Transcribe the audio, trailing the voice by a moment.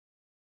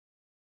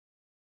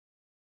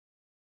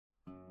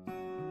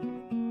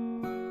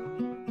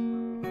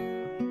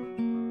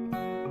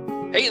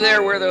Hey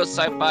there, we're those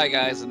sci-fi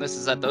guys, and this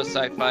is at Those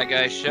Sci-Fi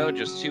Guys Show.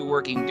 Just two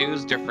working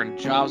dudes, different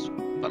jobs,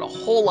 but a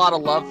whole lot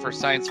of love for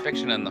science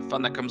fiction and the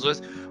fun that comes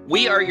with.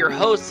 We are your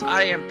hosts.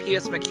 I am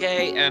P.S.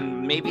 McKay,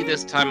 and maybe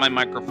this time my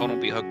microphone will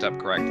be hooked up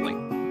correctly.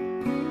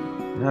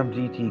 I'm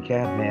GT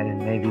Catman, and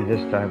maybe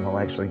this time we'll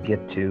actually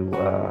get to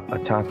a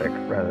topic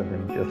rather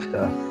than just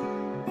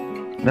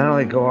not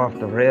only go off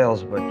the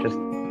rails, but just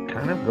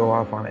kind of go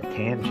off on a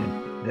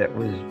tangent that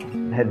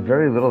had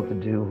very little to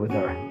do with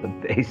the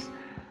base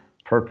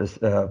purpose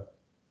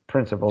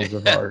principles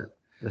of our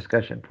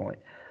discussion point.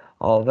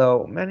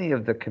 Although many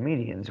of the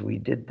comedians we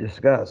did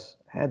discuss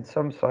had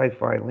some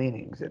sci-fi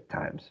leanings at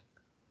times.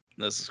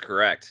 This is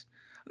correct.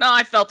 No,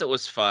 I felt it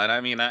was fun.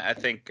 I mean, I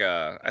think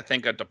a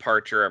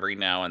departure every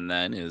now and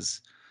then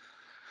is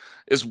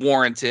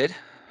warranted.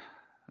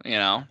 You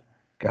know,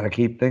 Got to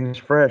keep things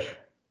fresh.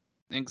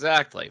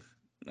 exactly.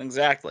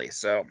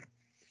 So,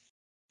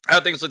 how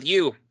are things with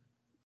you?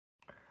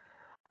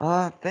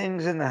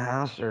 Things in the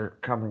house are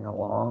coming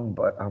along,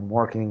 but I'm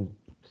working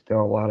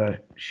still a lot of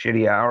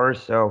shitty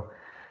hours, so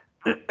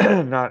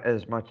not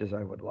as much as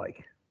I would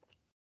like.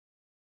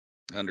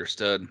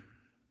 Understood.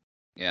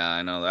 Yeah,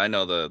 I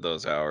know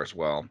those hours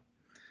well.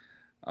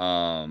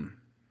 Um,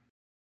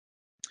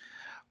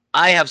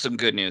 I have some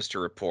good news to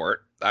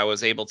report. I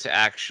was able to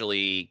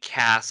actually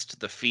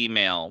cast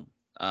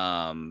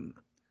um,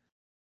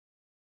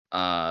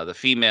 the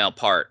female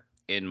part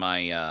in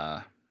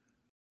my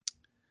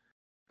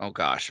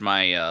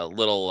my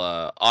little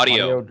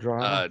audio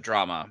Drama.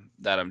 drama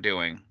that I'm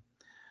doing.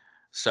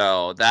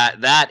 So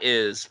that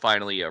is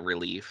finally a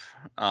relief.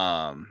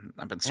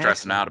 I've been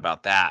stressing out Excellent.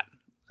 about that.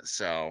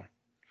 So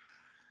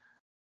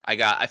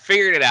I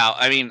figured it out.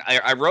 I mean,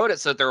 I wrote it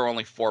so that there were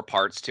only 4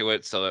 parts to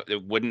it, so that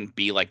it wouldn't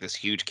be like this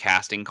huge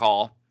casting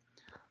call.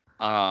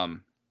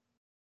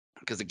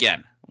 Because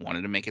again,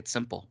 wanted to make it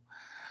simple.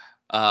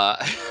 Uh,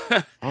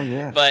 Oh,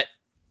 yes. but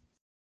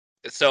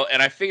so,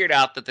 and I figured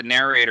out that the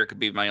narrator could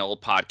be my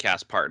old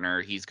podcast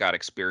partner. He's got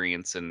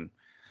experience in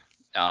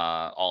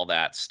all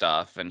that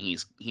stuff, and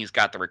he's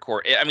got the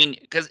record. I mean,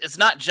 because it's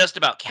not just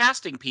about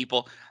casting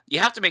people. You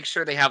have to make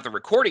sure they have the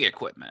recording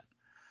equipment.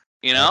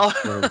 You know.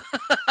 That's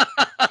true.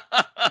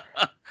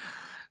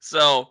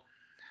 So,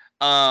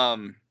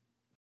 um,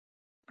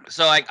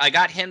 so I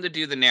got him to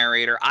do the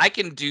narrator. I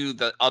can do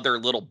the other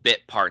little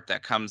bit part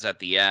that comes at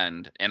the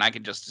end, and I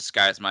can just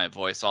disguise my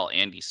voice all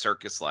Andy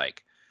Serkis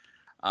like.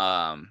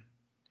 Um,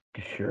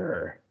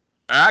 Sure.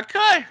 I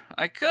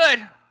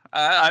could.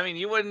 I mean,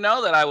 you wouldn't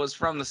know that I was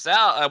from the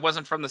South. I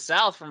wasn't from the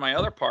South for my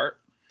other part.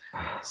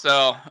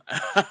 So,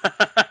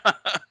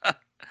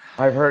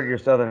 I've heard your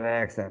southern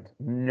accent.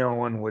 No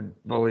one would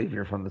believe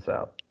you're from the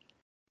South.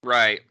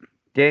 right.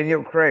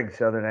 Daniel Craig's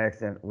southern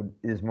accent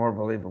is more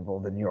believable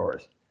than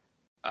yours.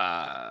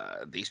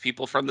 These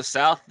people from the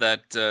South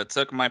that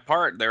took my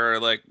part, they were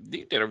like,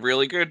 you did a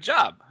really good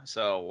job.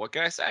 So, what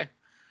can I say?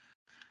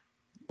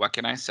 What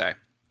can I say?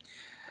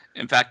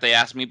 In fact, they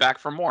asked me back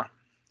for more.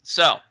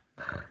 So,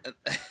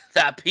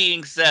 that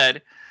being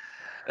said,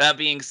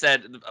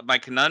 my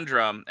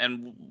conundrum,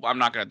 and I'm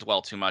not going to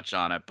dwell too much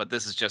on it, but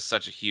this is just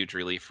such a huge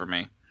relief for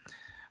me.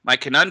 My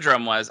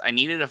conundrum was I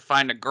needed to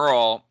find a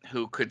girl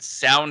who could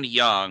sound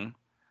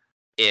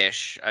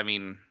young-ish. I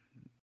mean,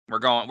 we're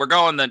going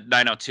the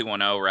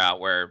 90210 route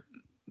where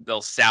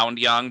they'll sound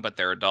young but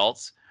they're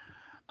adults.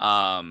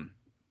 And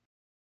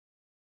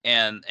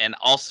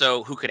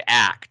also who could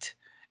act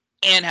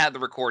and have the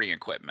recording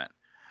equipment.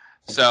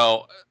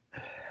 So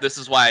this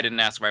is why I didn't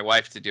ask my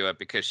wife to do it,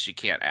 because she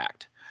can't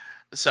act.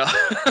 So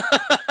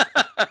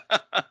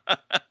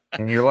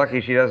And you're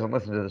lucky she doesn't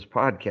listen to this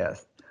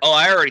podcast. oh,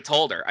 I already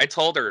told her. I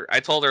told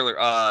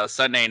her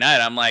Sunday night.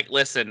 I'm like,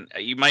 listen,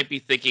 you might be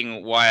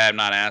thinking why I'm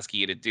not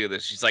asking you to do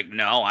this. She's like,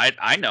 no,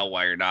 I know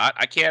why you're not.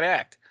 I can't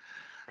act.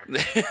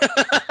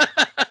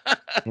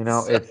 You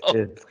know, So,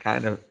 it's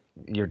kind of,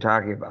 you're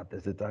talking about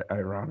this. It's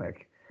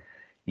ironic.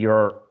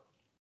 Your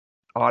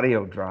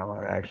audio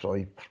drama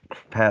actually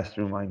passed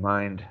through my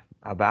mind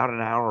about an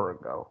hour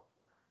ago.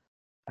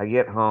 I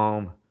get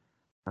home,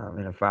 I'm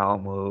in a foul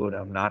mood,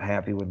 I'm not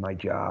happy with my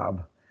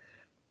job,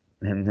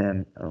 and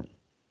then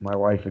my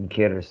wife and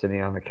kid are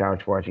sitting on the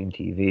couch watching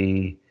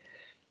TV,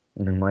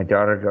 and then my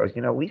daughter goes,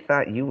 we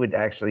thought you would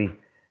actually,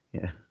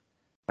 you know,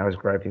 I was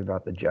griping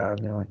about the job,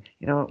 and they're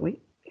like, we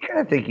kind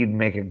of think you'd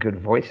make a good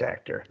voice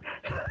actor.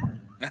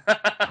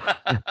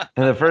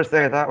 And the first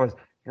thing I thought was,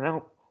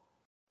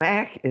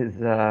 Mac is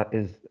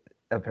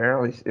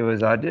apparently it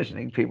was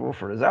auditioning people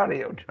for his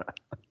audio drama.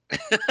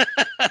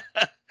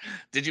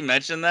 did you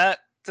mention that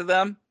to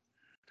them?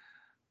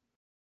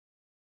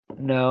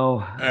 No,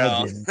 I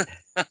No.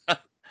 didn't.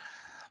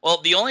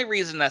 Well, the only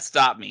reason that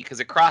stopped me, because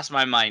it crossed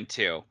my mind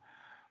too.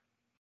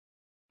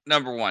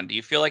 Number one, do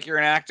you feel like you're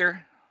an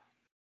actor?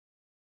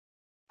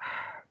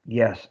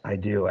 Yes, I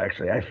do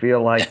actually. I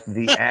feel like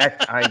the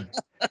act.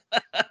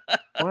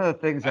 One of the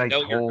things I I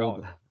know you're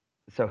told. going.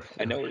 So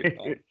I know where you're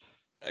going.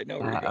 I know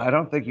where you're I going.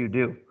 don't think you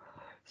do.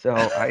 So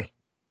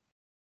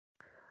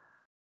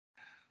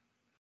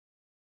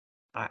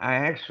I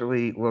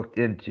actually looked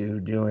into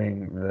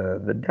doing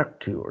the duck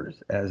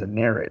tours as a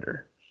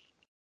narrator.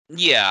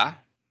 Yeah.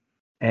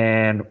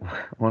 And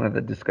one of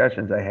the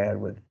discussions I had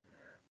with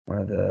one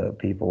of the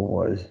people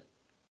was,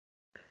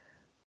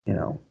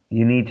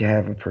 you need to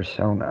have a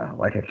persona,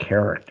 like a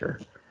character.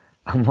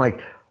 I'm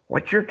like,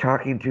 what you're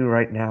talking to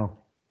right now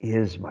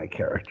is my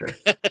character.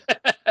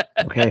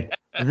 Okay.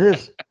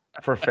 This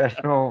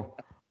professional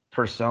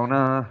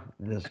persona,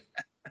 this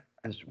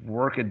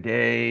work a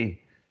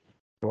day,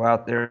 go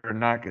out there and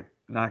knock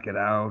it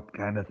out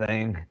kind of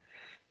thing.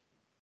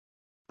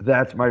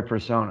 That's my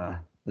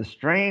persona. The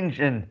strange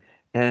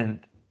and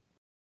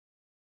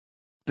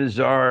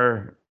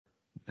bizarre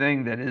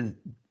thing that is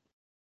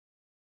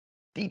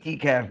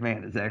DT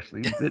Calfman is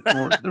actually a bit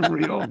more the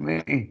real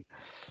me.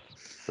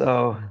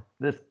 So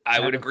this I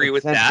kind would of agree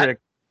with that. eccentric,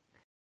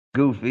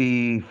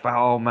 goofy,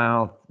 foul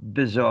mouthed,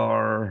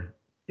 bizarre,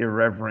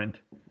 irreverent,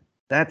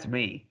 that's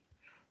me.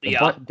 The Yeah.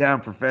 button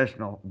down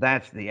professional,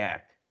 that's the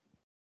act.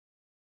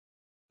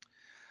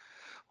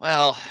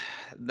 Well,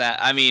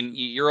 I mean,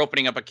 you're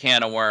opening up a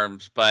can of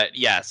worms, but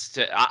yes,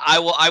 I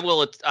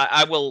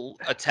will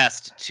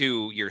attest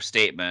to your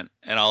statement,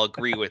 and I'll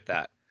agree with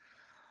that.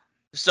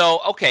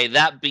 So, okay,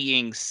 that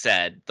being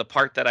said, the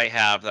part that I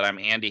have that I'm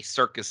Andy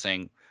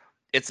circusing,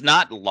 it's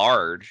not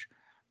large,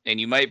 and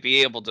you might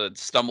be able to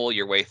stumble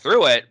your way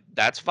through it.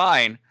 That's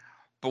fine,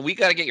 but we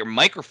got to get your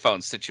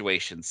microphone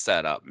situation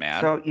set up,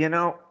 man. So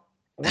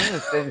one of the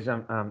things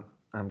I'm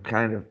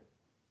kind of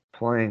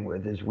playing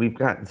with is we've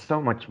gotten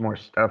so much more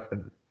stuff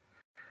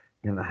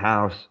in the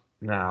house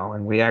now,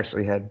 and we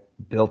actually had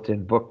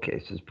built-in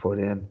bookcases put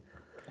in.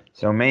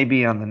 So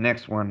maybe on the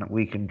next one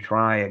we can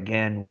try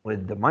again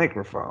with the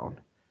microphone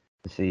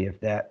to see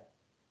if that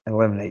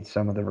eliminates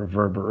some of the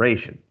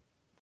reverberation.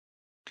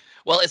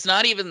 Well, it's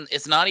not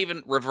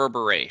even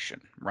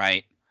reverberation,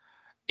 right?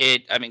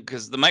 I mean,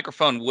 because the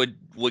microphone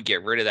would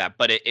get rid of that,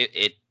 but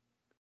it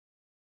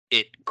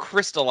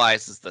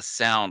crystallizes the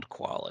sound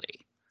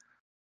quality.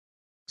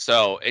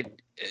 So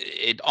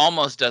it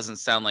almost doesn't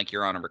sound like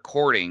you're on a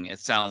recording. It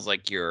sounds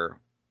like you're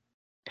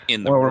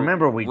in the Well,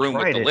 remember we room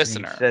with tried the it and you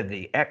listener. said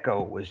the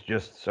echo was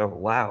just so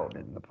loud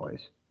in the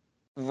place.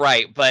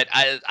 Right, but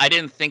I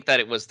didn't think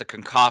that it was the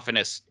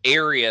cacophonous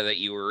area that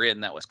you were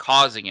in that was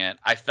causing it.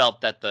 I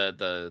felt that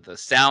the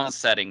sound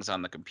settings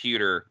on the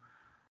computer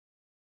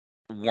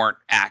weren't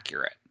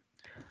accurate.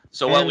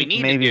 So what we And need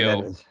to maybe that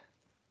do, is.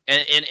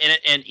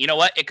 and you know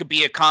what? It could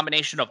be a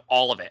combination of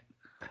all of it.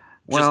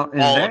 Just Well,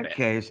 in all of that it.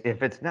 case,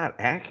 if it's not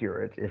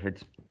accurate, if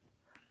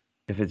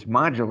it's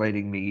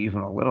modulating me even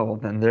a little,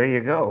 then there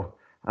you go.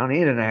 I don't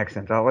need an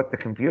accent. I'll let the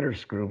computer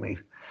screw me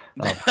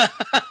up.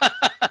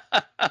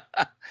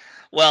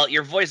 Well,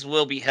 your voice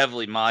will be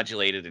heavily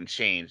modulated and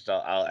changed.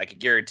 I can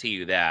guarantee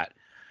you that.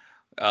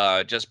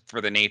 Just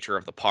for the nature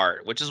of the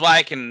part, which is why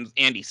I can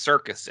Andy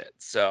Circus it.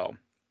 So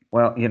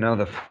Well,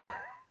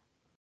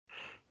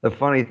 the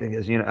funny thing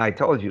is, I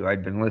told you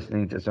I'd been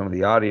listening to some of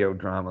the audio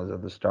dramas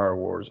of the Star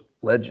Wars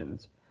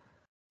Legends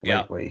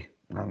yeah. lately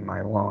on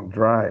my long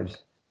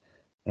drives.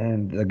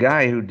 And the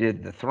guy who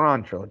did the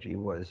Thrawn trilogy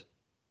was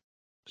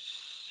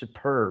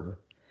superb.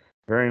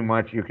 Very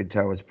much you could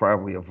tell was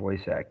probably a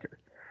voice actor.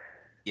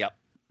 Yep.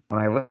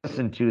 When I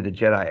listened to the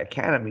Jedi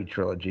Academy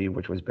trilogy,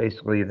 which was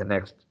basically the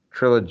next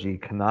trilogy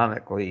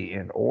canonically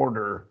in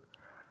order,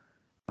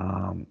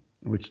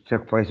 which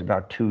took place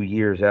about 2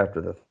 years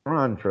after the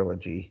Thrawn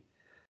trilogy,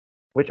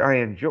 which I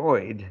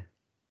enjoyed,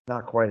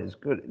 not quite as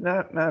good,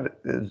 not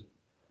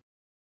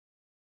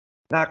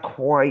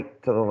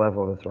quite to the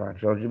level of the Thrawn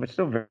trilogy, but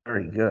still very,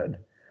 very good.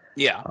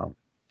 Yeah.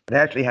 It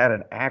actually had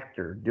an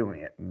actor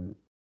doing it, and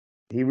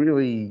he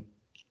really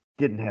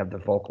didn't have the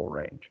vocal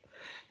range.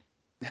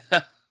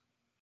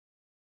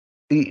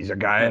 He's a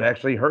guy I'd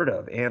actually heard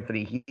of,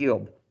 Anthony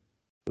Heald,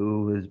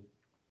 who has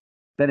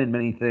been in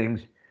many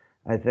things.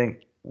 I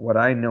think what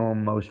I know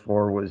him most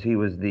for was he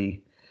was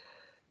the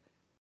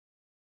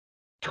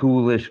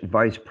toolish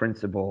vice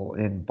principal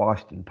in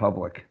Boston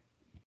Public.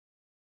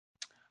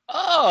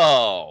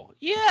 Oh,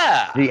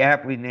 yeah. The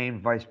aptly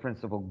named Vice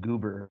Principal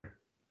Goober.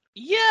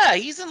 Yeah,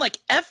 he's in like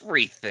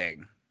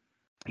everything.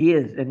 He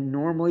is, and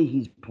normally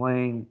he's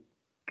playing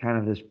kind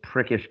of this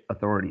prickish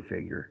authority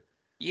figure.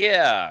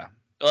 Yeah.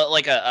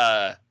 Like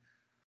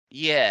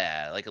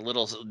yeah, like a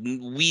little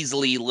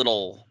Weasley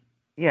little.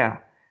 Yeah.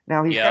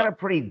 Now he's got Yep. a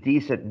pretty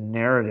decent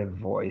narrative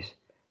voice,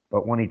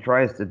 but when he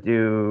tries to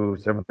do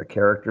some of the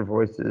character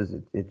voices,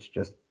 it's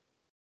just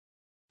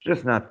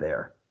not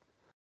there.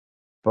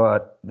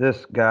 But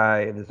this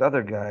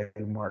other guy,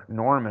 Mark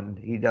Norman,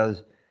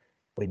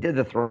 we did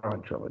the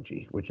Thrawn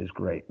trilogy, which is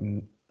great,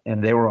 and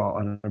they were all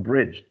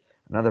unabridged.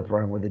 Another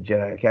problem with the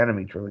Jedi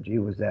Academy trilogy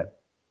was that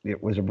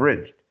it was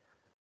abridged.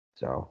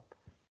 So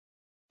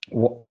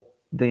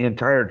the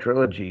entire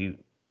trilogy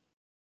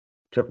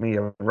took me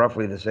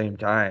roughly the same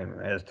time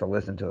as to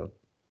listen to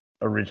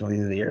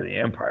originally The Heir of the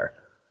Empire.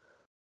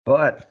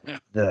 But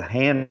the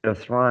Hand of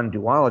Thrawn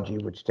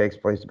duology, which takes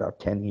place about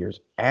 10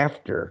 years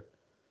after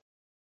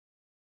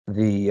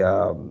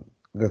the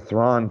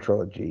Thrawn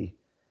trilogy,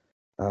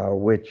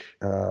 which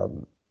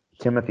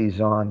Timothy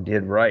Zahn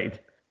did right.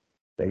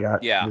 They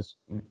got Yeah.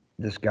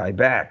 this guy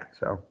back.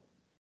 So,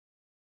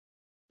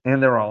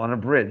 and they're all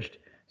unabridged.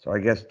 So I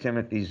guess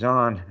Timothy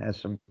Zahn has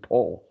some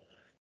pull.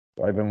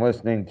 So I've been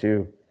listening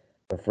to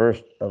the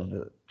first of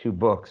the 2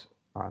 books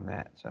on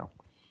that. So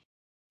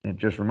it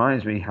just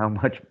reminds me how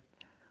much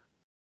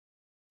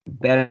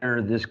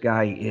better this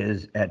guy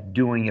is at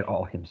doing it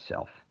all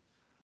himself.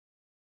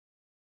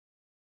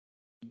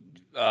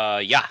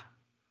 Yeah.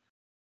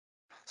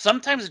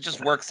 Sometimes it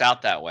just works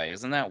out that way.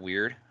 Isn't that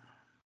weird?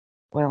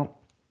 Well,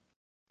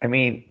 I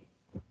mean,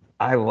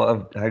 I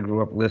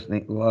grew up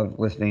loved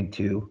listening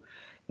to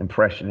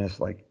impressionists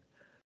like,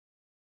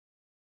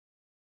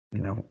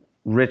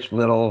 Rich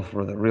Little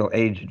for the real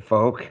aged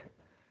folk,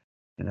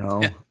 you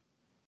know.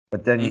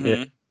 But then,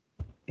 Mm-hmm.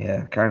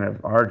 yeah, kind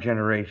of our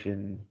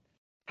generation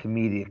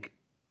comedic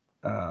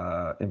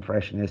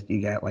impressionist.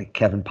 You got like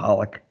Kevin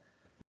Pollak.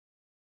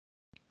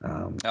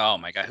 Oh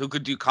my god, who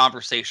could do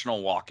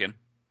conversational walking?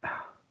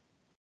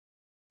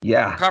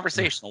 Yeah,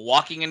 Conversational,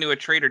 walking into a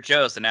Trader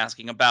Joe's and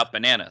asking about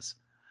bananas.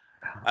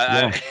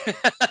 yeah.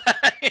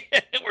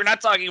 We're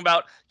not talking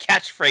about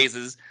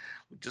catchphrases.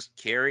 Just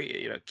carry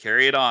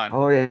it on.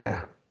 Oh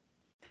yeah,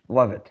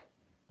 love it.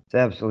 It's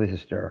absolutely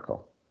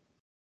hysterical.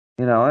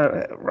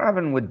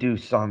 Robin would do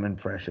some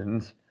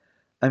impressions.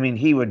 I mean,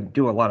 he would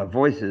do a lot of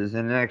voices,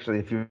 and actually,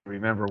 if you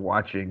remember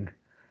watching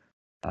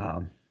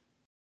um,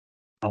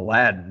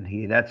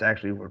 Aladdin, that's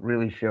actually what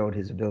really showed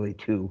his ability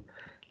to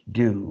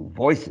do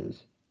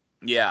voices.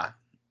 Yeah.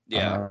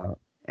 Yeah.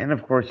 And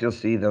of course, you'll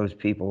see those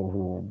people who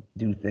will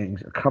do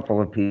things. A couple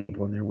of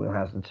people in their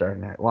wheelhouse in Saturday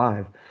Night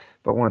Live,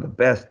 but one of the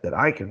best that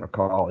I can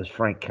recall is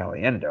Frank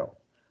Caliendo,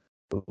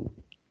 who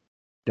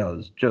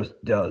does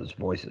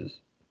voices.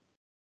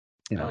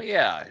 Oh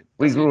yeah.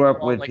 We Doesn't he grew do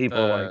up all with like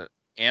people like,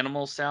 the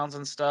animal sounds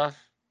and stuff?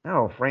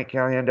 oh, Frank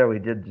Caliendo. He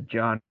did the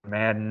John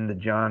Madden, the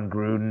John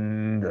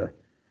Gruden.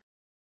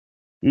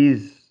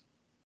 He's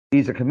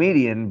he's a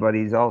comedian, but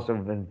he's also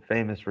been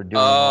famous for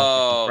doing all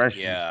these Oh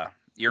impressions. yeah.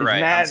 You're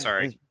right. I'm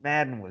sorry. His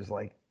Madden was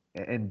like,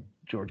 and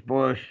George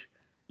Bush.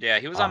 Yeah,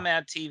 he was on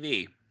Mad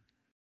TV.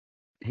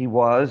 He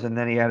was, and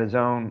then he had his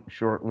own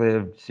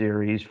short-lived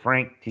series,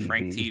 Frank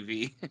Frank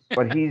TV. TV.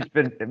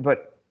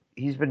 But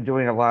he's been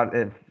doing a lot.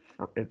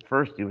 At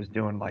first, he was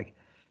doing like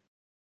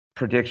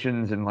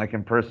predictions and like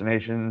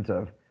impersonations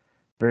of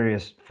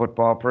various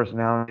football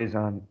personalities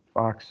on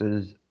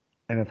Fox's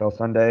NFL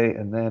Sunday,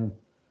 and then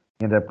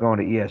he ended up going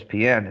to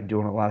ESPN and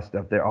doing a lot of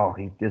stuff there. Oh,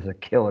 he is a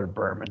killer,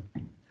 Berman.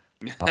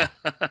 Oh,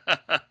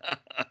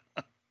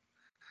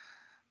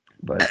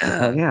 but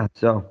yeah,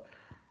 so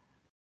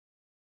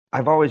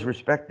I've always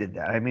respected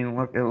that. I mean,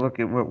 look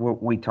at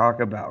what we talk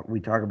about. We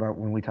talk about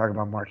when we talk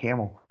about Mark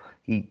Hamill.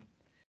 He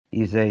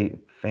he's a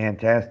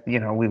fantastic.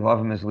 We love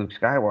him as Luke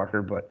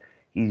Skywalker, but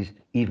he's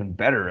even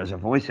better as a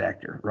voice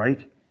actor, right?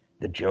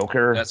 The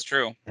Joker That's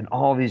true. and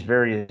all these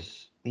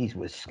various. He's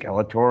with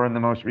Skeletor in the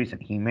most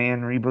recent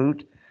He-Man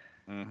reboot.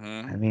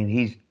 Mm-hmm. I mean,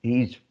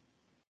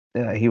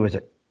 he was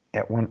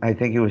at one. I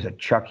think he was a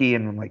Chucky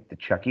in like the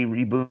Chucky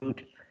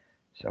reboot.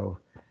 So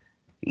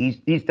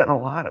he's done a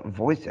lot of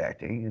voice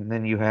acting, and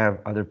then you have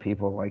other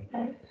people like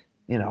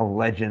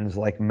legends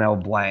like Mel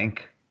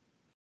Blanc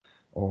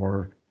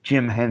or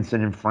Jim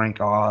Henson and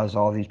Frank Oz,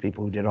 all these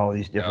people who did all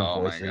these different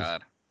Oh my voices.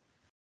 god.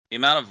 The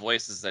amount of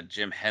voices that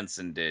Jim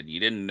Henson did,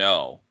 you didn't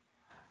know.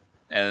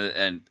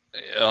 And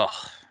ugh.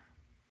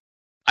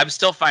 I'm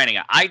still finding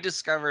out. I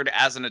discovered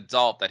as an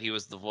adult that he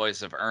was the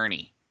voice of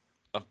Ernie,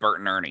 of Bert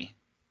and Ernie.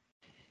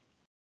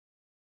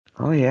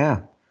 Oh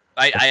yeah.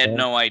 I had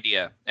no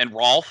idea. And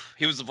Rolf,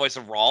 he was the voice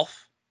of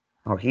Rolf.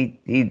 Oh, he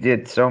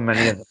did so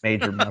many of the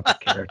major Muppet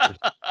characters.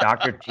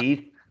 Doctor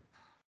Teeth.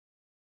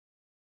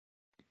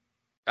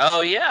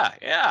 Oh yeah,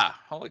 yeah.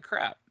 Holy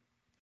crap.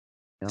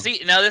 You know,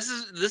 See, now this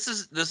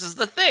is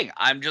the thing.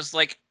 I'm just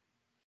like,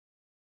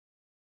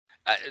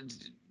 uh,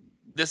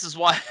 this is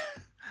why.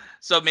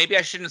 So maybe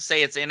I shouldn't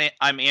say it's in it.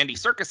 I'm Andy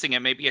Serkising it.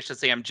 Maybe I should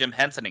say I'm Jim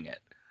Hensoning it.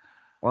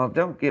 well,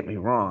 don't get me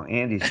wrong.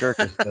 Andy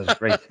Serkis does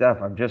great stuff.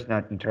 I'm just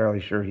not entirely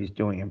sure he's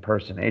doing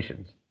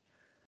impersonations.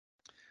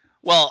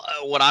 Well,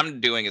 what I'm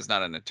doing is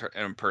not an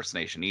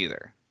impersonation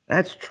either.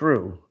 That's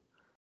true.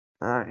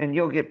 And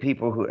you'll get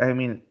people who,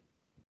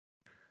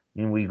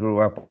 we grew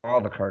up, all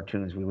the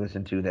cartoons we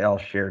listened to, they all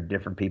shared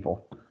different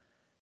people.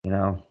 You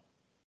know,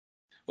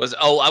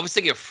 I was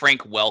thinking of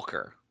Frank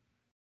Welker.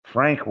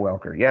 Frank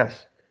Welker,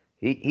 yes,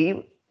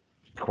 he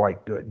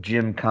quite good.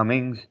 Jim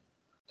Cummings,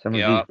 some of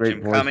these Yeah, great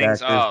Jim voice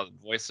Cummings. actors, Oh,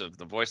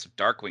 the voice of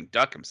Darkwing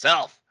Duck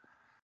himself.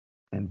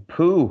 and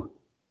Pooh.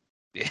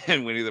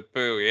 And Winnie the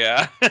Pooh.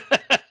 Yeah,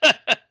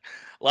 a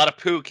lot of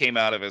poo came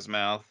out of his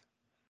mouth.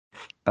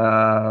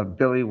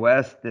 Billy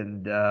West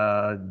and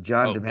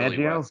John Oh, Billy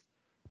DiMaggio. West.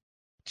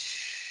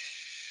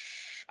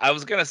 I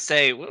was gonna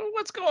say,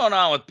 what's going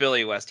on with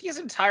Billy West? He's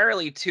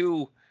entirely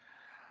too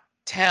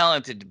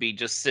talented to be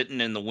just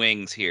sitting in the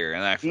wings here.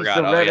 And I He's the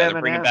forgot. Oh red yeah,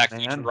 they're bringing M&M, back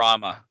man.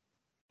 Futurama.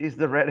 He's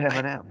the red I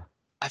M&M.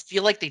 I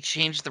feel like they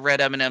changed the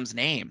Red M&M's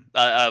name,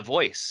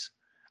 voice.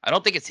 I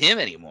don't think it's him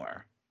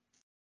anymore.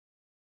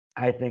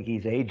 I think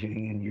he's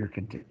aging, and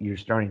you're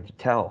starting to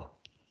tell.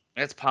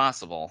 It's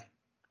possible.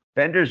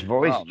 Bender's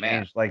voice Oh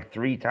man, changed like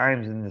 3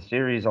 times in the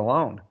series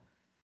alone.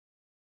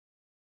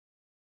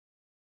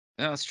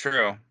 that's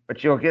true.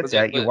 But you'll get Was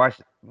it?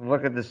 that.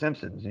 Look at The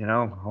Simpsons.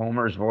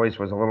 Homer's voice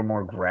was a little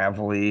more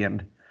gravelly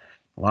and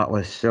a lot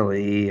less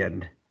silly,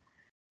 and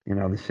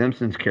the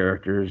Simpsons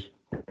characters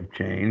have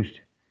changed.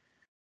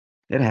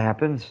 It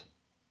happens,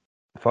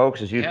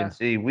 folks. As you can Yeah.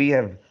 see, we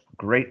have a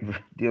great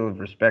deal of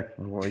respect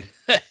for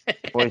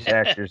voice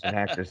actors and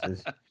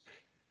actresses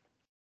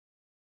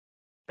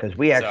because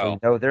we actually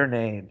So, know their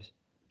names.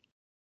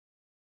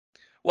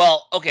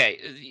 well,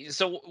 okay.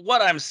 So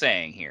what I'm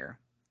saying here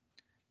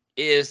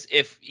is,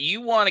 if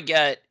you want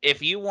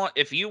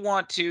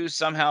to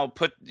somehow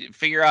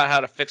figure out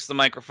how to fix the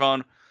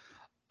microphone,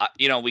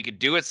 we could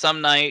do it some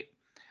night.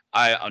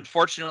 I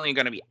unfortunately am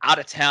going to be out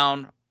of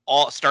town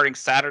all starting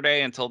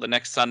Saturday until the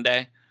next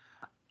Sunday,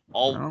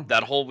 all Well,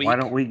 that whole why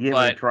don't week. we give it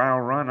a But trial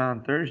run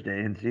on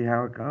Thursday and see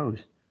how it goes?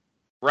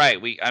 right,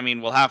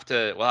 we'll have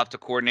to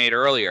coordinate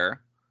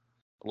earlier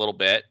a little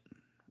bit,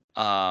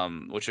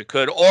 which we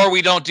could, or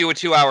we don't do a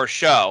 2-hour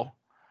show.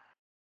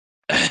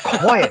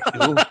 Quiet,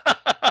 you!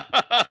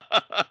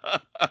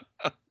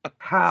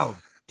 How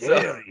So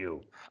dare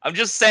you! I'm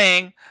just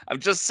saying. I'm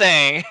just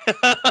saying.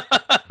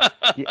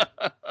 You,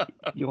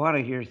 you want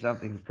to hear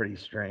something pretty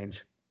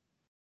strange?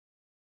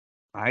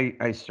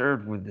 I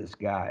served with this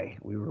guy.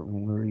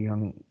 When we were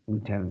young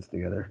lieutenants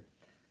together.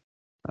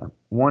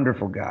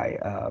 Wonderful guy.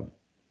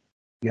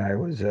 Guy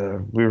was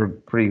we were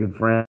pretty good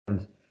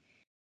friends.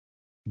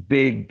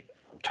 Big,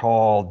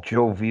 tall,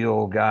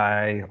 jovial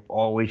guy,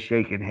 always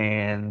shaking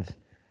hands.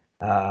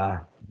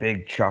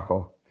 Big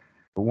chuckle.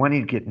 But when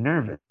he'd get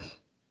nervous,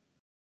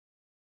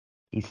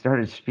 he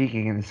started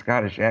speaking in a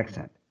Scottish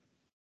accent.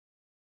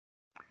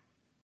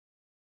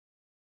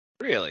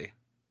 Really?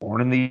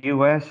 Born in the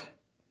U.S.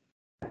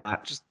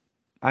 Just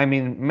I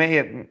mean,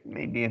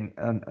 maybe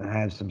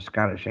has some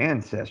Scottish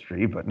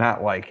ancestry, but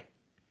not like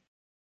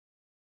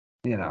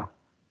you know.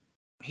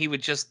 he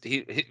would just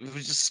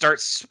start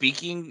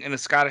speaking in a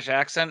Scottish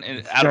accent He'd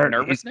and out of start he'd,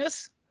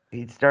 nervousness.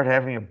 he'd start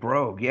having a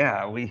brogue.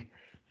 Yeah,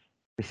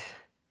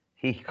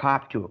 he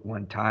copped to it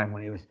one time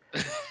when he was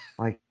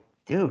like,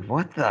 "Dude,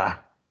 what the?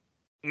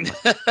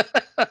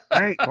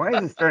 Why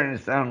is it starting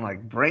to sound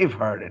like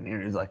Braveheart in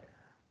here?" He's like,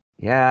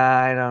 "Yeah,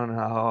 I don't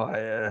know.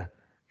 I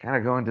kind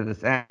of go into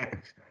this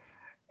act,"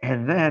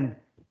 and then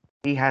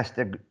he has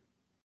to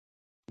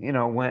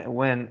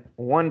when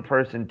one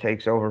person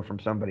takes over from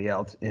somebody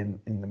else in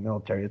the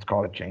military, it's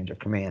called a change of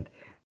command,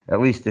 at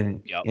least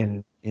in Yep.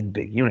 in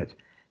big units.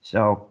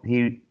 So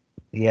he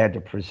had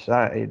to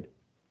preside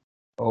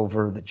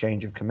over the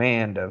change of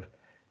command of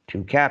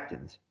 2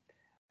 captains,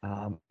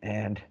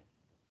 and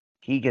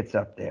he gets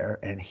up there,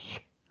 and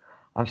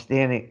I'm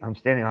standing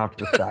off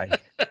to the side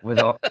with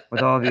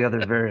all the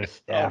other various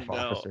Oh staff no.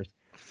 officers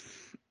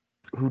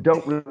who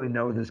don't really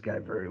know this guy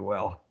very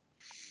well,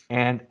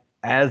 and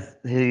as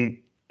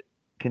he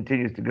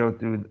continues to go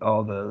through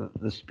all the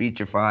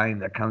speechifying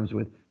that comes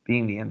with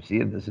being the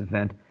MC of this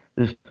event.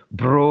 This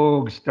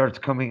brogue starts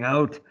coming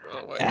out,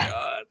 Oh my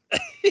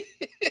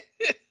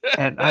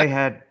and,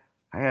 god.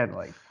 I had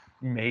like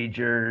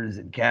majors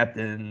and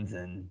captains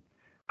and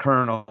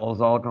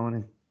colonels all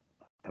going,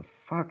 "The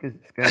fuck is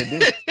this guy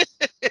doing?"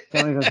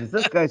 Somebody goes, "Is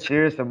this guy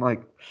serious?" I'm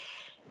like,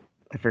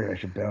 I figured I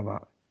should bail him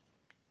out.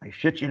 I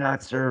shit you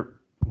not, sir.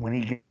 When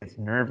he gets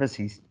nervous,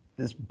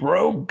 this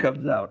brogue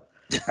comes out.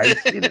 I've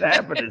seen it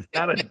happen. It's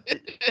not a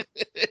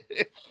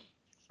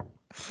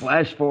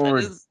Flash That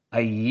forward is.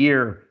 a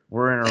year,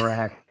 we're in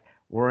Iraq.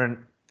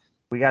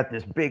 We got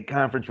this big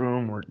conference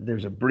room where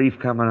there's a brief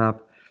coming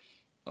up.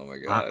 Oh my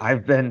god.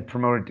 I've been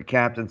promoted to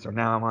captain, so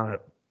now I'm on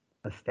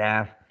a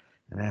staff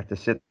and I have to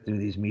sit through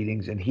these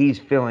meetings. And he's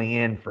filling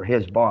in for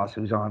his boss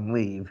who's on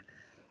leave,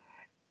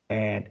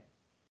 and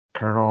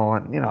Colonel,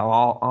 and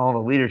all the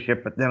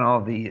leadership, but then all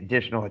the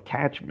additional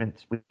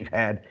attachments we've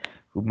had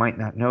who might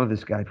not know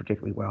this guy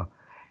particularly well,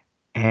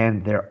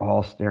 and they're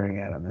all staring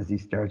at him as he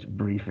starts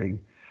briefing.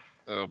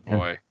 Oh And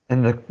boy.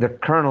 and the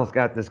colonel's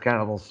got this kind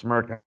of little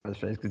smirk on his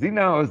face because he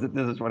knows that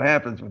this is what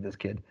happens with this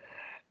kid.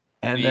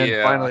 And then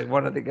Yeah. finally,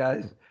 one of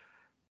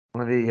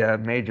the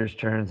majors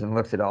turns and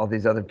looks at all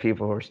these other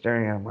people who are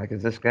staring at him like,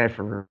 "Is this guy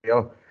for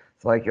real?"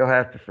 It's like, you'll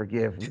have to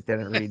forgive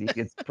Lieutenant Reed.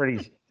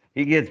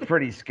 He gets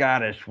pretty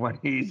Scottish when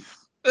he's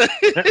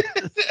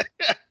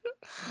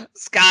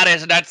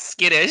Scottish, not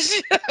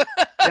skittish.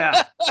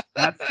 yeah,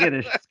 not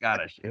skittish,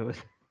 Scottish.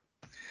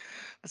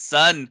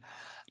 Son,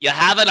 you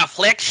have an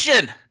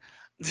affliction.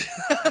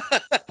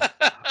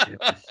 It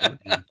was so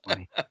damn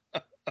funny.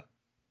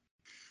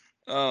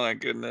 Oh my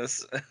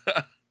goodness.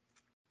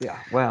 Yeah,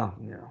 well,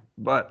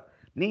 but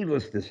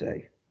needless to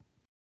say,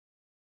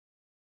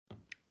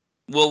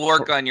 We'll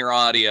work on your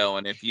audio,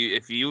 and if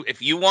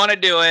you want to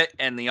do it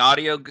and the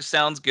audio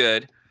sounds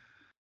good,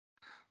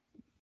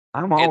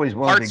 I'm always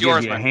willing to part's give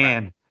yours, you a my friend.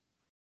 hand.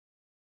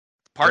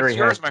 Part's Very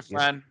yours, happy my to give it.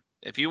 friend.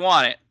 If you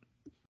want it.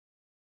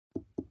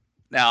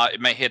 Now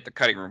it may hit the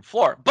cutting room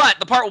floor, but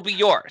the part will be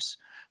yours.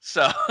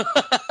 So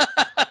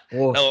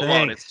Well, No, it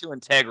won't. It's thanks. too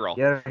integral.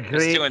 You're a It's too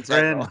great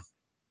integral.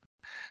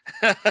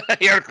 friend.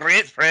 You're a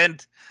great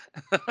friend.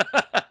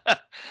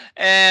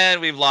 And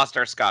we've lost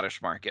our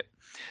Scottish market.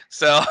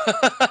 So,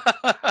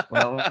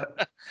 Well,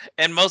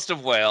 and most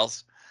of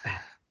Wales,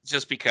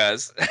 just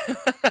because.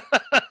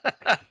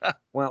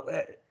 well,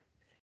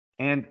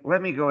 and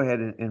let me go ahead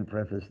and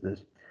preface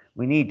this.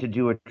 We need to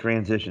do a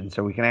transition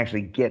so we can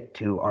actually get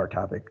to our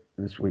topic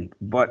this week.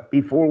 But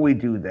before we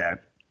do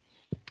that,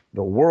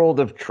 the world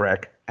of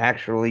Trek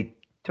actually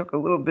took a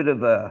little bit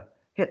of a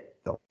hit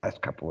the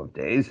last couple of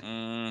days.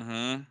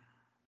 Mm-hmm. A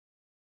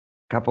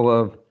couple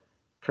of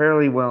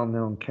fairly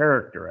well-known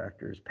character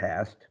actors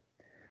passed.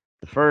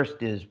 The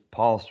first is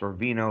Paul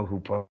Sorvino, who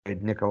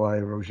played Nikolai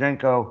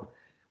Rozhenko,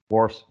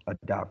 Worf's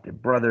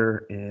adopted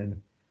brother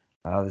in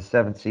the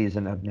seventh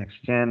season of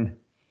Next Gen,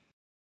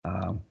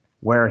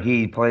 where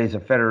he plays a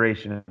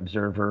Federation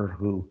observer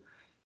who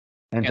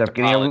ends up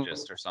getting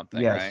Anthropologist or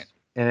something, right?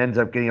 and ends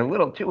up getting a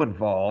little too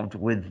involved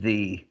with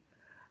the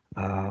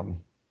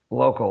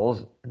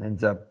locals, and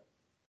ends up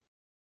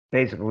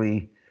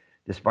basically,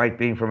 despite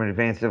being from an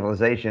advanced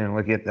civilization and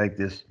looking at like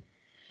this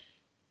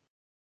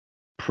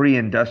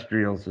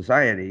pre-industrial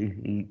society,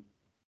 he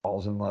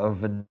falls in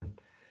love and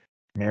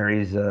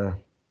marries a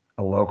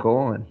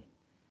local, and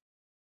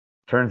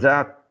turns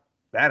out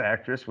that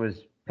actress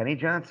was Penny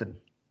Johnson.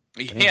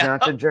 Penny Yeah.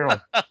 Johnson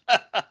Gerald.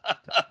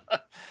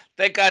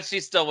 Thank God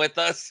she's still with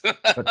us.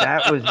 But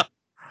that was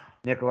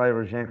Nikolai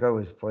Rozhenko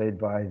was played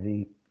by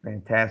the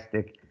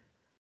fantastic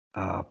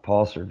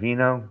Paul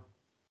Sorvino.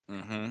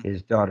 Mm-hmm.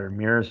 His daughter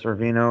Mira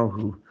Sorvino,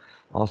 who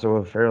also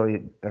a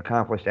fairly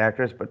accomplished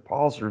actress, but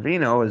Paul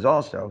Sorvino is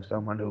also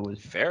someone who was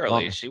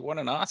Fairly, she won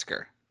an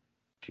Oscar.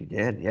 She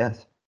did,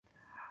 yes.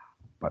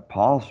 But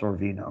Paul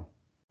Sorvino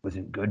was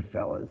in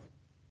Goodfellas.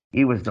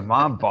 He was the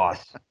mob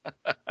boss.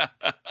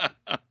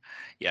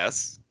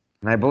 Yes.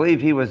 And I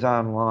believe he was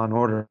on Law and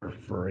Order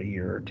for a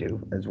year or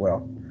two as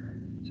well.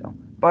 So,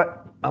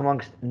 but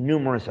amongst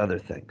numerous other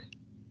things.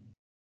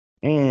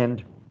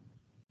 And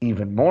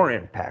even more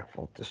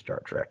impactful to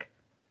Star Trek,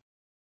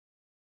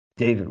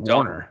 David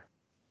Warner.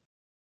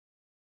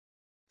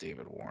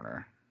 David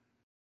Warner.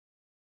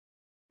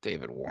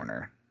 David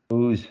Warner.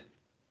 Who's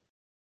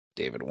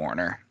David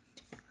Warner.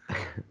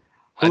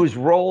 whose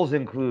roles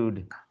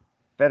include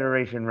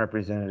Federation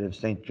Representative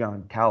St.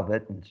 John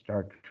Talbot in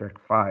Star Trek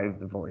V,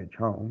 The Voyage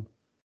Home.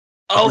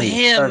 Oh,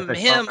 Star Trek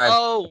him. V,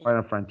 Oh,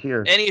 Final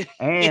Frontier. and he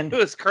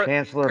was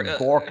Chancellor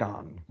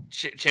Gorkon.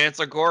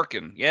 Chancellor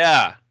Gorkin.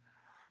 Yeah.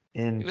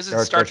 In He was in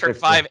Star Star Trek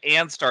Trek 6. V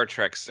and Star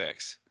Trek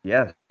 6.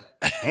 Yes.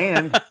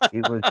 And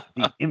he was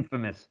the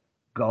infamous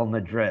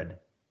Gulna Dread.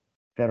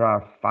 There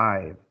are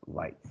 5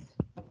 lights.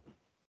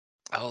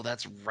 Oh,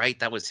 that's right.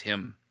 That was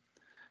him.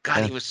 God,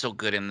 Yes. he was so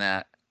good in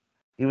that.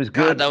 He was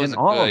good in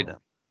all of them.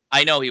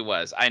 I know he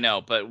was. I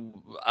know, but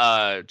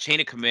Chain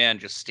of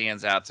Command just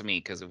stands out to me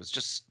because it was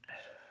just.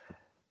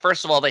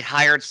 First of all, they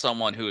hired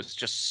someone who was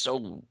just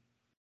so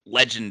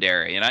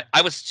legendary, and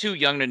I was too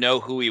young to know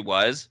who he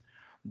was,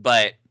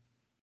 but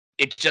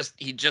he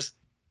just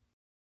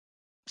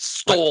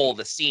stole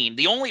the scene.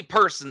 The only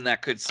person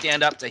that could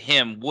stand up to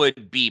him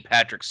would be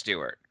Patrick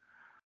Stewart.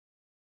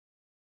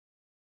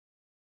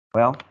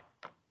 Well,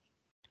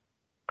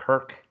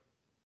 Kirk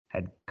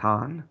had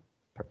Khan.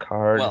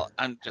 Picard. Well,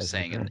 I'm just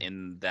saying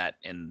in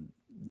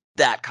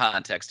that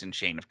context in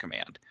Chain of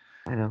Command.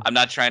 I know. I'm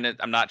not trying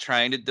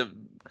to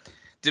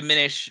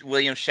diminish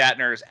William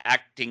Shatner's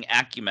acting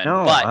acumen.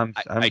 No, but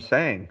I'm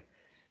saying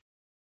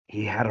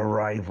he had a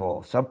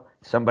rival,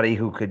 somebody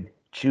who could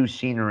chew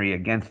scenery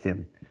against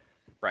him.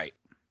 Right.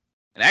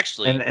 And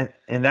actually,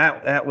 and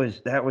that was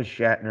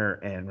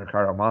Shatner and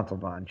Ricardo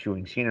Montalban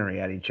chewing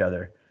scenery at each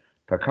other.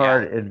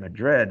 Picard in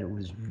Madrid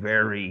was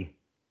very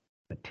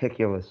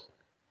meticulous.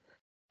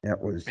 That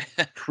was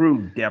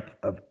true depth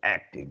of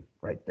acting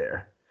right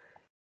there.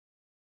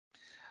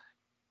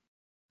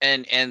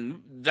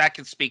 And that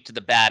can speak to the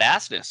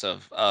badassness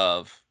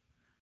of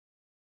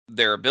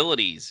their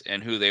abilities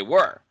and who they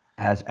were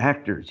as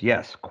actors.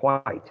 Yes,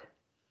 quite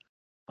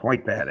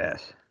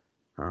badass.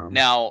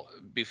 Now,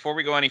 before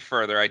we go any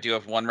further, I do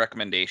have one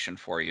recommendation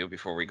for you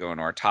before we go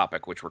into our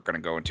topic, which we're going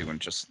to go into in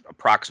just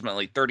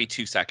approximately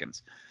 32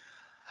 seconds.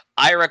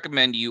 I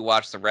recommend you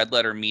watch the Red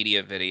Letter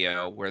Media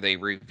video where they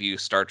review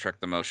Star Trek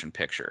The Motion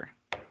Picture.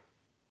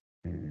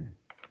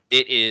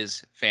 It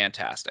is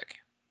fantastic.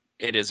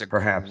 It is a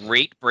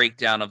great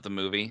breakdown of the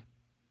movie.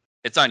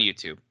 It's on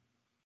YouTube.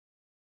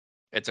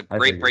 It's a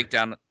great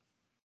breakdown.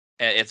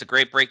 It's a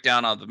great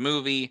breakdown of the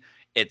movie.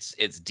 It's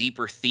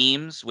deeper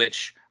themes,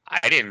 which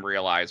I didn't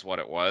realize what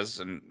it was,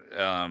 and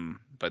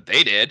but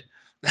they did.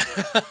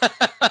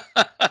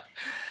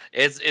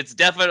 It's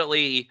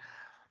definitely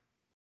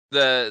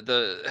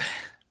the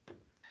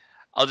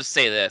I'll just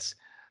say this.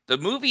 The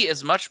movie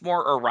is much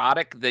more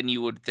erotic than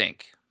you would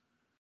think.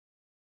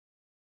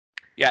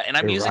 Yeah, and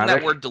I'm using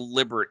that word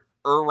deliberate.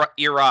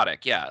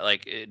 Erotic, yeah,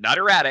 like not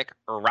erratic,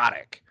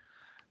 erotic.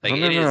 Like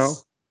it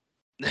is.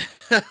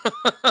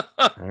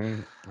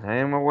 I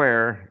am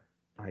aware.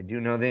 I do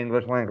know the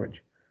English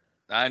language.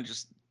 I'm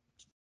just,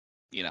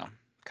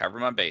 cover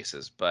my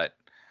bases, but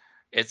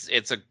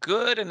it's a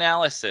good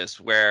analysis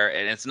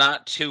and it's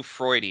not too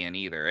Freudian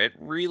either. It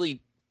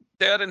really,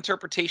 that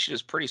interpretation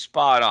is pretty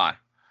spot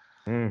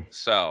on.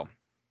 So,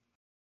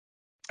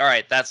 all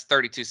right, that's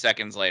 32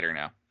 seconds later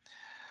now.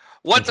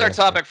 What's our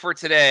topic for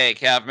today,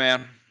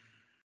 Cavman?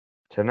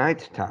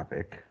 Tonight's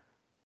topic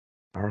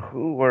are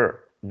who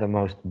were the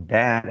most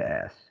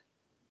badass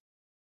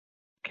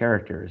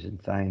characters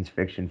in science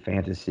fiction,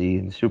 fantasy,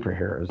 and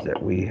superheroes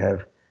that we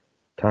have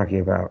talking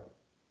about.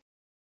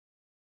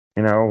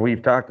 You know,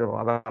 we've talked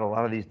about a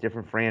lot of these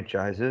different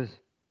franchises,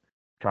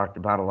 talked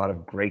about a lot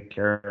of great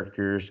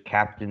characters,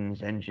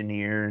 captains,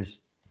 engineers.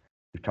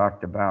 We've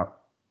talked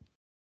about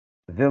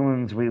the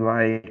villains we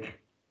like.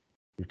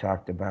 We've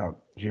talked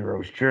about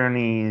heroes'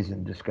 journeys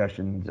and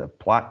discussions of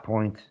plot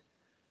points.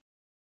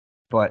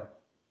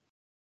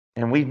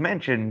 And we've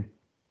mentioned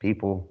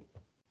people,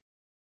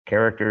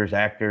 characters,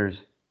 actors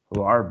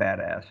who are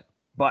badass,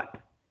 but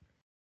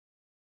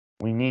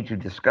we need to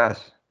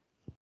discuss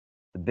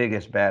the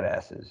biggest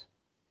badasses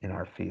in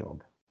our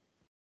field.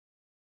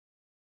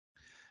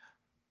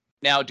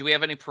 Now, do we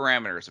have any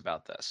parameters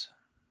about this?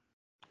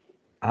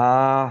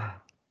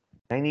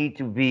 They need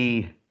to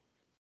be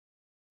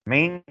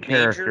main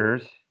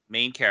characters.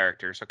 Main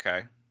characters,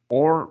 okay.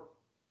 Or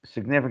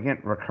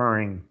significant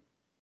recurring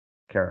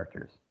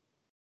characters.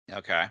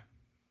 Okay.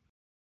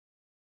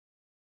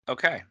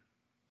 Okay.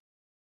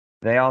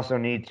 They also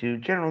need to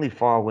generally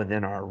fall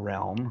within our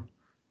realm.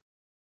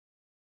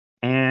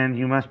 And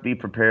you must be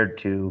prepared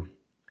to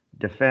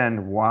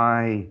defend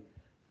why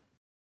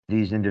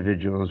these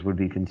individuals would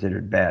be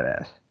considered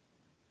badass.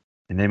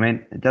 And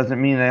it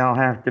doesn't mean they all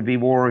have to be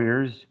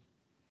warriors.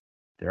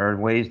 There are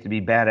ways to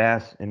be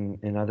badass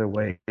in other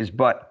ways,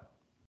 but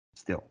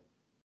still,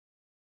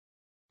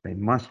 they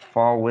must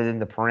fall within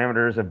the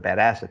parameters of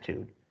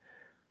badassitude.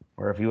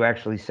 Or if you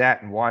actually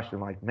sat and watched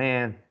them like,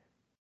 man,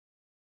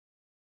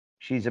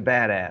 she's a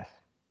badass.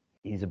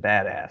 He's a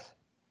badass.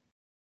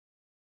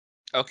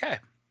 Okay.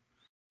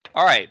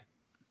 All right.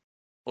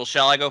 Well,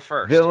 shall I go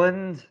first?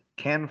 Villains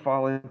can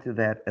fall into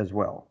that as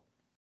well.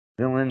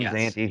 Villains, yes.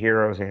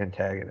 Anti-heroes,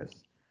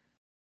 antagonists.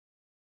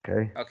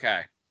 Okay.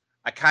 Okay.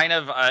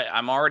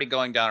 I'm already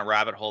going down a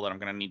rabbit hole that I'm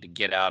going to need to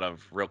get out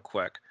of real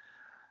quick.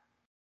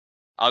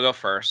 I'll go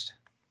first.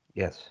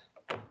 Yes.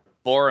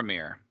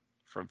 Boromir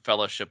from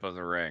Fellowship of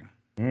the Ring.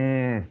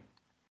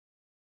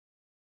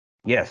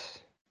 Yes.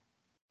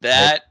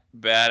 That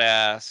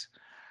badass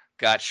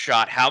got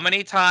shot how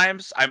many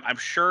times? I'm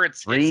sure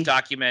it's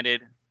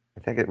documented. I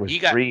think it was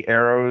 3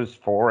 arrows,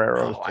 4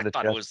 arrows to the chest. I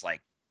thought it was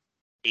like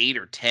 8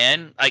 or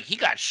 10. Like, he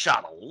got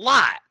shot a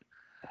lot.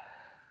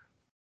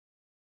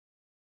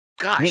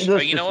 Gosh,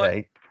 you know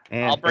what?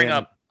 I'll bring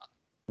up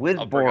with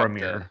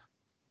Boromir.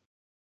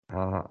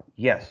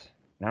 Yes,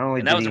 not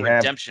only that was a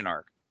redemption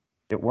arc.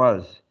 It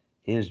was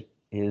his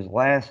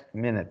last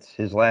minutes,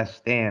 his last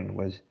stand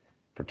was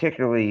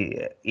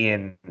particularly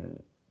in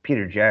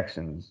Peter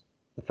Jackson's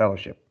The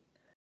Fellowship,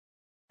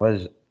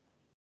 was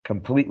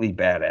completely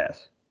badass.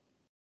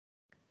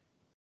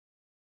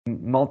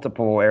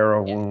 Multiple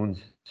arrow wounds,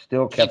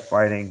 still kept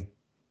fighting.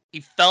 He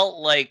felt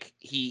like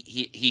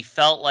he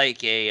felt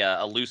like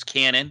a loose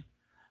cannon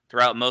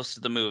throughout most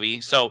of the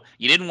movie, so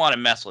you didn't want to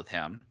mess with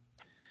him,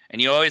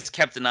 and you always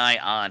kept an eye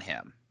on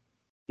him,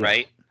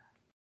 right?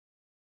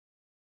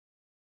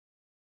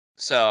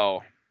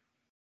 So,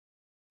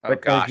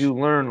 but as you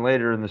learn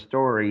later in the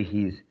story,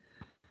 he's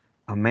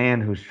a man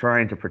who's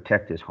trying to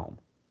protect his home.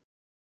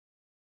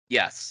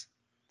 Yes.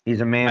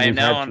 He's a man who's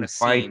had to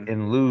fight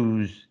and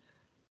lose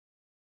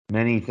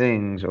many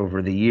things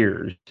over the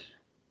years.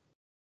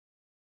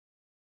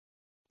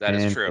 That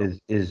is true.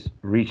 Is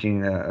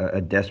reaching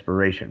a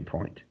desperation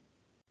point.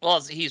 Well,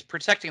 he's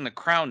protecting the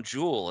crown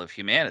jewel of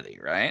humanity,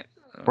 right?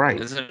 Right.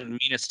 Isn't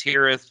Minas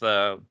Tirith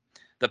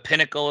the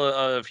pinnacle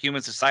of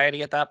human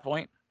society at that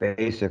point?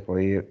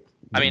 Basically.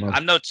 I mean,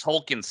 I'm no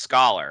Tolkien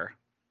scholar.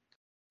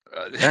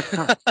 That's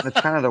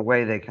kind of the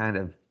way they kind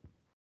of,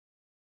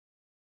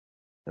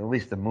 at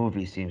least the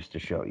movie seems to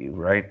show you,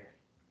 right?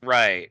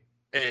 Right.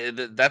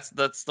 That's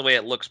the way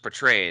it looks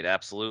portrayed,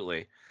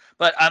 absolutely.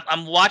 But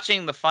I'm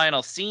watching the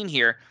final scene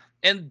here,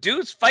 and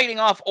dude's fighting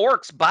off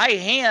orcs by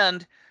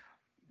hand,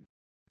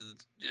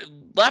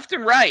 left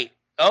and right.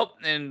 Oh,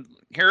 and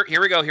here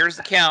we go. Here's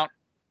the count.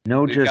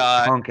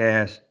 Punk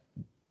ass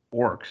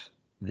orcs.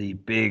 The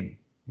big.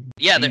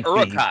 Yeah, the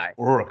Uruk-hai.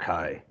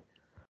 Uruk-hai.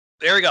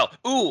 There we go.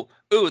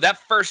 Ooh, that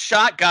first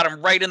shot got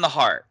him right in the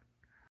heart.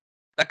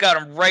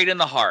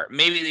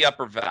 Maybe the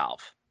upper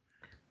valve.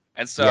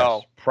 And so.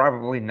 Yes,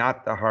 probably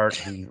not the heart.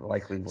 He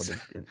likely would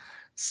have been.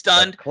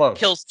 Stunned.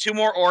 Kills 2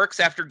 more orcs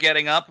after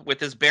getting up with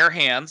his bare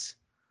hands.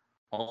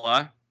 Hold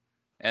on.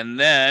 And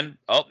then,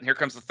 here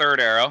comes the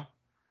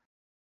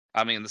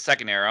the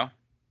second arrow.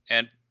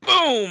 And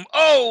boom!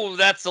 Oh,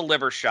 that's a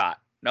liver shot.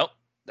 Nope,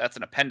 that's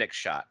an appendix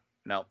shot.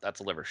 Nope, that's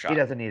a liver shot. He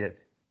doesn't need it.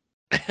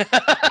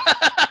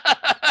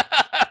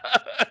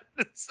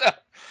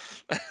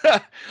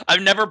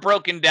 I've never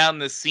broken down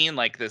this scene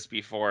like this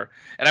before,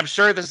 and I'm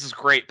sure this is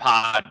great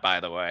pod, by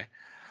the way.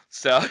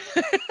 So,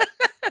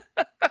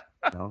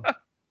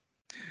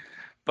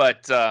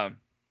 But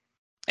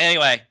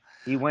anyway,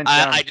 He went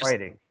down I just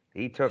fighting.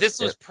 He took this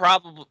was it.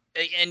 probably,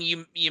 and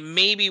you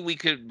maybe we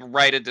could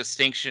make a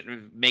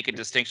distinction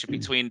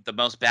between the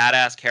most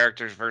badass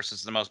characters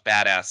versus the most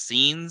badass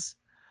scenes.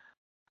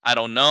 I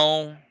don't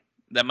know.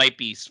 That might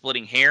be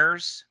splitting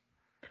hairs.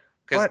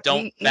 Because But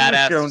don't he was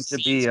badass shown to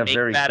be scenes a make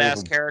very badass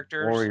capable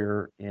characters?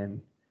 warrior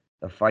in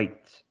the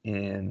fights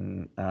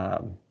in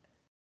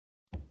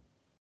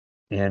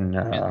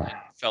In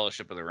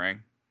Fellowship of the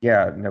Ring.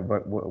 yeah, no,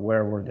 but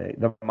where were they?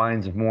 The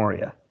Mines of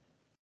Moria.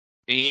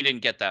 He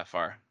didn't get that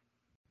far.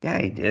 Yeah,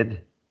 he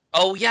did.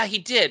 Oh yeah, he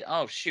did.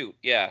 Oh shoot,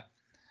 yeah.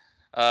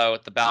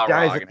 With the He dies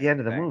Balrog at and the end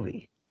of the everything.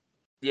 movie.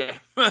 Yeah,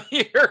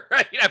 you're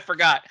right. I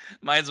forgot.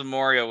 Mines of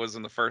Moria was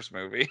in the first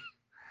movie.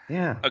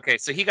 Yeah. Okay,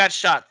 so he got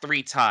shot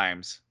 3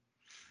 times.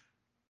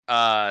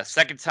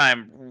 Second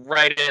time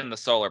right in the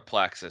solar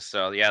plexus.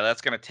 So yeah,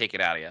 that's gonna take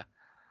it out of you.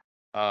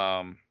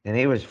 And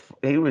he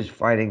was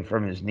fighting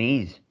from his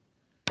knees.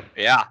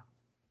 Yeah.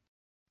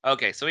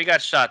 Okay, so he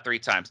got shot 3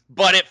 times,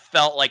 but it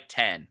felt like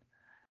 10.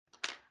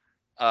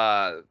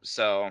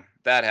 So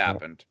that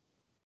happened.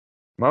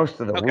 Most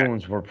of the Okay.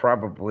 wounds were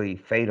probably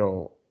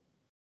fatal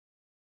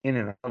in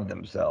and of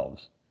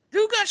themselves.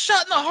 Who got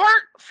shot in the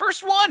heart?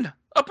 First one,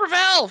 upper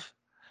valve.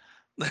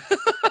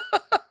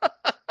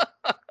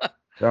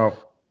 So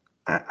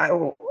I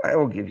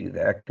will give you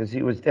that because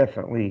he was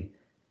definitely.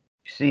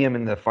 You see him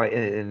in the fight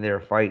in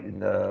their fight in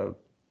the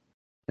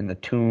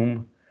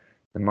tomb,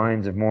 the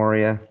Mines of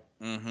Moria,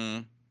 Mm-hmm.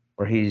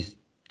 where he's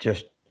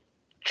just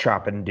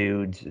chopping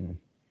dudes, and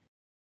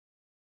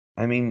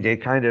I mean they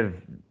kind of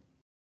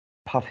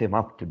puff him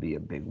up to be a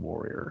big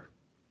warrior.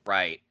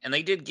 Right, and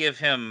they did give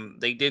him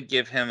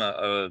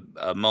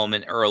a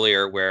moment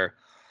earlier where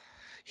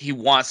he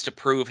wants to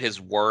prove his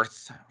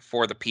worth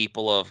for the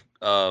people of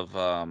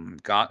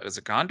is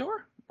it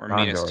Gondor or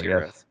Minas Gondor, yes.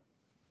 Tirith?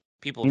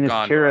 People of Minas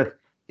Gondor, Tirith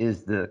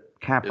is the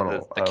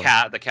capital of.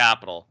 the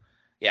capital.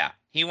 Yeah,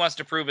 he wants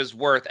to prove his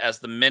worth as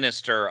the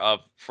minister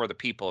for the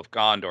people of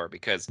Gondor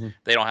because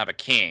they don't have a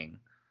king.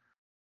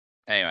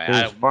 Anyway, His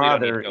we don't need to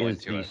father go is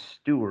into the it.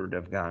 steward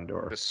of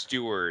Gondor. The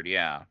steward,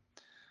 yeah.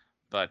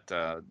 But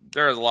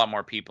there's a lot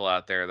more people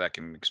out there that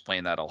can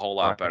explain that a whole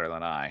lot better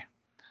than I.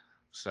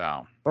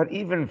 So. But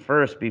even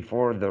first,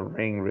 before the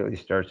ring really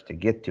starts to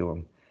get to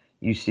him,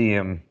 you see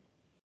him,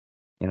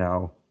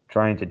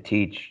 trying to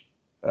teach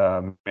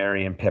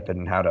Merry and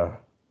Pippin how to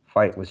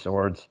fight with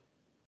swords.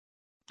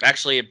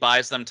 Actually, it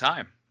buys them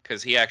time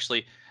because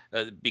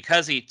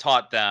because he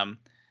taught them,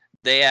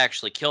 they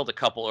actually killed a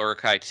couple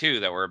Uruk-hai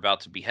too that were about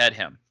to behead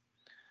him.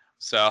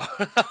 So.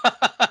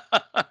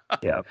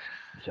 Yeah.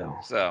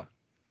 So.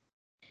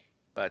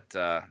 But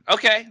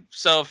okay,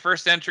 so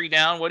first entry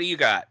down. What do you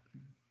got?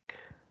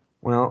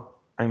 Well,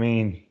 I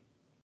mean,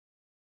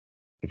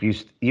 if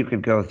you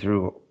could go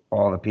through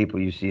all the people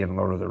you see in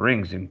Lord of the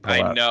Rings and pull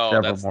out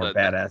several more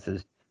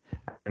badasses.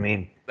 I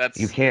mean,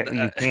 you can't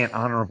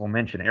honorable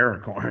mention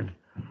Aragorn.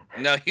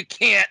 No, you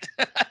can't.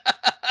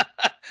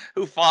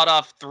 Who fought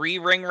off 3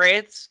 ring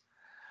wraiths?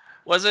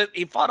 Was it?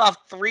 He fought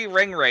off 3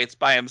 ring wraiths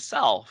by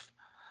himself.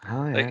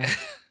 Oh yeah.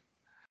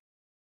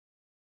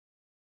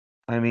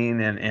 I mean,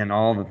 and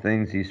all the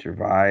things he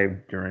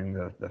survived during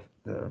the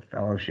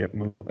Fellowship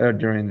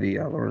during the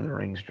Lord of the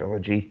Rings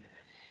trilogy.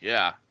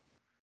 Yeah.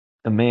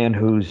 A man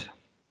whose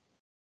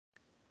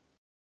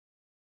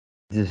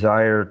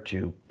desire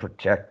to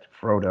protect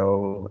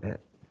Frodo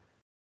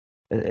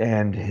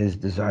and his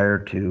desire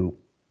to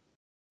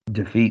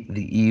defeat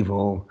the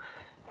evil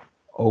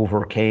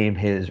overcame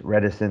his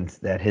reticence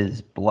that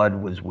his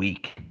blood was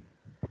weak,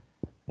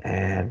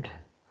 and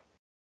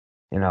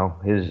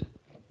his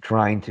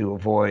trying to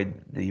avoid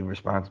the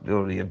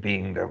responsibility of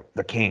being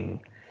the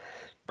king.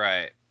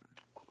 Right.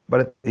 But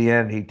at the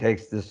end, he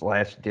takes this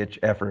last ditch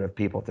effort of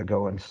people to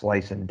go and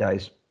slice and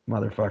dice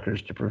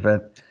motherfuckers to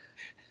prevent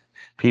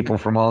people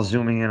from all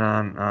zooming in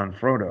on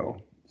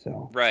Frodo.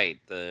 So right,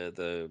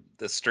 the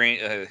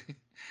strain,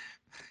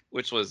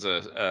 which was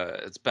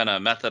it's been a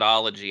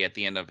methodology at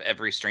the end of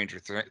every Stranger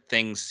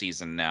Things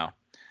season now.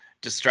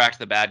 Distract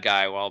the bad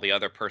guy while the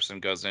other person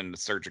goes in to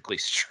surgically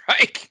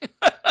strike.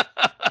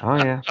 Oh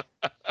yeah.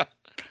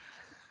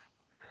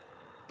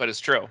 But it's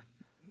true.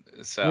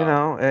 So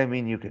I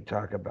mean, you could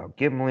talk about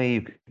Gimli,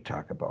 you could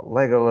talk about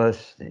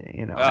Legolas.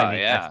 I mean,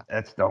 yeah.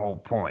 that's the whole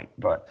point.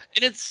 But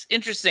And it's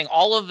interesting.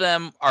 All of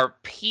them are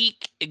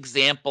peak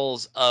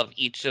examples of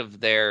each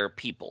of their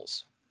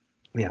peoples.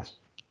 Yes.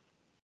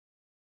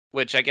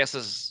 Which I guess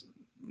is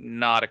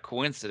not a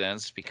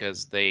coincidence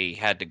because they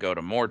had to go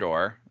to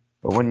Mordor.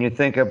 But when you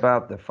think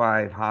about the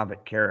 5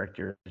 Hobbit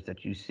characters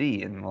that you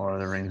see in Lord of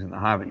the Rings and the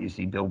Hobbit, you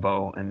see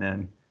Bilbo and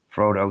then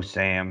Frodo,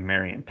 Sam,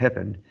 Merry, and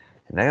Pippin,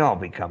 and they all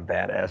become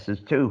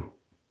badasses too.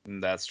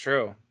 That's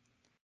true.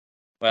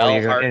 Well,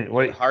 hard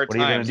what are you going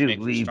times to do? make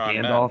for Leave strong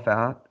Gandalf men.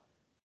 out?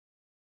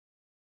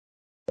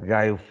 The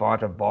guy who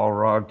fought a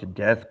Balrog to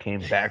death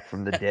came back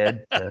from the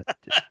dead.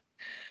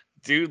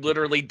 Dude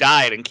literally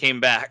died and came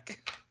back.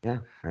 Yeah,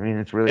 I mean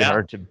it's really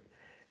hard to,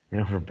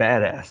 for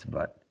badass,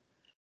 but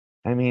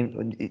I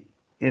mean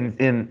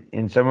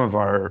in some of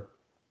our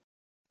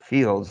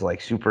fields like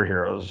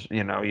superheroes.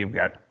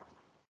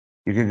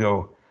 You could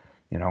go,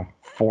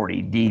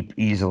 40 deep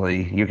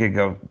easily. You could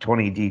go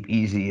 20 deep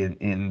easy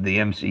in the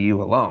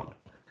MCU alone.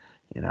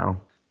 You know,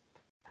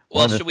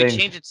 Well, one of the should we things,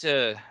 change it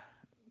to?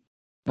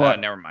 but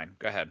Never mind.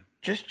 Go ahead.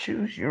 just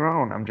choose your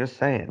own. I'm just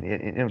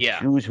saying, Yeah.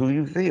 choose who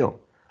you feel.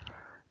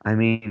 I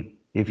mean,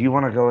 if you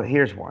want to go,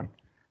 here's one.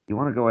 You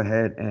want to go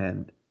ahead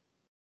and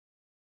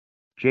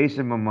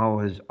Jason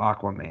Momoa's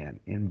Aquaman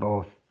in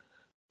both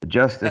the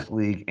Justice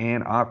League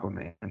and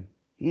Aquaman.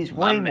 He's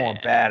My way more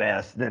man.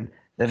 badass than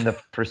the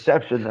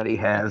perception that he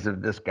has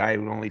of this guy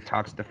who only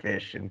talks to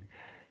fish and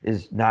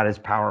is not as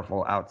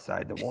powerful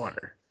outside the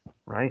water,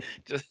 right?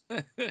 Just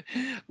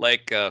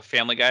like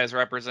Family Guy's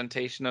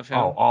representation of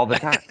Oh, him. all the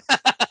time.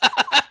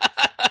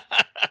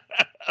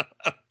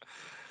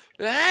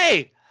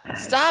 Hey,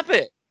 stop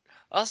it!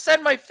 I'll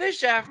send my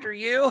fish after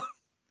you.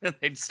 And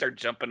they'd start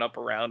jumping up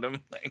around him.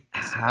 Like,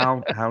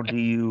 How do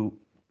you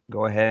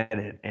go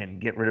ahead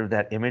and get rid of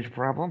that image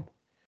problem?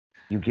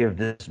 You give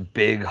this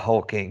big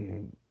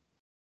hulking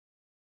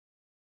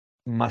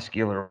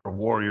muscular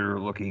warrior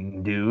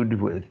looking dude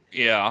with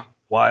yeah.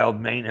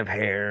 wild mane of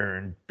hair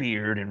and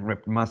beard and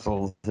ripped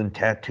muscles and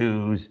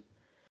tattoos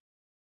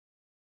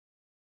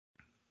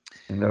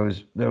and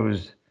those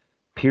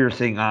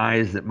piercing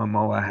eyes that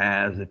Momoa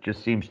has that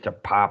just seems to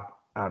pop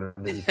out of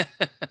the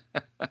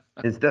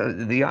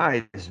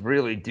eyes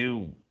really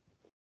do.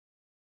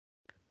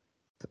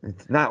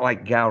 It's not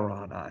like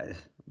Gowron eyes,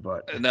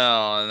 but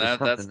No, and there's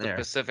that's something the there.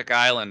 Pacific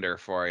Islander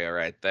for you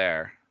right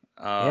there.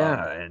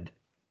 Yeah, and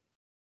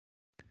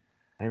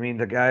I mean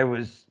the guy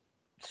was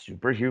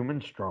superhuman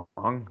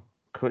strong,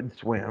 could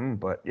swim,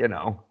 but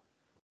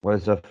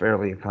was a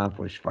fairly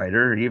accomplished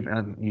fighter.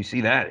 Even you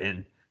see that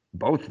in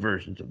both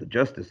versions of the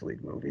Justice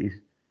League movies.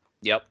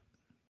 Yep.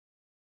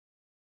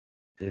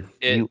 If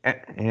It you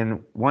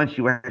and once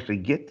you actually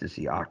get to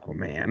see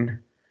Aquaman,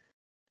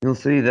 you'll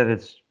see that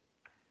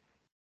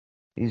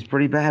he's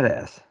pretty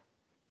badass.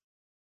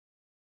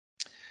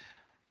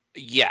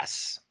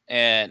 yes,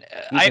 and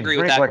He I can agree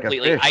with drink that like a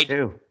completely. fish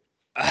too.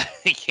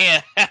 He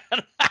can't.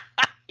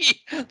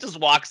 He just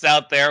walks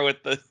out there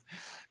with the.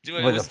 It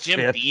With a was Jim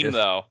fifth, Beam just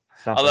though.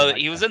 something Although like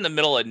he was that. in the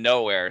middle of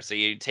nowhere, so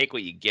you take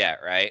what you get,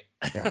 right?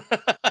 Yeah,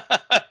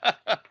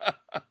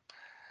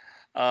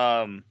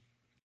 um.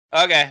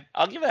 Okay,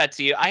 I'll give that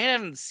to you. I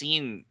haven't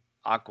seen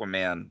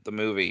Aquaman the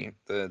movie,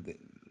 it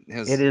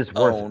his is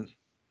worth it. own.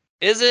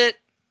 Is it?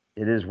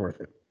 It is worth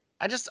it.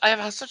 I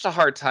have such a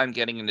hard time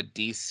getting into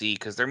DC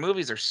because their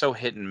movies are so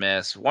hit and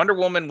miss. Wonder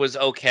Woman was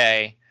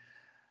okay.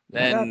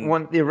 I thought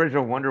Then the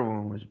original Wonder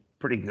Woman was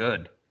pretty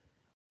good. it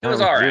That was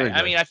was all right. really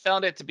I mean, good. I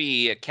found it to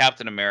be a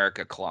Captain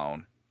America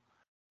clone.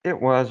 It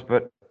was,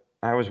 but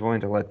I was willing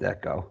to let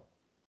that go.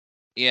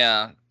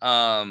 Yeah.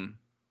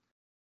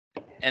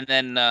 And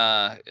then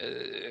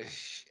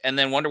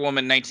Wonder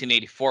Woman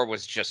 1984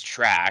 was just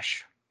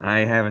trash. I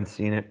haven't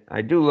seen it.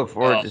 I do look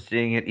forward Oh, to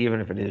seeing it, even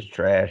if it is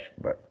trash.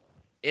 But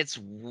it's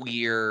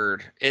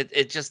weird.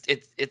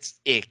 It's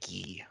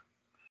icky.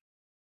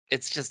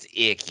 It's just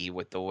icky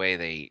with the way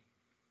they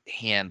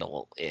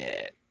handle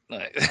it.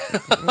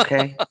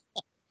 okay,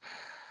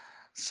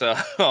 So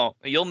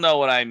you'll know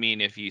what I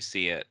mean if you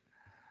see it.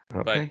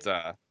 okay.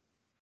 But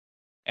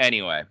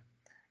anyway,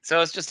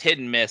 so it's just hit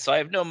and miss. So I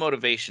have no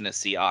motivation to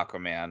see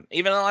Aquaman,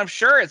 even though I'm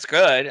sure it's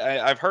good.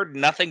 I've heard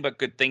nothing but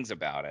good things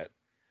about it.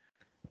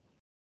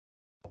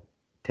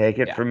 Take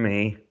it Yeah, from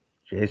me,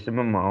 Jason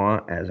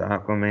Momoa as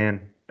Aquaman,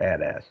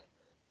 badass.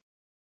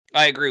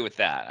 I agree with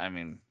that. I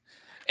mean,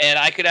 and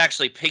I could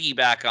actually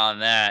piggyback on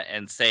that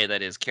and say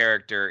that his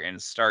character in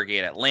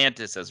Stargate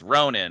Atlantis as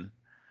Ronan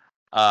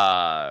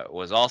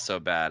was also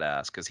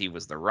badass because he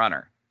was the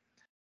runner.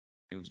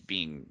 He was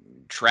being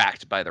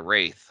tracked by the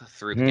Wraith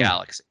through the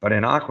galaxy. But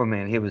in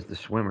Aquaman, he was the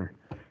swimmer.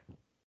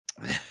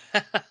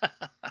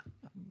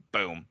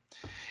 Boom.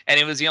 And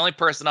he was the only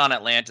person on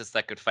Atlantis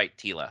that could fight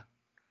Tila.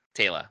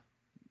 Tayla.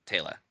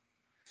 Tayla.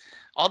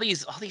 All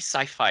these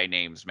sci-fi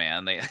names,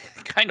 man, they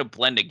kind of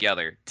blend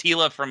together.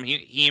 Tila from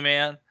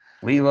He-Man.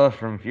 Leela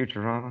from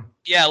Futurama.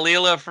 Yeah,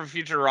 Leela from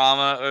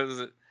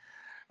Futurama.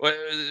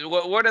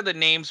 What are the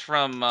names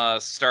from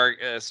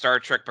Star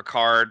Trek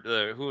Picard?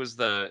 Who is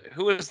the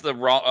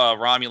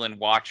Romulan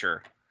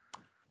Watcher?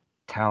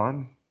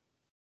 Talon.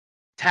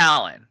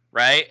 Talon,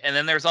 right? And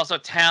then there's also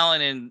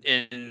Talon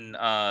in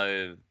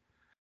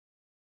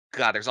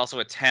God. There's also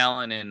a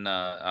Talon in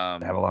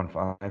Babylon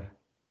 5. Talon.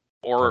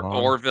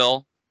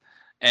 Orville,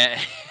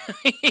 and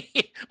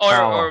or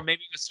Tala.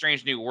 maybe it was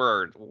Strange New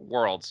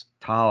Worlds.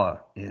 Tala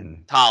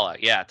in. Tala,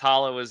 yeah,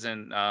 Tala was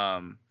in.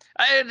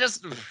 It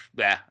just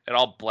yeah, it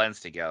all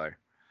blends together.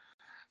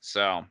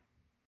 So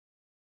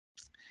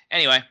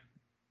anyway,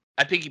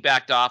 I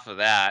piggybacked off of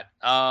that.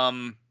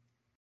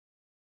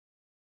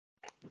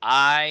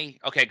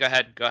 Okay, go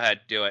ahead,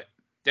 do it.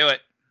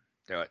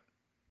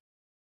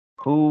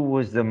 Who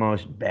was the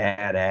most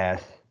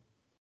badass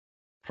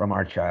from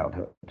our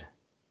childhood?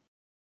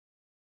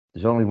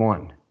 There's only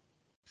one.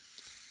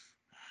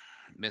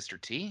 Mr.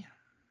 T.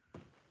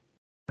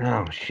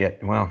 Oh shit.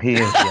 Well, he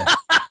is. Yeah.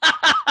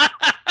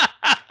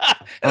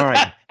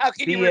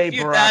 How can you B.A.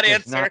 refute that Baracus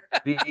answer?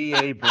 not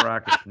B.A.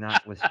 Baracus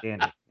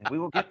notwithstanding, and we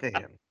will get to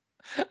him.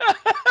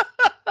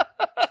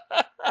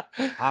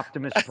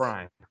 Optimus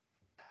Prime.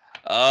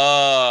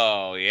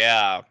 Oh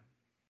yeah.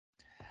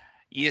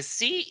 You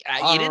see,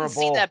 you didn't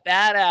see Honorable, that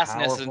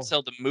badassness powerful.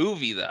 until the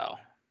movie, though.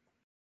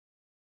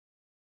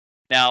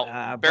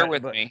 Now, bear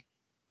with me.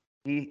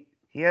 He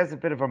has a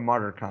bit of a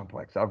martyr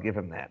complex. I'll give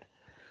him that.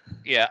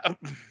 Yeah.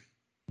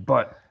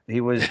 But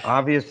he was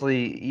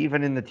obviously,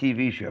 even in the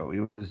TV show,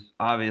 he was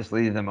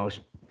obviously the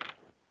most.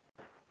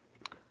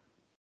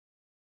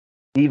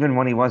 Even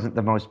when he wasn't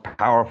the most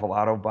powerful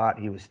Autobot,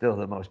 he was still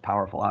the most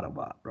powerful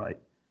Autobot, right?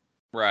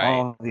 Right.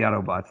 All the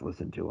Autobots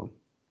listened to him.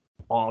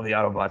 All the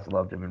Autobots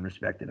loved him and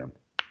respected him.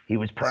 He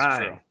was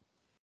Prime.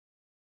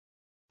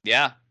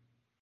 Yeah.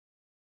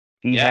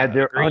 He had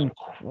their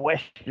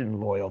unquestioned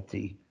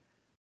loyalty.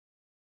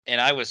 And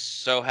I was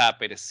so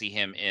happy to see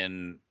him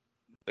in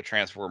the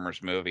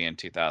Transformers movie in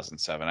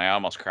 2007. I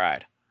almost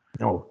cried.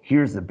 No,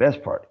 here's the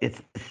best part.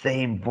 It's the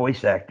same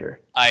voice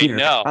actor. I Peter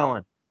know.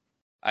 Cullen.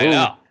 I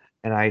know.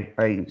 And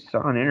I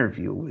saw an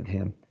interview with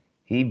him.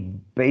 He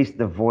based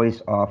the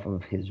voice off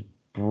of his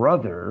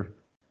brother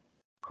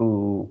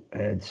who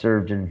had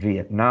served in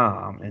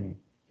Vietnam, and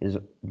his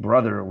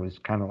brother was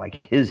kind of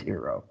like his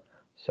hero.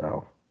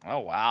 So, oh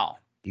wow,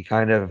 he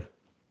kind of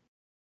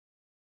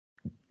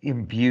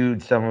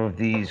imbued some of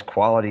these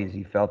qualities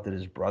he felt that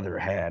his brother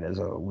had as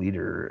a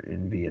leader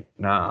in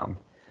Vietnam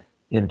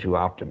into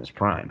Optimus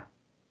Prime.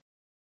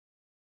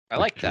 I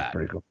like that.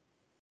 Pretty cool.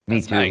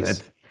 That's Me too.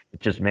 Nice. It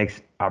just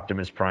makes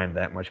Optimus Prime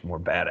that much more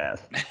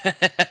badass.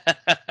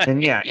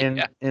 And yeah, in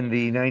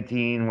the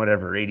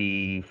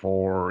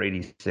 84,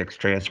 86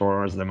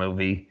 Transformers, the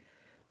movie,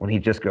 when he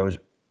just goes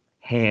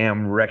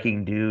ham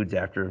wrecking dudes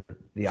after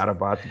the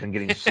Autobots have been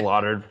getting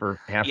slaughtered for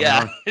half an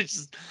hour. Yeah,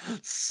 just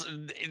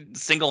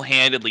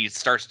single-handedly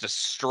starts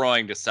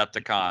destroying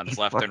Decepticons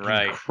left and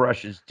right.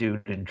 Crushes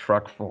dude in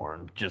truck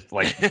form, just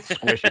like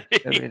squish it.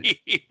 I mean,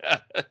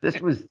 this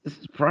is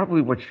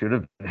probably what should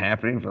have been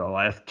happening for the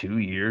last 2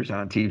 years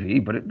on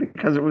TV, but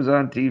because it was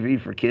on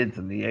TV for kids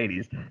in the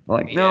 80s,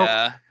 like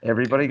no,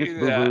 everybody gets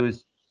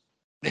boo-boos.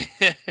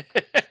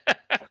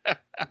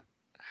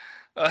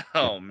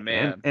 Oh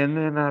man! And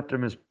then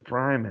Optimus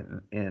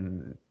Prime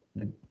and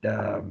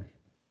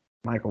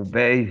Michael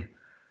Bay,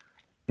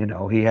 you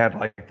know, he had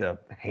like the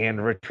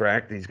hand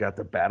retract. He's got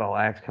the battle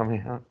axe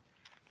coming out.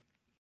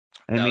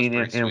 I mean,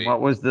 and what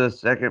was the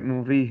second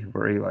movie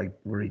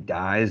where he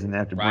dies and they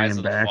have to bring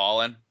him back? Rise of the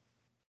Fallen.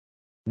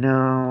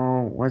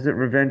 No, was it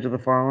Revenge of the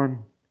Fallen?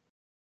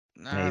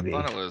 No, maybe.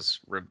 I thought it was.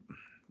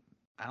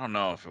 I don't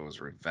know if it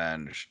was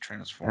Revenge I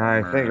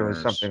Transformers. think it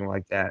was something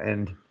like that.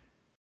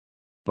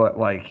 But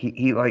like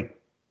he like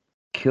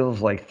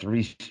kills like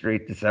 3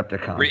 straight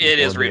Decepticons. It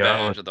is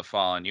Revenge of the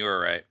Fallen. You were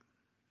right.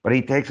 But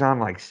he takes on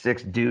like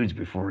 6 dudes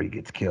before he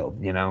gets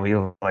killed. You know,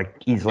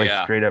 he's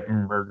straight up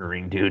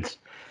murdering dudes,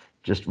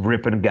 just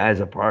ripping guys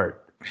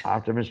apart.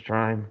 Optimus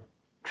Prime,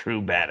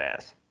 true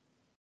badass.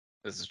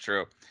 This is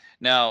true.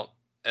 Now,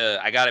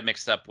 I got it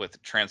mixed up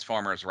with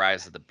Transformers: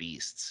 Rise of the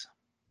Beasts.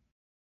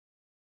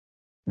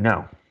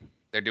 No,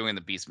 they're doing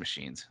the Beast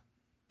Machines.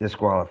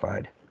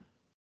 Disqualified.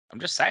 I'm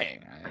just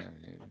saying.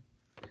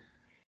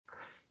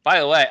 By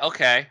the way,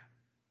 okay.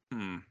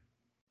 No,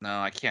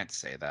 I can't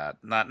say that.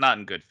 Not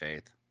in good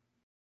faith.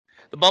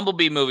 The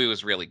Bumblebee movie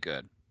was really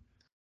good.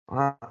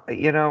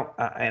 You know,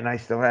 and I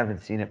still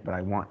haven't seen it, but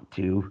I want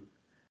to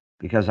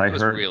because I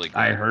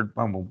heard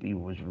Bumblebee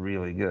was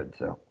really good.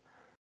 So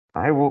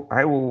I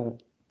will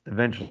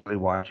eventually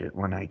watch it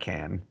when I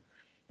can.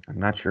 I'm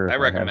not sure. I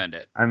recommend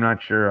it. I'm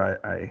not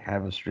sure I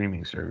have a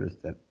streaming service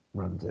that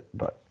runs it,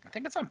 but I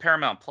think it's on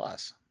Paramount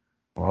Plus.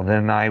 Well,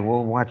 then I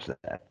will watch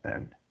that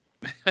then.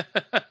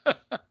 I'm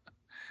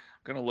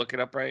gonna look it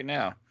up right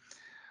now.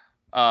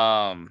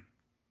 But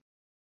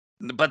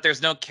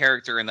there's no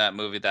character in that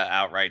movie that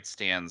outright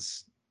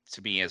stands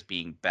to me as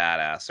being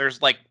badass.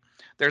 There's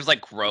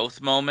like growth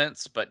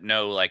moments, but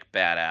no like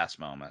badass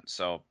moments.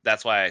 So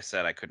that's why I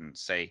said I couldn't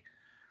say.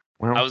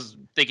 Well, I was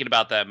thinking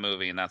about that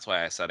movie, and that's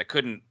why I said I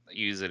couldn't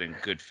use it in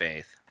good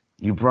faith.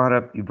 You brought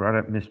up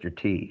Mr.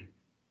 T.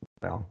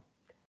 Well,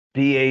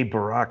 B.A.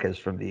 Baracus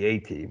from the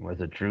A-Team was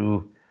a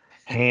true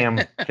ham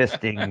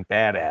fisting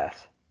badass.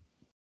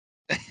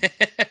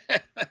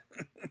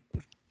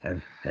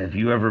 Have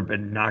you ever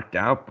been knocked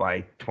out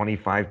by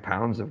 25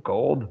 pounds of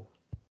gold?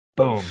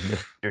 Boom,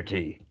 Mr.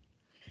 T.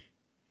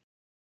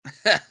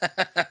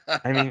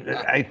 I mean,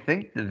 I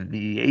think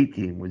the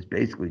A-Team was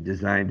basically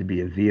designed to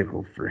be a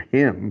vehicle for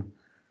him,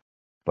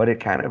 but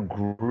it kind of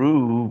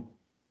grew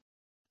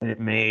and it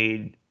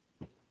made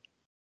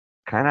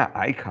kind of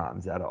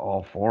icons out of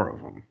all 4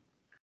 of them.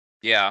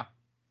 Yeah.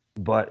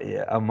 But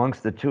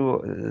amongst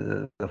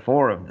the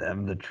 4 of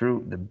them,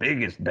 the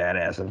biggest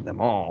badass of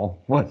them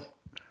all was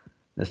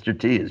Mr.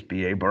 T is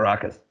B.A.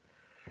 Baracus,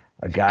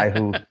 a guy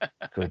who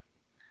could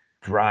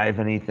drive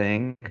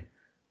anything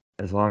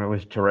as long as it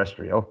was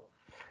terrestrial.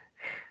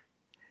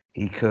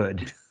 He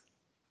could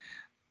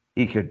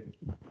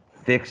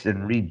fix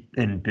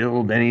and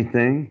build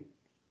anything.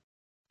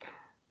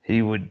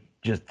 he would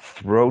just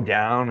throw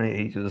down.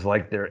 He was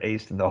like their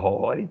ace in the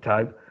hole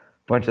anytime. A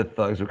bunch of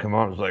thugs would come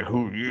on. It was like,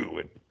 who are you?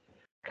 And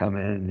come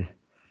in.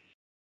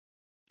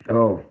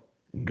 Oh,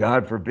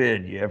 God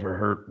forbid you ever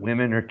hurt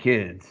women or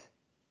kids.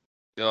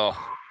 Oh,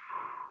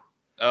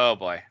 oh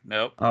boy,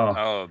 nope. Oh,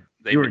 Oh,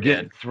 they'd you be were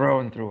getting dead.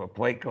 thrown through a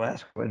plate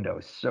glass window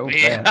so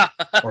Yeah.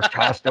 fast, or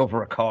tossed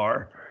over a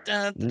car.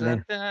 Dun, Yeah.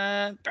 dun,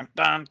 dun, dun,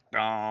 dun,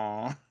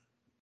 dun.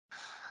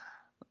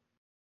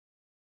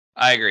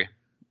 I agree.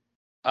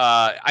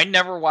 I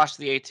never watched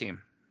the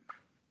A-Team.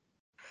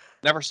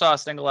 Never saw a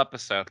single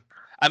episode.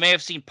 I may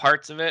have seen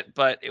parts of it,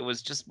 but it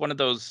was just one of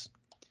those.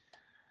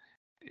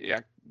 Yeah,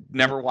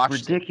 never watched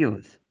it.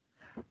 Ridiculous.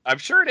 I'm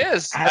sure it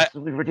is.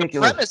 Absolutely The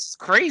ridiculous. premise is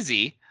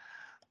crazy.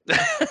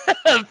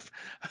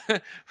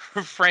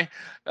 Frank,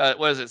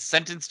 what is it?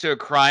 Sentenced to a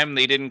crime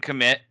they didn't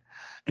commit.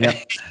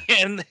 Yep.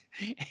 and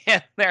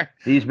they're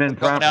These men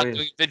going out promptly.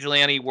 doing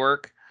vigilante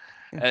work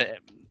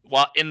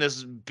while in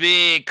this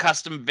big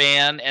custom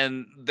van,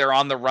 and they're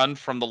on the run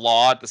from the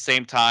law at the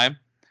same time.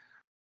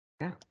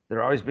 Yeah,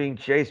 they're always being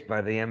chased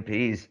by the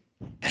MPs.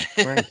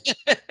 Great.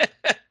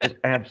 It's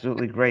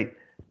absolutely great.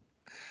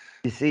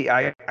 You see,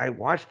 I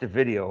watched a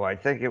video. I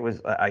think it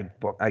was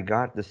I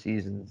got the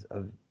seasons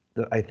of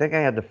the. I think I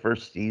had the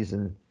first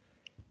season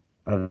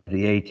of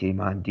the A-Team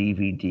on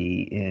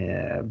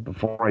DVD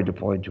before I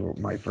deployed to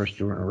my first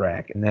tour in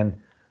Iraq, and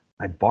then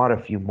I bought a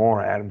few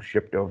more. Had them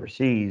shipped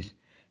overseas,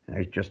 and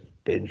I just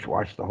binge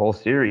watched the whole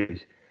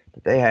series.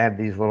 But they had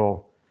these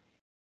little,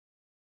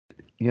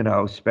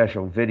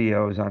 special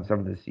videos on some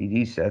of the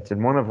CD sets,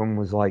 and one of them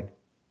was like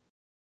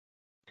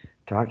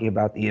talking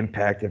about the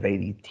impact of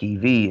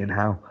ADTV and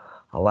how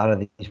a lot of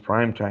these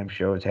primetime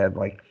shows had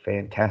like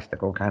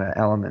fantastical kind of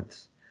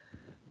elements.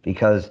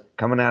 Because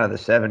coming out of the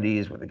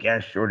 70s with the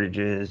gas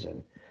shortages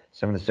and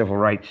some of the civil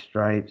rights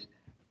stripes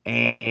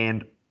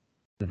and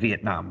the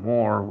Vietnam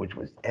War, which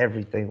was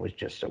everything was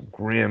just so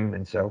grim.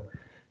 And so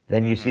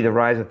then you see the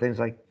rise of things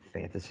like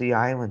Fantasy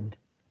Island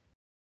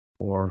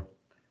or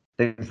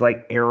things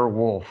like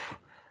Airwolf,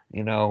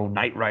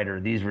 Knight Rider,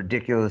 these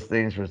ridiculous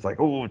things where it's like,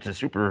 oh, it's a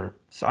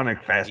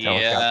supersonic fast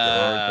helicopter,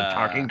 or it's a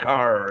talking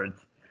car, or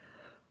it's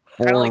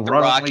Kind of four like the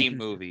wrongly Rocky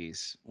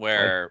movies, like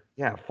where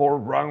four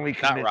wrongly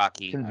not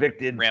Rocky,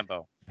 convicted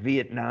Rambo.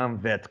 Vietnam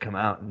vets come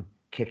out and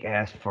kick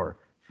ass for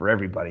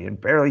everybody and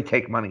barely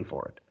take money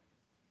for it.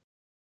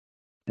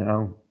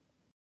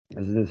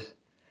 There's this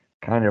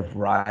kind of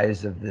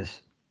rise of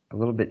this a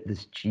little bit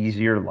this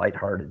cheesier,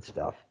 lighthearted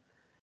stuff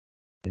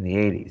in the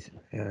 80s.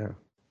 Yeah.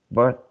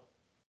 But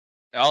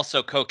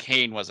Also,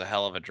 cocaine was a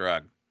hell of a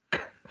drug.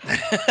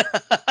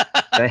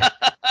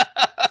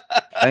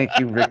 thank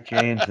you, Rick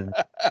James and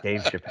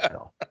Dave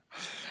Chappelle.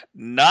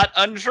 Not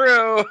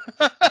untrue.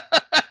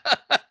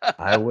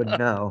 I wouldn't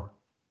know.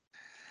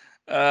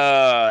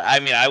 I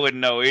mean, I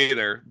wouldn't know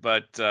either,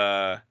 but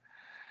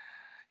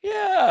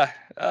yeah,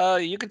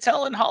 you could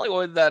tell in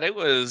Hollywood that it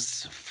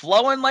was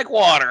flowing like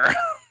water.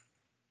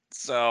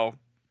 So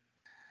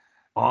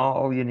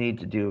all you need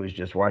to do is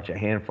just watch a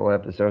handful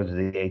of episodes of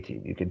the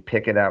A-Team. You can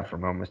pick it out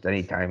from almost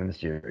any time in the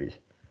series.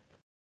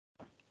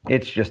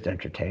 It's just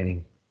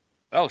entertaining.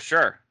 Oh,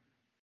 sure.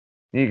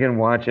 You can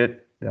watch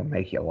it. They'll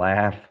make you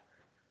laugh.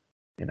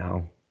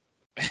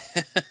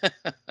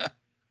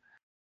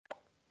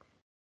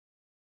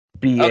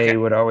 BA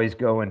would always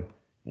go and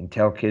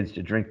tell kids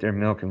to drink their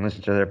milk and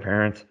listen to their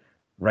parents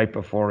right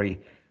before he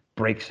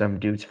breaks some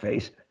dude's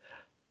face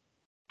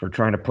for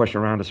trying to push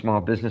around a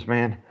small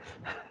businessman.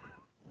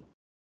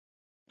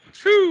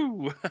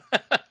 True.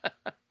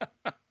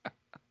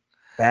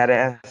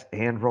 Badass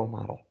and role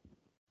model.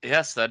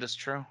 Yes, that is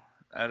true.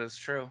 That is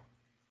true.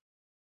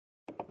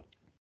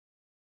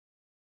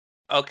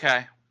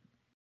 Okay.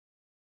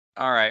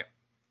 All right.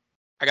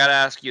 I got to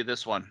ask you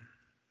this one.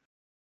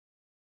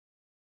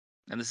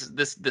 And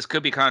this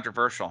could be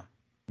controversial.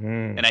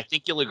 And I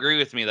think you'll agree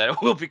with me that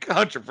it will be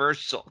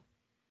controversial.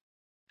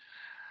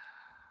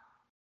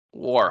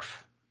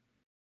 Worf.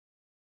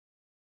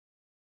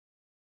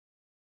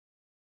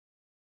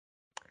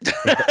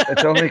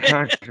 It's only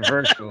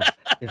controversial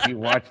if you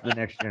watch The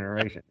Next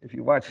Generation. If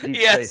you watch Deep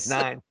Space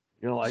Nine,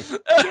 you're like,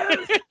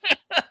 yes.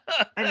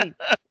 I mean,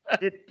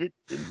 did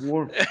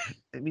Worf?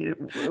 I mean,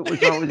 it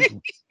was always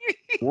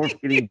Worf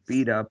getting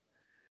beat up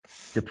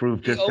to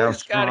prove just how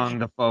strong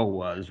the foe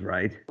was,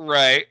 right?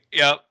 Right.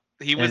 Yep.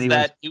 He was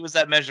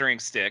that measuring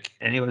stick.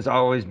 And he was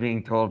always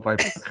being told by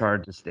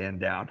Picard to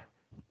stand down.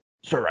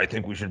 Sir, I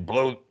think we should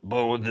blow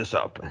this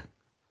up.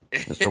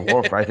 Mr.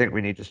 Worf, I think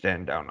we need to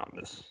stand down on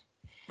this.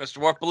 Mr.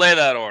 Worf, belay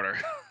that order.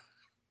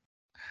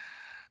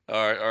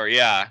 or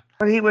yeah.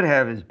 But he would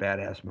have his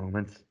badass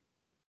moments.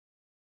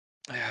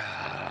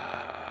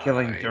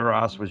 Killing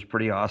Duras was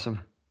pretty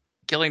awesome.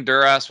 Killing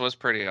Duras was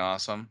pretty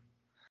awesome.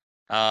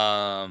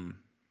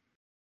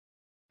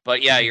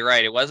 But yeah, you're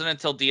right. It wasn't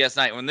until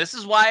DS9, and this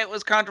is why it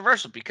was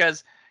controversial,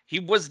 because he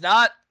was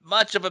not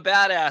much of a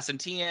badass in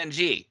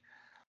TNG.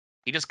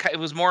 It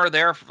was more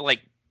there for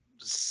like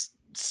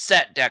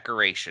set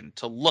decoration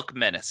to look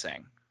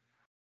menacing,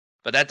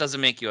 but that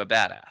doesn't make you a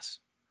badass.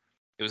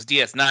 It was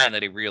DS9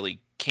 that he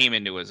really came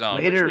into his own,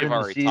 which Later we've in the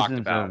already talked seasons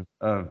about.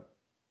 of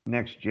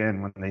Next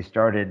Gen, when they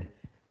started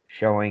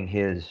showing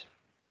his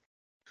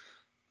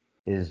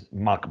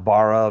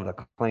Makbara, the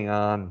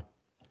Klingon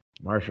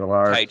martial Tai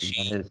arts,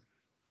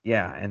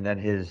 and then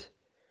Chi. his,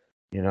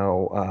 you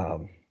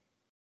know,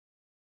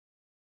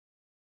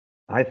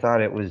 I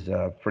thought it was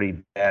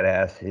pretty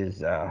badass,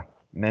 his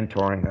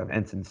mentoring of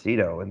Ensign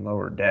Cito in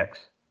Lower Decks.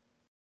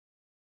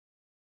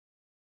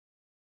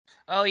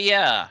 Oh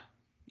yeah,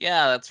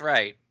 yeah, that's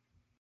right.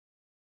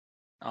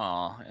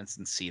 Oh,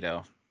 Ensign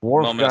Cito.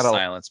 Worf Moment of got a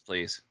silence,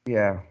 please.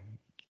 yeah.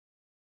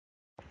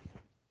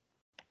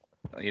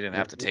 You didn't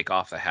have to take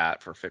off the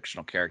hat for a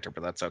fictional character,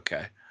 but that's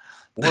okay.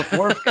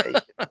 Worf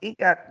he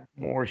got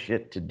more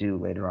shit to do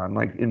later on,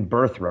 like in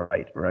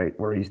Birthright, right,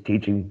 where he's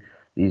teaching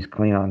these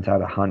Klingons how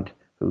to hunt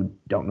who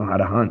don't know how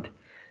to hunt.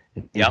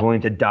 He's Yep.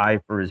 willing to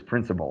die for his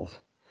principles,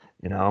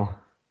 you know.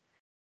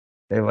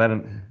 They let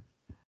him,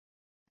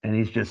 and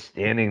he's just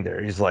standing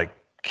there. He's like,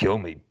 "Kill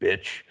me,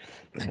 bitch."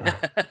 You know?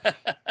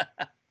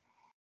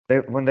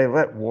 When they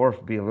let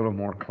Worf be a little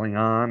more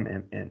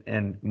Klingon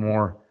and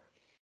more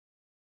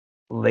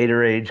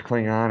later age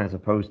Klingon as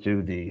opposed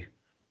to the.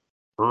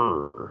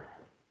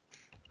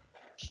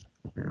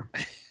 Yeah.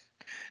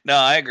 No,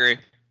 I agree.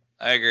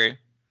 I agree.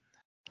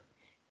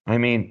 I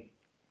mean,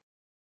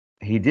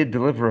 he did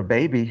deliver a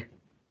baby.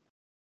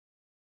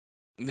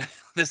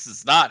 This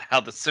is not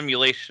how the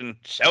simulation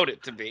showed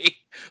it to be.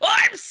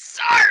 I'm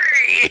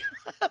sorry.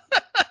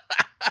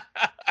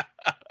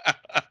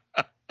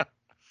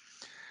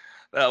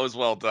 That was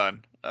well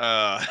done.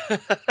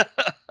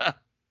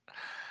 But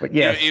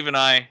yes, even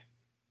I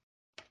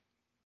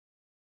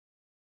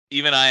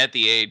at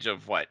the age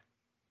of what,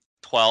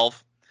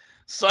 12,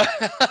 so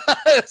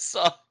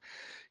so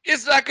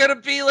it's not gonna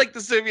be like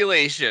the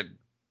simulation.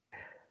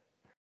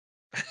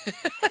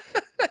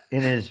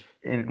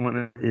 in one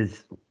of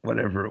his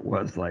whatever it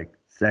was, like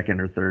second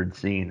or third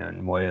scene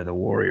on Way of the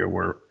Warrior,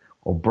 where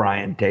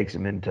O'Brien takes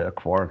him into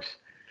Quark's,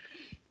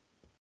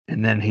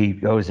 and then he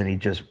goes and he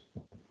just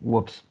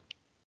whoops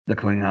the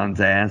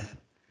Klingon's ass.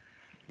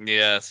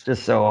 Yes.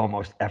 Just so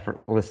almost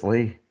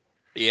effortlessly.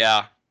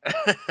 Yeah.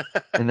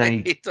 And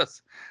then he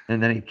does.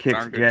 And then he kicks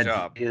Darn good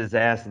job. Jadzia's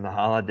ass in the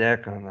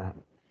holodeck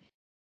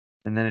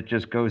and then it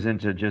just goes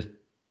into just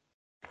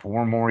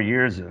 4 more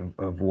years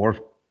of Worf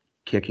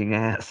kicking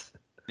ass.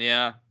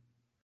 Yeah.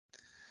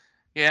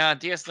 Yeah,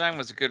 DS9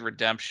 was a good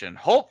redemption.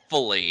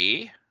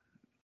 Hopefully,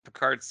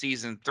 Picard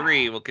season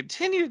 3 will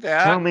continue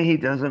that. Tell me he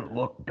doesn't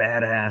look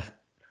badass.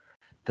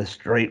 The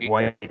straight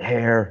white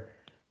hair,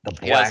 the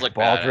black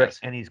baldric,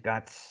 and he's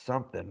got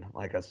something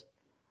like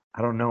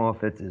I don't know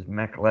if it's his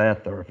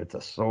mek'leth or if it's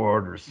a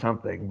sword or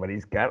something, but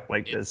he's got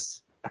like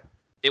this.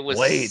 It was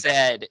blade.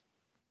 said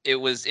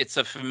it's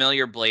a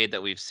familiar blade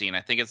that we've seen.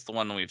 I think it's the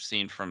one we've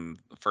seen from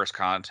First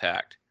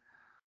Contact.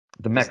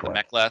 The mek'leth. The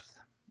mek'leth.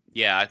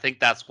 Yeah, I think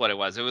that's what it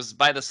was. It was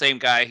by the same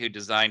guy who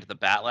designed the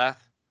Batleth.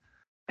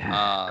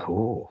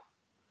 Cool.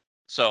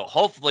 So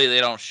hopefully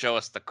they don't show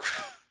us the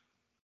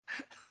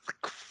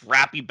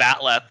crappy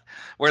Batleth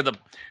where the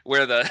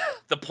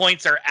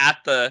points are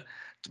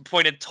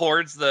pointed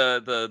towards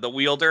the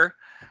wielder,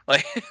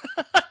 like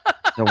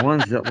the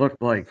ones that look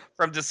like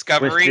from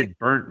Discovery, twisted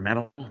burnt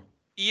metal.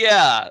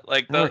 Yeah,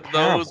 like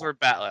those were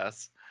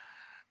Batleths.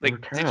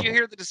 Like, did you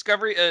hear the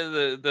Discovery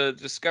the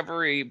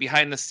Discovery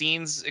behind the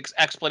scenes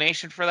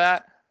explanation for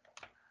that?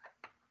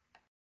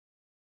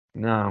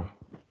 No.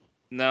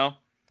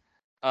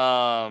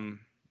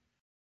 Hold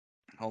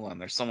on,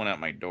 there's someone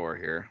at my door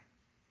here.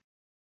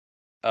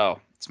 Oh,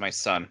 it's my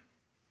son.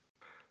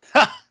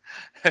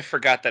 I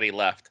forgot that he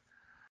left.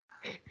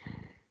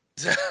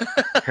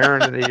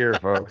 Parent of the year,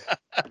 folks.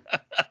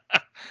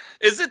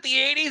 Is it the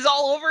 80s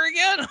all over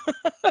again?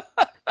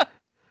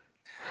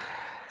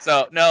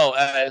 So no,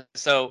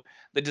 so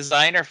the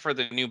designer for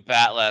the new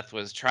Batleth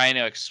was trying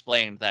to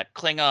explain that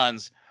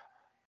Klingons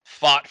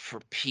fought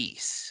for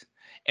peace.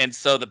 And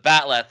so the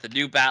Batleth, the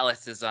new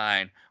Batleth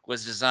design,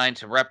 was designed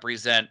to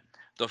represent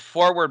the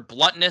forward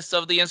bluntness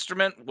of the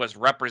instrument was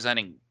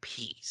representing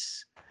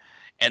peace.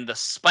 And the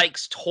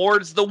spikes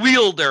towards the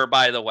wielder,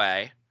 by the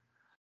way.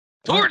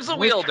 Towards the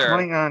wielder.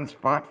 Klingons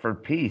fought for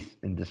peace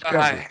in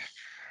Discovery.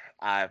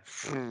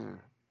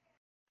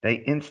 They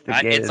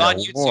instigated it's on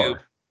YouTube.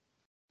 War.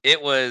 It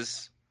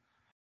was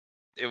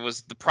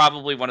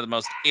probably one of the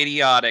most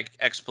idiotic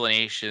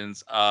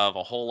explanations of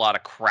a whole lot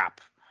of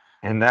crap.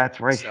 And that's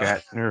why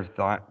Shatner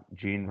thought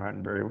Gene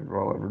Roddenberry would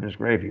roll over in his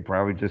grave. He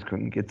probably just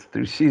couldn't get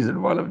through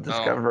season 1 of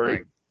Discovery.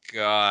 Oh my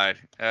God.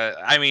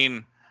 I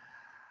mean,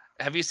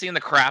 have you seen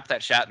the crap that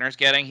Shatner's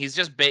getting? He's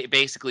just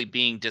basically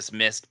being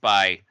dismissed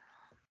by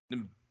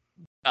the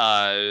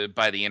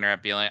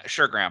internet, being like,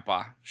 "Sure,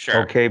 Grandpa,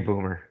 sure." Okay,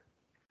 Boomer.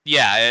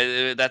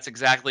 Yeah, that's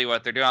exactly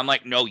what they're doing. I'm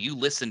like, no, you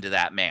listen to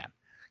that man.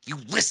 You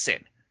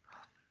listen.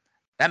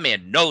 That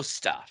man knows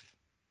stuff.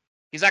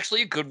 He's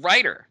actually a good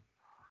writer.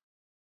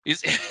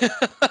 He's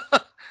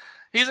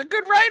he's a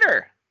good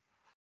writer.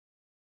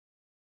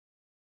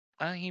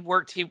 He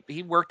worked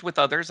with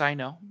others, I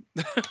know.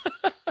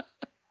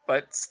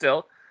 But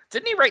still,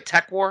 didn't he write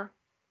Tech War?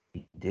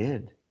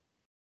 did.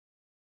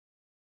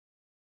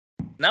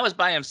 And that was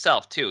by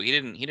himself too. He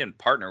didn't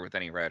partner with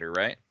any writer,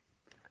 right?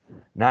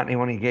 Not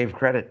anyone he gave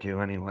credit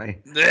to,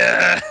 anyway.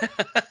 Yeah.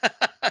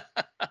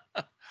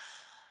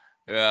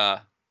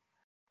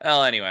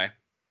 Well, anyway.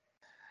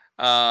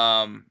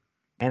 Um.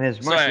 And as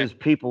So much as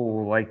people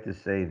will like to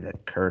say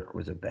that Kirk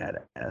was a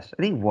badass,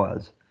 and he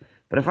was,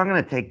 but if I'm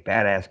going to take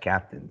badass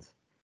captains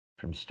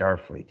from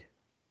Starfleet,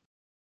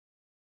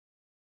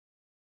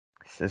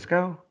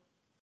 Sisko?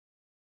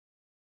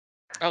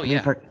 oh I mean,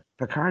 yeah,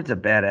 Picard's a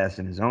badass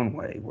in his own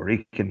way, where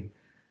he can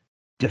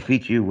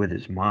defeat you with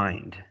his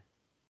mind.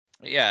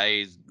 yeah,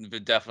 he's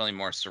definitely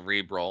more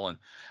cerebral and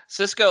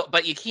Cisco.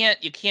 But you can't.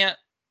 You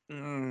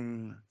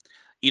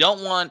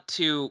don't want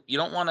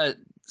to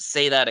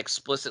say that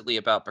explicitly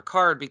about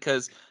Picard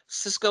because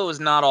Cisco is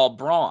not all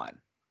brawn.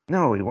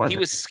 No, he He wasn't.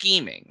 was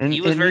scheming. And,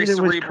 He was and very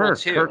neither was cerebral Kirk.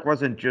 too. Kirk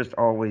wasn't just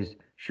always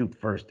shoot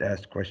first,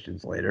 ask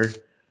questions later.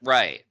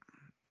 Right.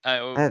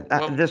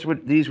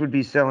 These would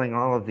be selling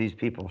all of these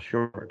people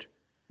short.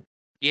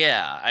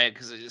 Yeah.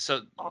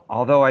 So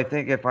Although I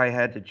think if I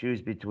had to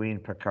choose between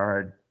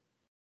Picard,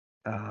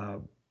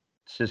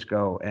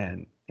 Cisco,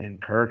 and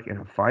Kirk in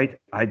a fight,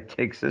 I'd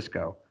take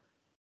Cisco.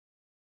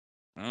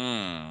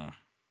 Are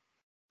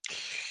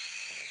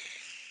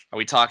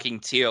we talking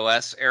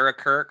TOS era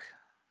Kirk?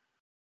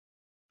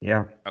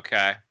 Yeah.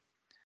 Okay.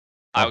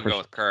 I would go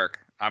with Kirk.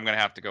 I'm gonna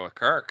have to go with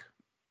Kirk.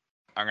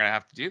 I'm gonna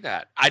have to do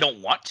that. I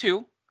don't want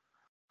to.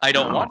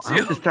 Want to.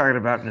 I'm just talking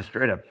about in a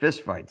straight up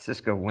fist fight.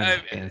 Cisco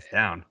wins hands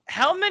down.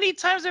 How many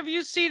times have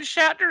you seen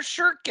Shatner's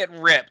shirt get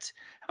ripped?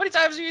 How many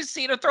times have you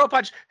seen him throw a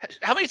punch?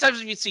 How many times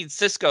have you seen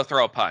Cisco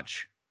throw a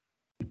punch?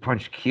 He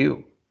punched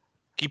Q.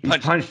 He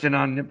punched an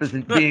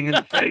omnipotent being in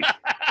the face.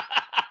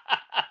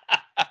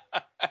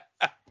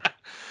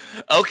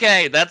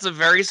 Okay, that's a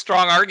very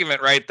strong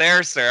argument right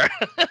there, sir.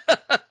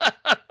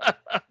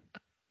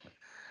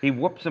 He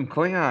whooped some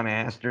Klingon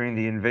ass during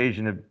the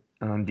invasion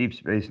of Deep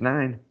Space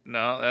Nine.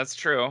 No, that's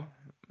true.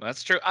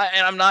 That's true.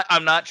 I'm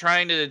not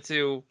trying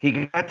to. He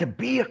got to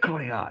be a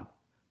Klingon.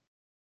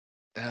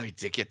 Oh, he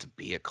did get to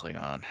be a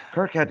Klingon.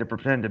 Kirk had to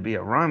pretend to be a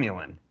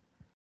Romulan.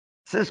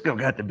 Cisco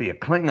got to be a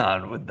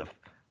Klingon with the.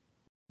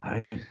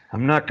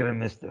 I'm not gonna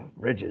miss the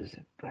ridges,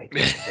 but I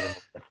miss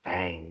the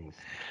fangs.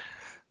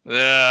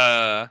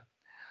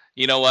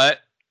 You know what?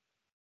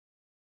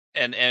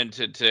 And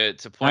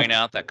to point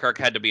out that Kirk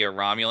had to be a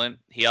Romulan,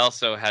 he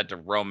also had to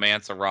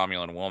romance a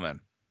Romulan woman.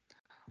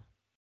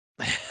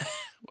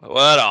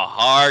 What a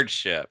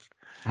hardship.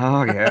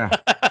 Oh yeah.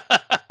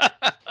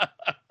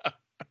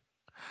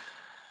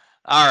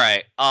 All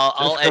right,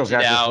 I'll Cisco edge it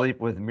got out. to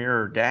sleep with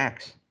Mirror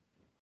Dax.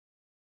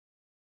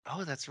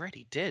 Oh, that's right,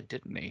 he did,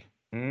 didn't he?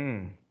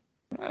 Eh.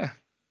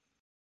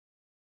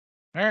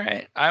 All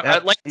right,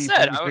 like I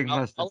said,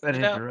 must have been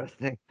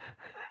interesting.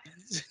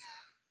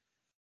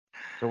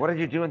 So, what did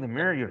you do in the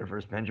Mirror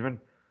Universe, Benjamin?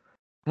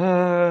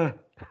 I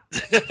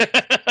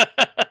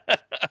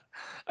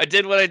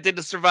did what I did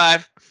to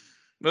survive.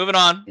 Moving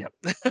on. Yep.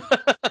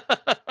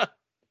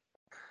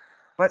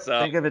 But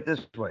think of it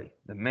this way: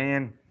 the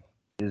man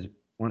is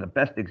one of the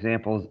best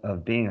examples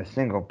of being a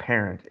single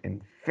parent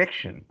in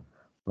fiction,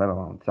 let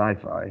alone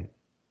sci-fi.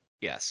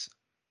 Yes.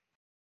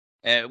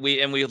 And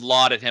we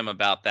lauded him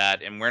about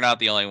that, and we're not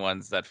the only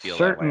ones that feel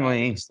Certainly that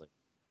way. Obviously.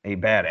 A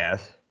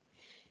badass.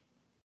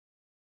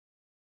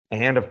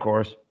 And of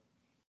course,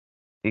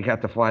 he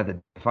got to fly the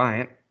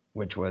Defiant,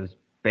 which was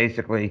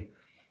basically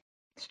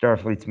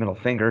Starfleet's middle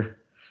finger,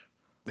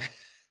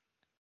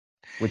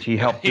 which he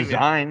helped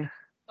design.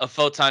 A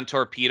photon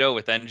torpedo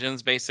with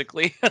engines,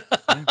 basically.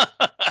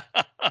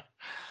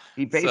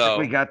 He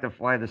basically got to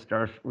fly the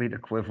Starfleet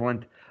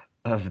equivalent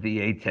of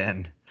the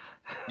A-10.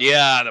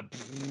 Yeah.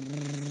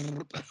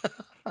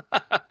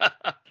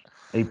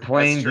 A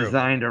plane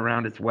designed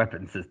around its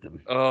weapon system.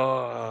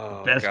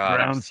 Oh, best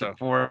ground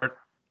support.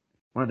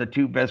 One of the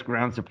two best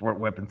ground support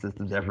weapon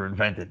systems ever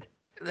invented.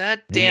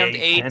 That damned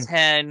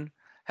A-10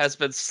 has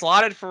been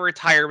slotted for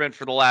retirement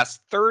for the last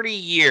 30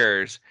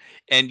 years,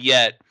 and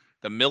yet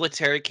the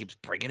military keeps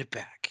bringing it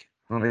back.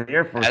 Well, the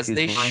Air Force as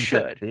they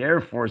should. The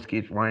Air Force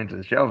keeps wanting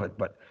to shelve it,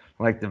 but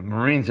like the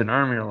Marines and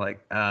Army are like,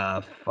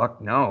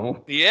 fuck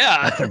no.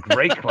 Yeah. That's a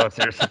great close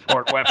air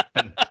support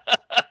weapon.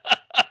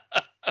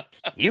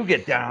 You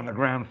get down on the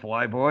ground,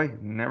 flyboy.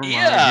 Never mind.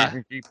 You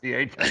can keep the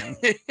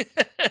A-10.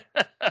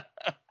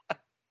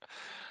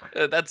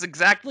 That's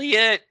exactly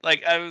it.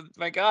 Like,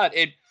 my God,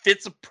 it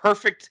fits a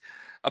perfect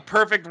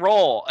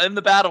role in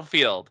the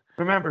battlefield.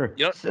 Remember,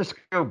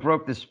 Cisco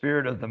broke the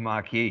spirit of the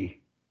Maquis.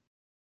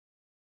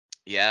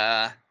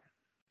 Yeah.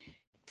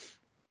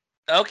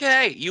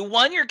 Okay, you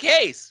won your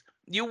case.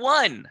 You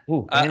won.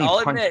 Ooh, and he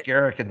punched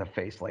Garak in the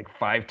face like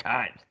 5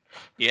 times.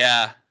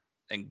 Yeah,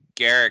 and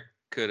Garak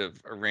could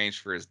have arranged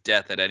for his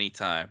death at any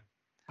time.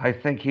 I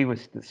think he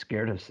was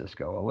scared of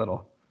Cisco a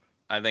little.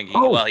 I think he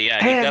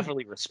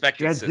definitely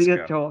respected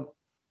Cisco.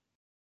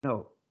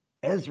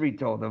 Ezri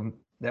told him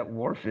that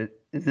Worf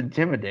is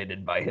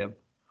intimidated by him.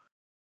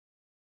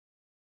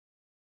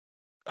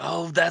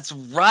 Oh, that's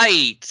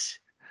right.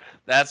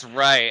 That's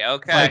right.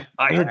 Okay. Like,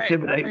 I All right,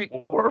 intimidate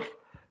Worf.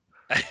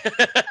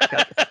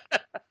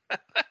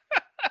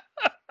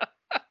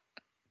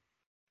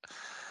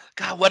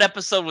 God, what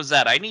episode was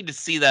that? I need to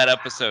see that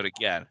episode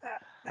again.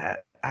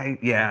 I'd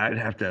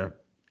have to.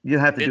 You'll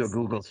have to do a It's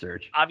Google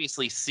search.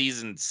 obviously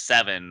season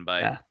 7,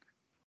 but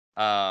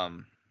Yeah.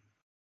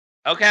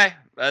 okay.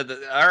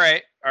 All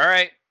right.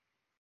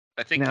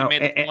 I think you Now,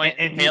 made the point.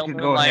 and you Pale could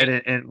go ahead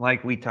Moonlight. and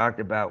like we talked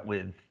about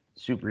with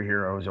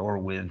superheroes or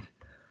with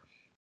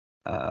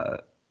uh,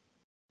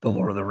 the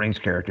Lord of the Rings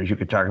characters, you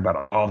could talk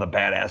about all the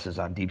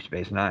badasses on Deep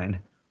Space Nine.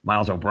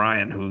 Miles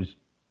O'Brien, who's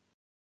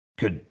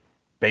could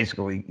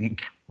basically he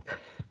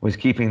was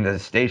keeping the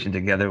station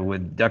together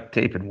with duct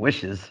tape and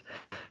wishes.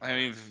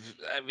 I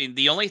mean,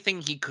 the only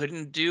thing he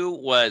couldn't do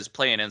was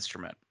play an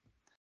instrument,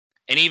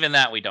 and even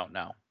that we don't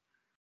know.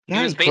 Yeah,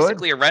 He was could.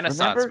 basically a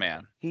Renaissance Remember,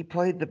 man. he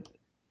played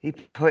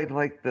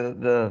like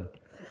the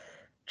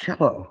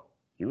cello.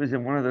 He was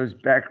in one of those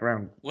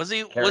background. Was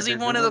he characters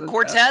one in of the those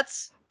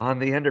quartets? on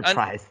the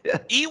Enterprise.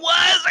 He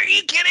was. Are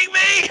you kidding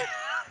me?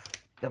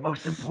 The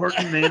most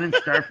important man in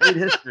Starfleet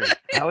history.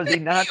 How is he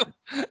not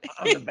on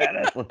the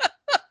badass list?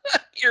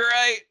 You're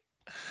right.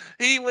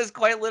 He was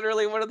quite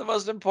literally one of the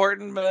most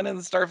important men in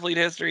Starfleet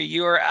history.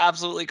 You are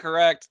absolutely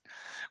correct.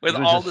 With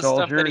He was all a the stuff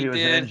soldier. that he He was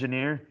an did,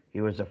 engineer.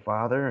 He was a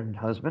father and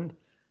husband.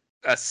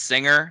 a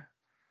singer,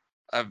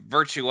 a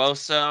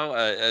virtuoso,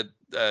 a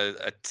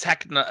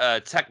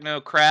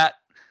technocrat.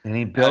 And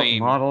he built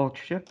model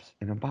ships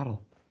in a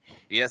bottle.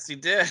 Yes, he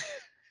did.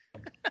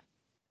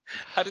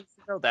 How did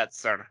you know that,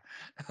 sir?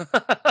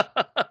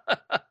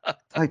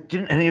 Like,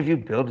 didn't any of you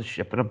build a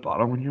ship in a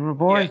bottle when you were a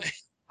boy? Yeah.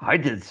 I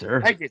did,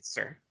 sir. I did,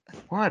 sir.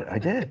 What? I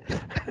did.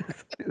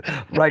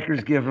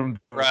 Riker's give him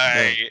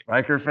right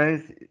Riker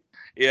face.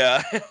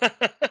 Yeah.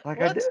 Like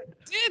what? I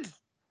did.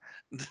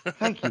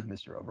 Thank you,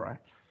 Mr. O'Brien.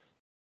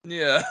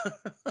 Yeah.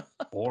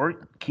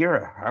 Or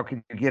Kira. How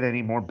can you get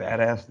any more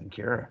badass than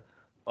Kira?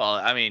 Well,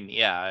 I mean,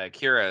 yeah,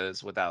 Kira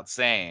is without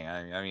saying.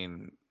 I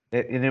mean,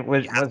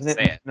 wasn't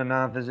it the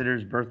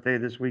non-visitor's birthday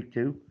this week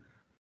too?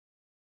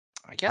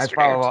 I guess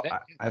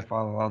I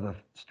follow all the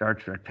Star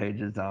Trek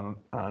pages on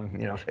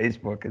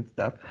Facebook and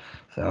stuff,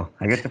 so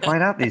I get to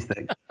find out these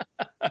things.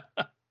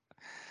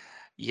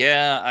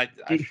 Yeah,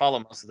 I follow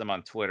most of them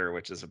on Twitter,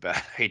 which is a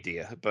bad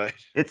idea, but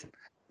it's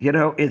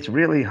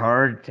really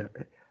hard to.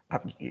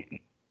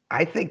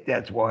 I think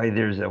that's why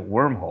there's a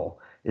wormhole.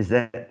 Is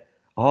that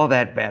all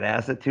that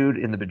badassitude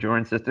in the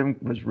Bajoran system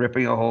was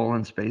ripping a hole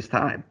in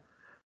space-time?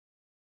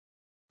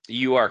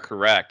 You are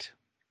correct.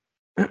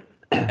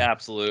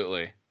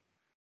 Absolutely.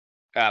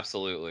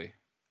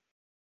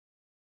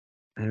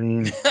 I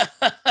mean,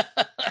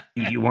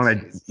 you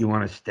want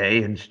to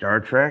stay in Star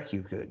Trek?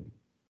 You could.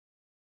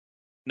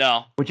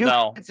 No. Would you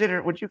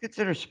consider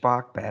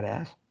Spock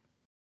badass?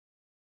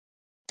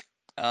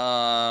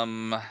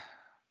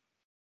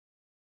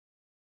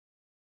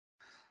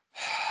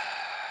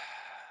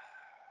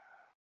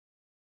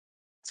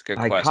 It's a good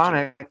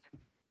question.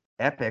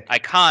 Epic.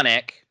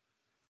 Iconic.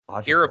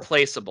 Logical.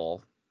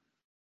 Irreplaceable.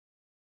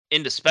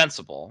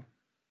 Indispensable.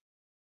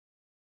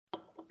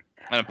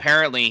 And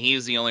apparently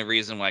he's the only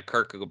reason why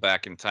Kirk could go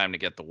back in time to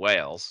get the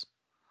whales.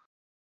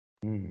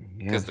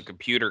 Because the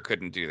computer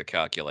couldn't do the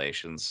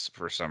calculations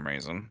for some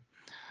reason.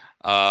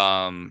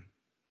 Wasn't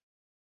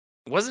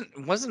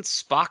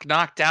Spock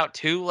knocked out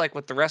too, like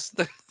with the rest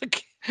of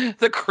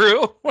the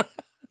crew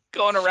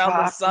going around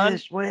the sun?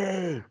 This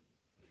way.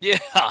 Yeah.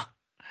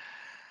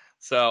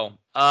 So,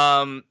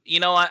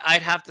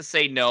 I'd have to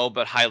say no,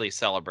 but highly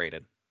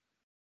celebrated.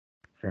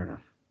 Fair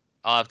enough.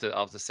 I'll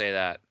have to say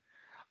that.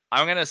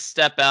 I'm gonna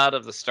step out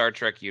of the Star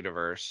Trek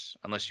universe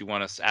unless you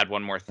want to add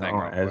one more thing.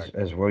 No,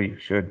 as well you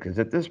should, because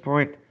at this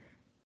point,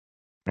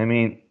 I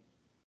mean,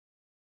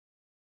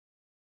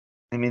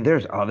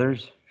 there's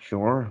others,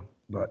 sure,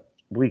 but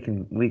we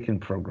can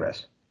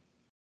progress.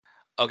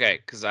 Okay,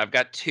 because I've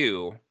got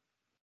two,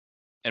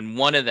 and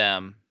one of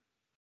them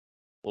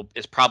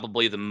is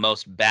probably the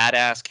most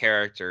badass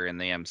character in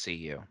the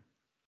MCU.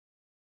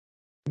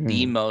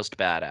 The most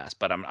badass,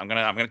 but I'm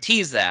gonna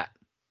tease that,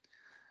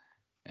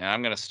 and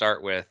I'm gonna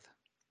start with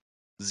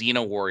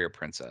Xena Warrior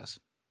Princess.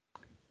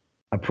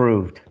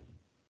 Approved.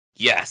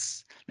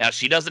 Yes. Now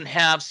she doesn't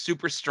have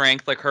super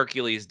strength like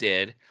Hercules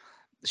did.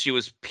 She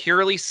was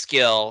purely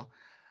skill.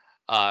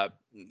 I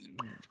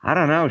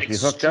don't know. She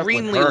hooked up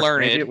with Kirk.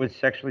 Learned. Maybe it was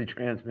sexually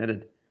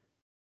transmitted.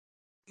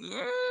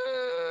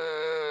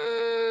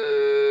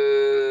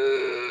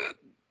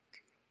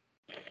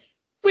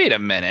 Wait a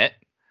minute.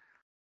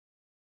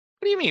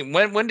 What do you mean?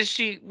 When did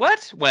she?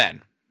 What?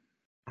 When?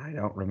 I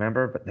don't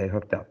remember, but they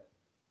hooked up.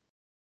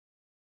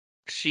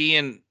 She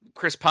and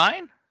Chris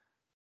Pine?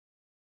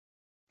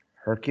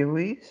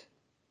 Hercules?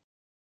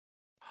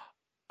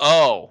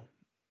 Oh.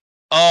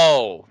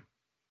 I'm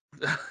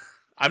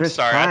Chris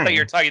sorry. Pine. I thought you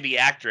were talking to the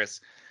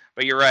actress,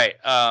 but you're right.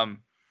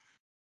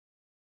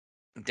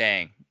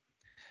 Dang.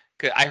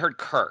 I heard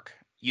Kirk.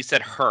 You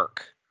said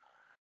Herc.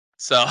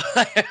 So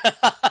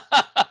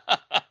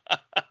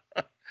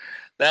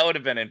that would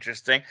have been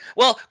interesting.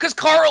 Well, because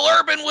Carl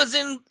Urban was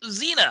in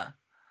Xena.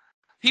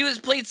 He was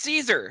played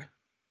Caesar.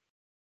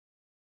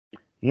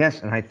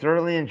 Yes, and I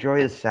thoroughly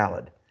enjoy his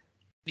salad.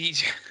 He,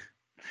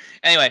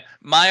 anyway,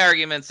 my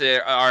arguments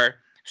are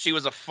she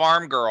was a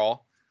farm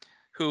girl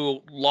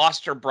who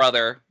lost her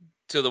brother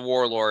to the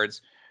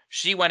warlords.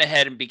 She went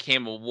ahead and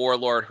became a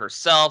warlord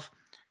herself,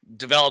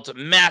 developed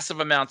massive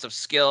amounts of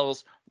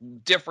skills,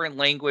 different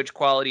language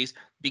qualities,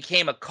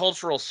 became a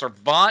cultural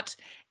savant,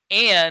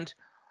 and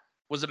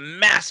was a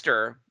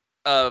master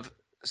of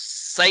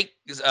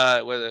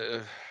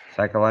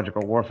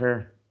Psychological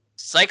warfare.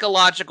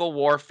 psychological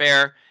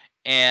warfare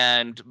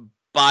and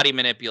body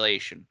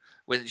manipulation.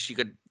 With she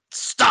could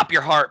stop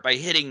your heart by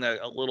hitting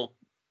a little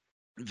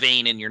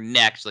vein in your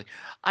neck. She's like,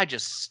 I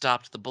just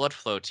stopped the blood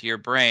flow to your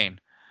brain.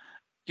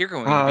 You're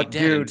going to be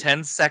dead in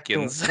 10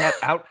 seconds. That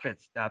outfit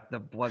stopped the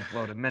blood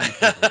flow to many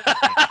people's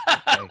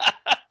veins.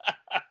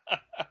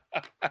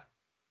 Okay?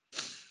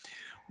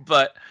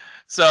 But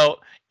so,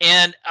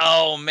 and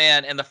oh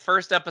man, in the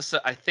first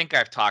episode, I think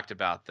I've talked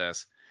about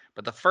this,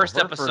 but the first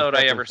episode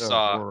I ever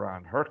saw were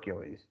on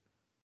Hercules.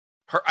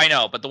 I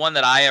know, but the one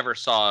that I ever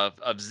saw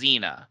of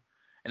Xena,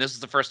 and this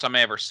is the first time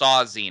I ever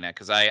saw Xena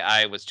because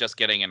I was just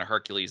getting into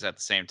Hercules at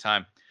the same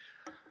time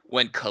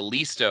when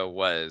Callisto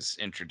was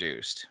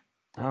introduced.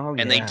 Oh,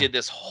 and they did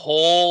this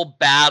whole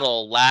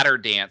battle ladder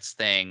dance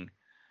thing.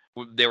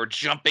 They were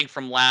jumping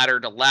from ladder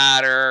to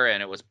ladder,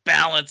 and it was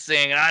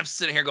balancing. And I'm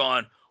sitting here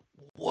going,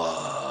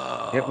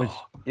 "Whoa!"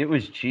 It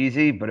was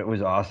cheesy, but it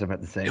was awesome at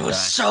the same time. It was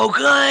so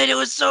good. It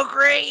was so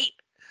great.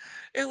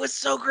 It was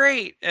so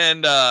great.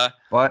 And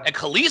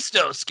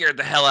Callisto scared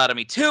the hell out of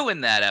me too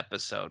in that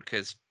episode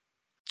because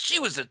she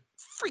was a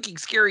freaking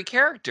scary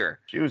character.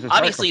 She was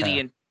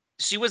obviously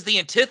she was the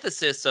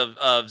antithesis of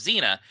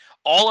Xena.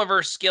 All of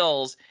her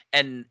skills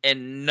and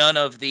none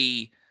of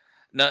the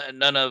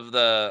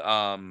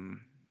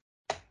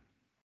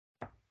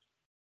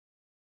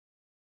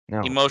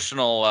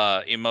emotional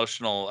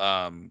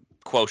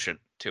quotient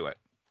to it.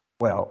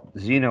 Well,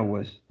 Xena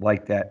was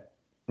like that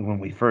when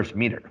we first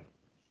meet her.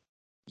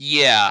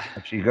 Yeah.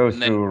 She goes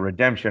through a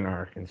redemption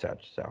arc and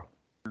such, so.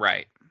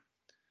 Right.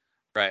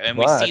 And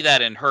we see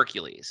that in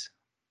Hercules.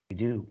 We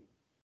do.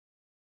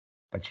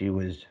 But she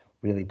was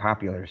really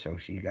popular, so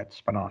she got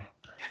spun off.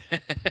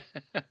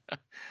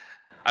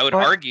 I would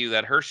argue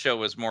that her show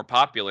was more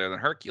popular than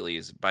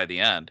Hercules by the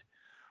end.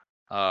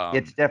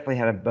 It's definitely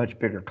had a much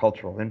bigger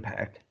cultural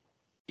impact.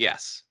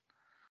 Yes.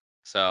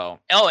 So,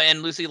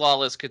 and Lucy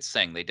Lawless could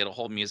sing. They did a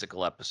whole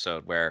musical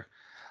episode where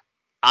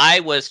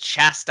I was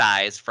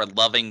chastised for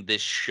loving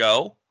this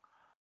show.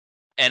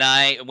 And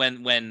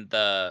when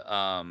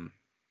the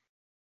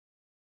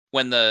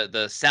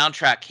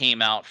soundtrack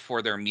came out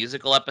for their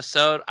musical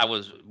episode, I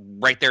was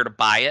right there to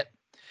buy it.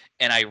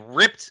 And I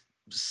ripped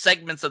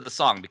segments of the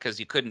song because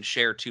you couldn't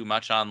share too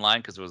much online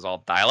because it was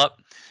all dial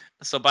up.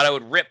 But I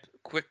would rip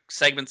quick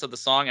segments of the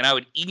song and I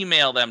would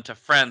email them to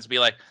friends, be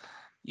like,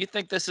 you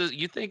think this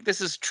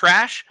is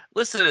trash?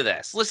 Listen to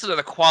this. Listen to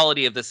the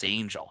quality of this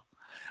angel.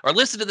 Or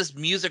listen to this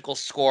musical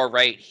score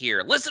right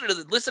here. Listen to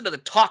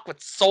the talk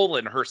with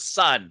Solon, her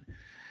son.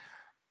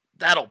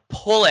 That'll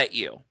pull at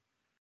you.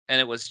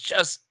 And it was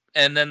just,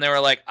 and then they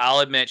were like, I'll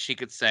admit she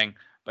could sing,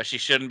 but she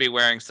shouldn't be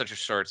wearing such a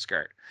short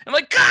skirt. I'm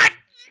like, God,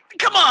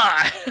 come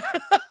on.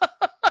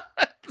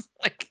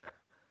 Like,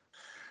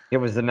 it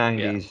was the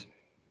 90s.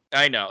 Yeah.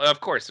 I know, of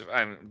course.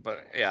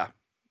 But yeah.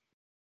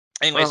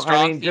 Anyway,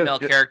 strong female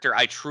character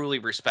I truly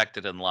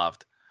respected and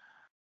loved.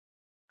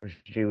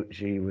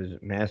 She was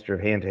master of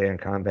hand-to-hand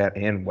combat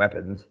and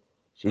weapons.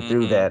 She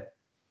threw that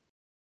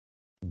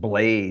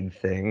blade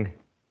thing.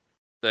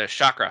 The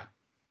chakra.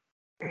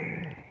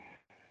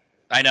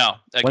 I know.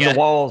 Again, when the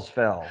walls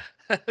fell.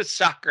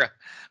 Chakra.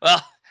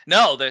 Well,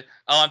 no.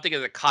 I'm thinking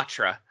of the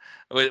Katra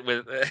with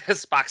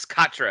Spock's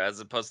Katra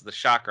as opposed to the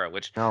chakra,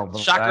 which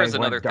chakra is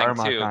another thing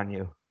too. On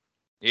you.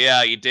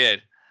 Yeah, you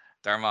did.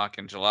 Darmok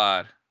and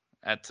Jalad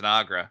at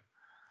Tanagra.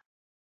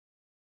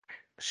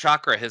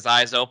 Chakra, his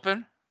eyes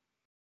open.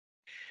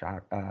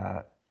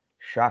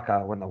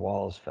 Shaka when the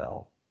walls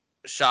fell.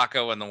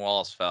 Shaka when the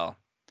walls fell.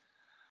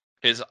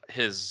 His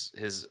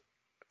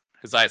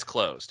eyes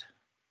closed.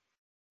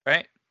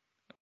 Right?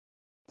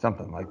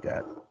 Something like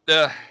that.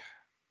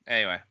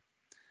 Anyway.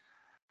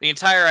 The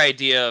entire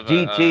idea of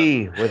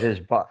DT with his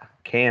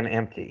can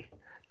empty.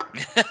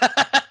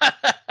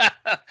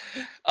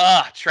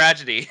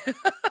 Tragedy.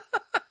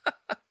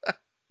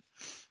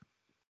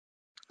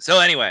 So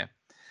anyway,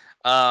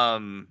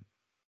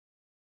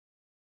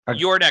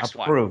 your next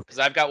one, because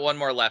I've got one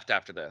more left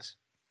after this,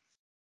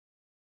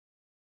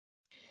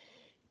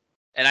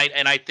 and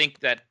I think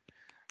that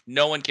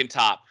no one can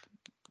top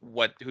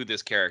who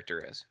this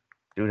character is.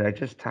 Dude, I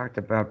just talked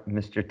about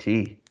Mr.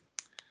 T.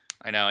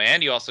 I know,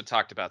 and you also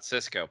talked about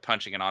Cisco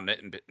punching an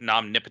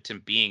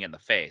omnipotent being in the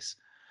face.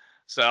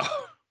 So,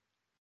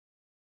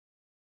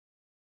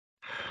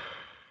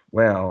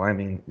 well, I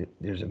mean,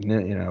 there's a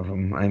million of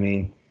them. I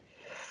mean,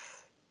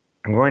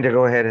 I'm going to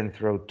go ahead and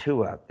throw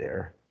two out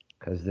there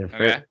because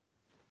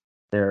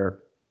they're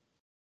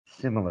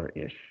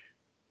similar-ish.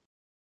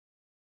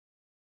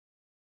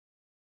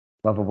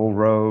 Lovable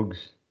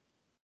rogues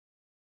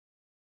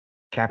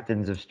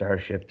captains of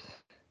starships,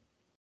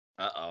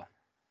 Uh-oh.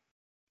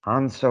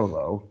 Han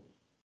Solo,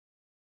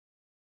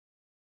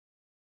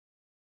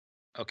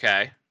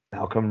 Okay.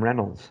 Malcolm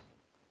Reynolds.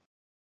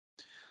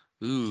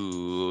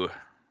 Ooh.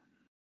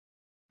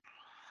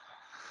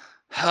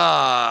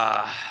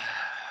 I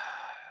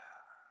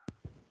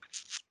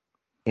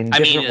In mean,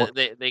 different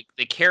wa-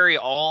 they carry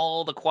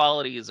all the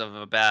qualities of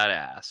a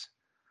badass.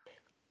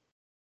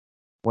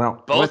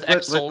 Well, Both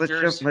let's jump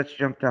ex-soldiers.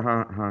 to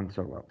Han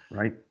Solo,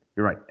 right?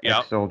 You're right, Yep.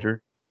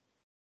 ex-soldier.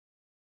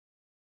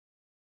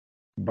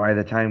 By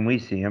the time we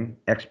see him,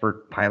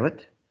 expert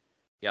pilot,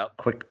 Yep.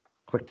 quick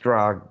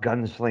draw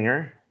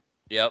gunslinger,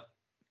 Yep.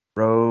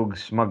 rogue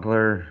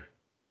smuggler,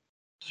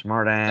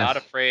 smart Not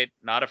ass.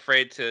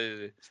 afraid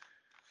to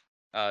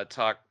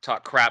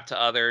talk crap to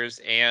others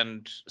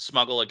and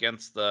smuggle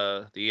against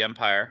the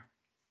Empire.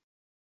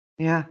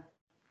 Yeah,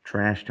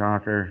 trash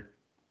talker.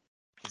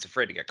 He's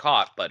afraid to get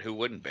caught, but who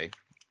wouldn't be?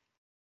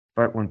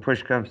 But when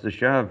push comes to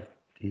shove,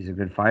 he's a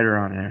good fighter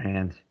on their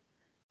hands.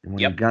 And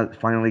when Yep.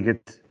 finally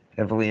gets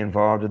heavily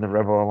involved in the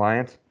Rebel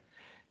Alliance,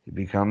 he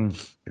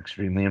becomes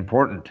extremely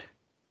important.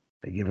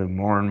 They give him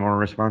more and more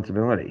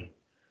responsibility.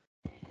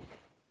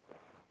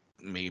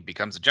 He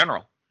becomes a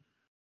general.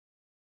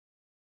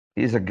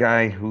 He's a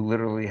guy who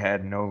literally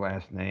had no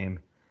last name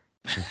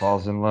and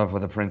falls in love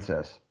with a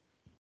princess.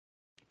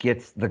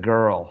 Gets the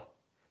girl.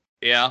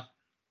 Yeah.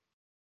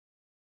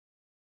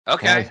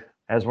 Okay.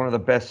 Has one of the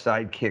best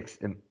sidekicks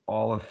in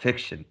all of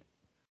fiction.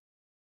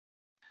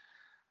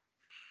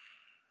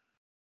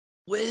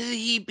 Will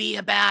he be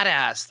a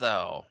badass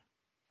though?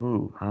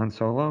 Ooh, Han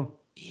Solo?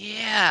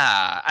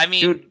 Yeah. I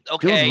mean, Dude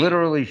okay.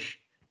 literally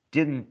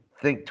didn't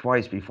think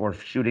twice before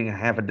shooting a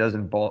half a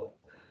dozen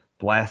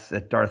blasts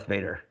at Darth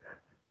Vader.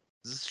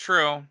 This is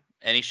true.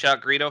 And he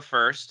shot Greedo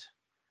first.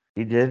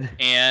 He did.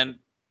 And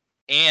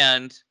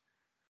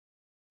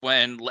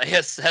when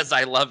Leia says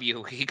I love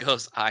you, he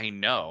goes, I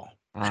know.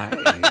 I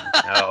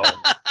know.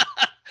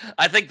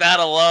 I think that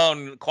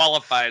alone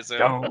qualifies him.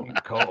 Stone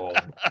cold.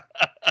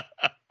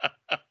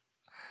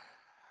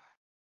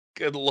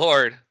 Good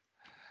Lord.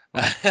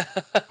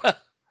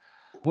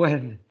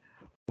 When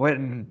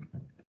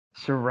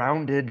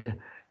surrounded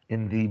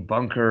in the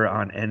bunker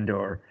on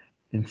Endor,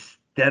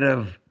 instead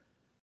of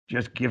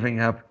just giving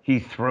up, he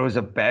throws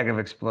a bag of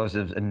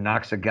explosives and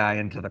knocks a guy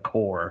into the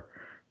core.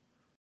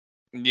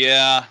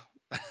 Yeah.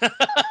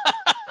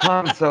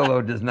 Han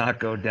Solo does not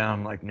go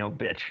down like no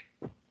bitch.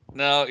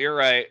 No, you're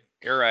right.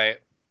 You're right.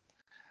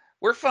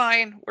 We're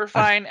fine. We're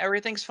fine.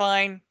 Everything's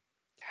fine.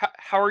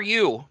 How are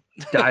you?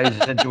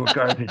 Dives into a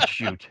garbage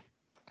chute.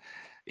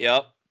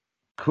 Yep.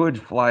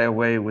 Could fly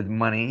away with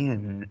money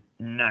and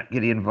not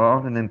get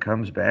involved, and then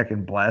comes back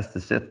and blasts the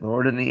Sith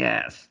Lord in the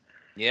ass.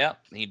 Yeah,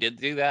 he did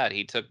do that.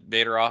 He took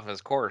Vader off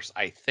his course.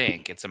 I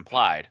think it's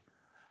implied.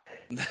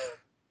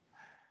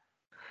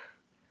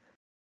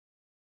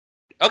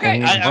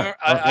 Okay, I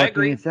What can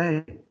agree. you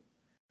say?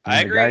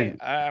 I The agree.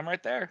 guy, I'm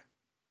right there.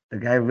 the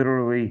guy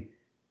literally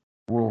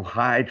will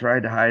try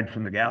to hide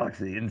from the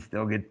galaxy and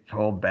still get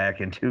pulled back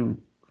into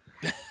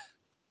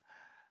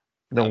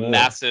the A war.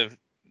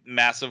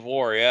 massive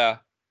war, yeah.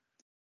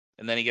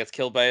 And then he gets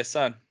killed by his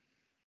son.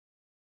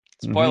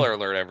 Spoiler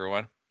Mm-hmm. alert,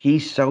 everyone.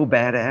 He's so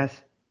badass.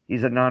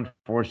 He's a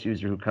non-force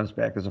user who comes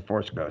back as a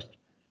force ghost.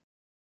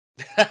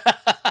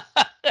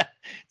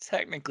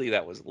 Technically,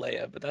 that was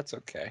Leia, but that's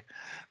okay.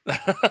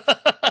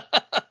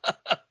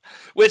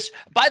 Which,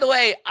 by the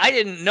way, I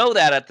didn't know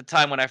that at the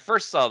time when I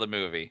first saw the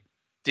movie.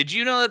 Did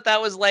you know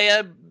that was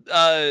Leia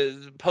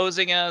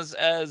posing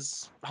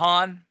as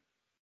Han?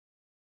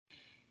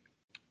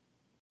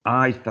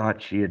 I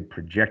thought she had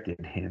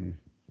projected him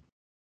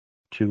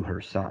to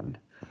her son.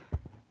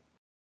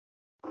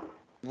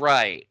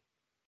 Right.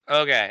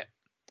 Okay.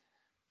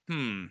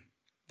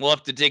 We'll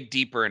have to dig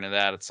deeper into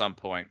that at some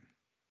point.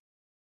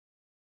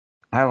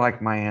 I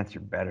like my answer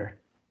better.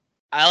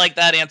 I like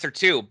that answer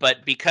too,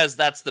 but because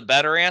that's the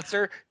better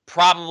answer,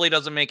 probably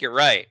doesn't make it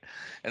right.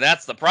 And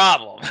that's the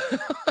problem.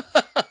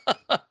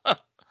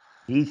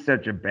 He's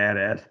such a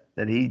badass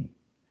that he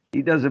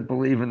doesn't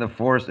believe in the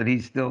force, and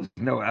he still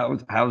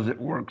knows how it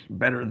works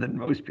better than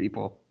most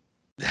people.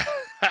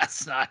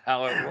 That's not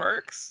how it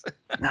works.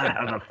 Not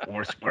how the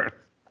force works.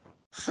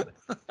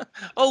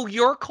 Oh,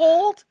 you're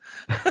cold?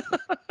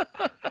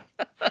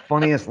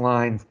 Funniest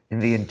lines in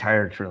the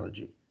entire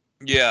trilogy.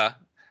 Yeah.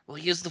 We'll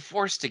use the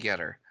force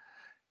together.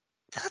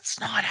 That's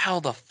not how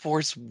the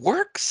force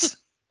works.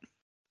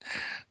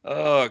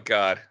 Oh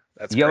god,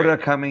 that's Yoda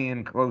great. coming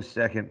in close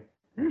second.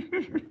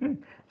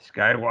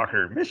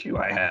 Skywalker, miss you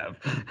I have.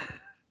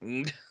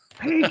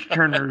 Page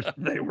turners,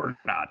 they were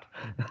not.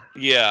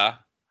 Yeah.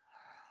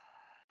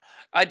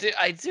 I do,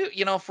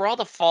 for all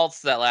the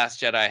faults that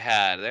Last Jedi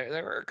had,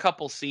 there were a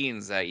couple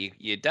scenes that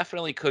you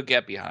definitely could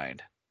get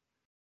behind.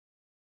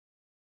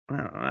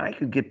 Well, I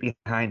could get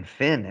behind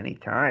Finn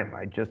anytime.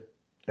 I just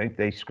think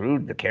they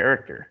screwed the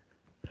character.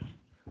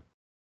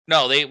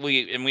 No,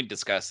 we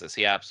discussed this.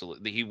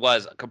 He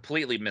was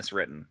completely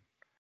miswritten.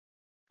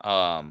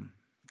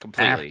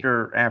 Completely.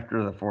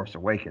 After The Force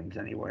Awakens,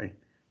 anyway.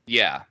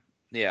 Yeah.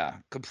 Yeah,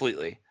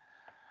 completely.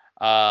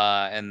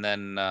 And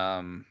then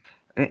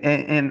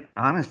And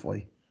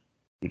honestly,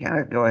 you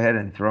gotta go ahead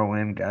and throw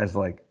in guys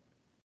like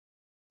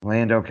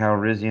Lando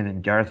Calrissian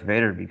and Darth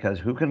Vader because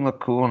who can look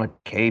cool in a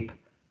cape?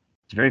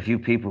 There's very few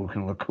people who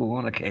can look cool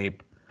in a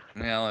cape.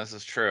 this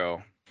is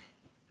true.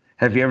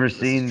 Have you ever This is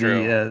seen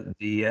true.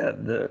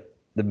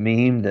 the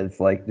meme that's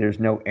like there's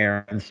no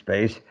air in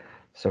space?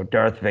 So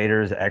Darth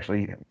Vader is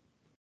actually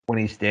when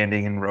he's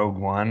standing in Rogue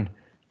One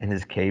and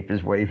his cape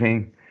is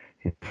waving.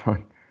 He's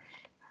like,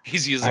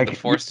 He's using the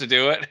Force to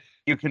do it.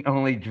 you can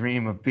only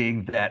dream of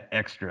being that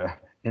extra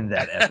in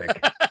that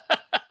epic.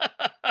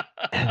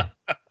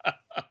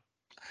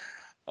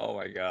 Oh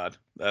my god,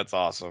 that's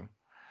awesome.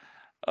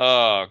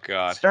 Oh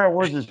god. Star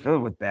Wars is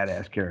filled with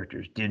badass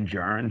characters. Din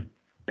Djarin,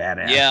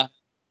 badass.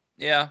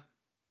 Yeah.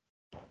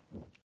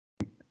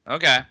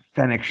 Okay.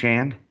 Fennec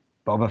Shand,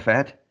 Boba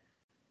Fett,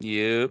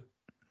 Yep.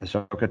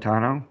 Ahsoka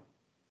Tano.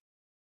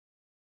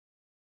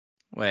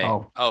 Wait.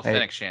 Oh, Oh, hey,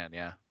 Fennec Shand.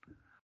 Yeah.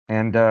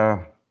 and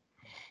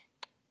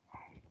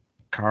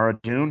Cara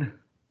Dune.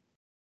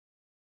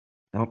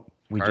 Nope,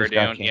 we Cara just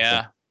got Dune.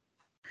 canceled.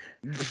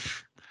 Yeah.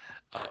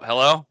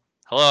 Oh,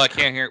 hello. I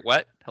can't hear.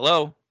 What?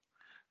 Hello.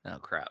 Oh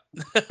crap.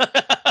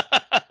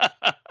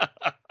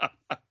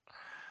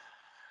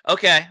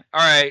 Okay.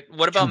 All right.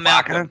 What about Chewbacca?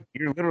 Malcolm?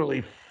 You're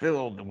literally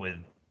filled with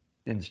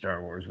in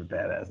Star Wars with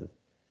badasses.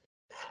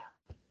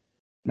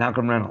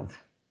 Malcolm Reynolds,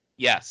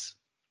 Yes.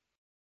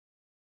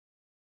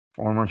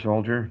 former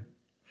soldier,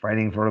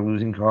 fighting for a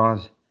losing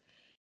cause,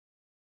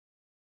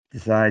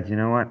 decides, you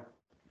know what?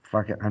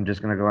 Fuck it, I'm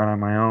just gonna go out on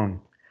my own.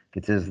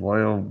 Gets his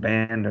loyal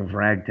band of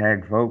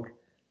ragtag folk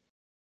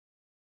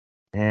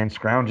and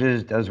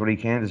scrounges, does what he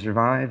can to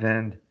survive,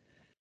 and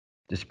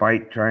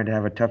despite trying to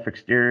have a tough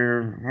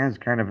exterior, has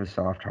kind of a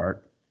soft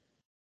heart.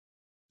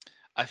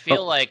 I feel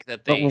But like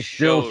that but they will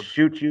still showed.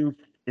 shoot you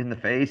in the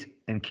face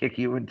and kick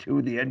you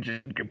into the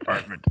engine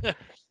compartment.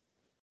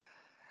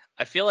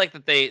 I feel like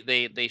that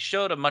they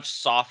showed a much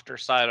softer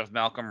side of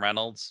Malcolm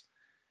Reynolds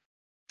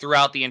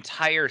throughout the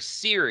entire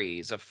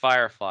series of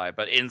Firefly,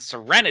 but in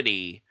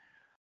Serenity,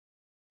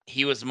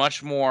 he was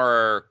much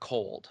more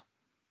cold.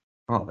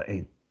 Oh,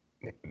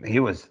 he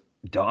was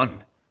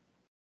done.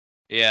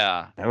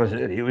 Yeah. That was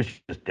it. He was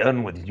just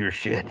done with your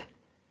shit.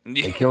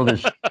 They killed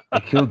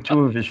two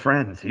of his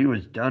friends. He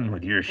was done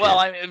with your Well,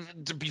 shit. I mean,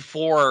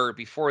 before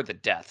the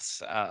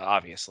deaths,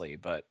 obviously,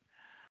 but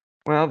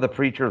Well, the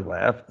preacher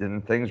left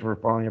and things were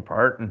falling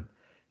apart, and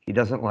he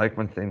doesn't like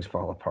when things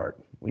fall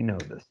apart. We know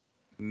this.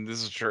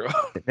 this is true.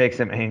 It makes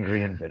him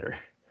angry and bitter.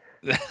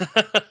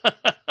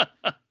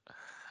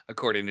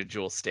 According to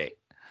Jewel State.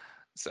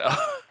 So,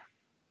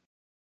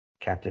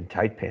 Captain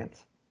Tight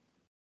Pants.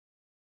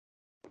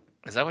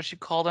 is that what you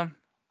called him?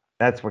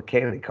 That's what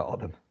Kaylee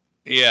called him.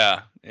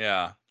 Yeah.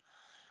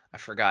 I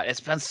forgot. It's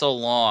been so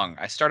long.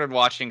 I started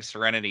watching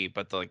Serenity,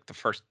 but the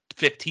first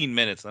 15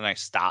 minutes, and then I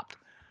stopped.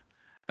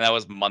 And that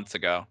was months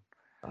ago.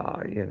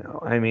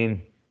 I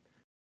mean,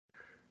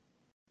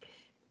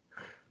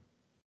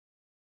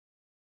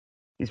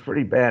 he's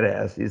pretty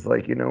badass. He's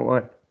like, you know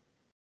what?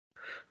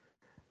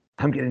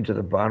 I'm getting to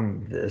the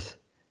bottom of this,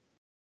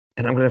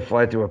 and I'm going to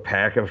fly through a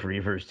pack of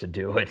reavers to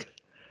do it.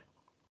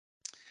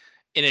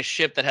 In a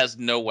ship that has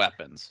no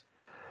weapons.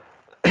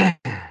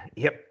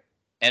 Yep.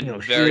 And No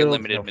very shields,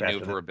 limited no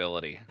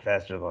maneuverability.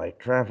 faster than light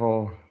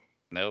travel.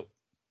 Nope.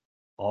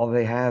 All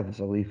they have is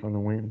a leaf on the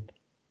wind.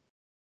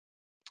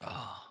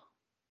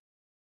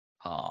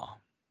 Oh.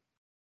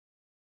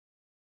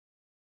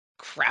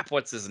 Crap,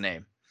 what's his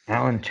name?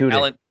 Alan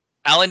Tudyk.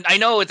 Alan, I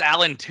know it's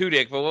Alan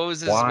Tudyk, but what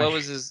was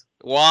Wash. his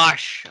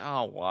Wash?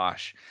 Oh,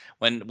 Wash.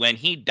 When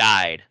he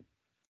died,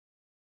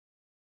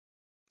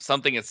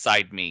 something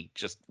inside me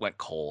just went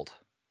cold.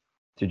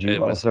 Did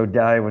you also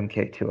die when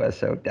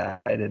K2SO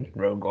died in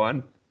Rogue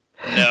One?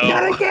 No.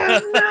 Not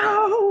again,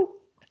 no!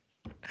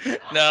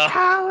 No.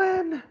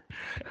 Alan!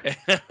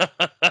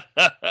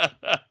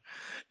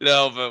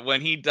 No, but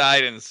when he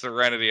died in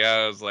Serenity,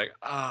 I was like,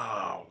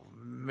 oh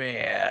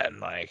man,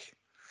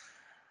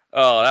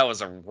 that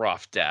was a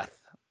rough death.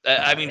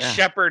 I mean, Yeah.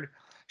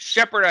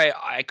 Shepard,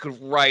 I could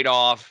write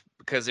off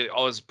because it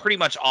was pretty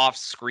much off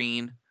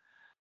screen,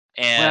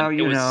 and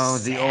Well, it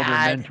was the older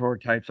sad. mentor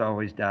types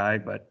always die,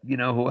 but you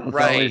know who else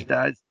always Right.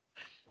 dies?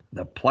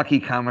 The plucky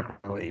comic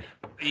relief.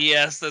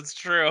 Yes, that's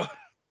true.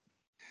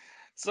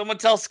 Someone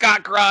tell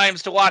Scott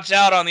Grimes to watch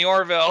out on the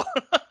Orville.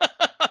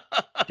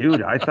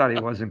 Dude, I thought he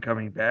wasn't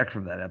coming back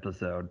from that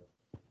episode.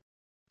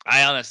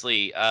 I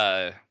honestly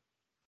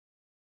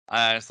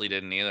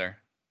didn't either.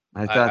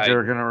 I thought they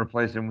were going to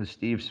replace him with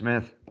Steve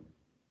Smith.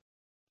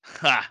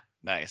 Ha,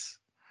 nice.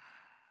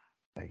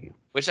 Thank you.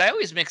 Which I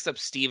always mix up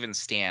Steve and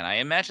Stan. I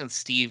imagine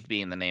Steve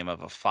being the name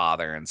of a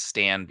father and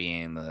Stan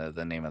being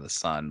the name of the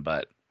son,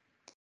 but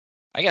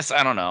I guess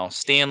I don't know.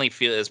 Stanley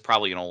is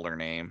probably an older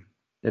name.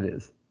 It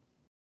is.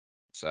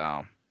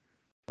 So,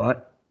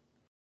 but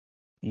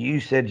you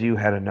said you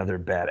had another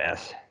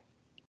badass.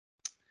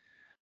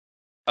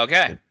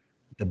 Okay.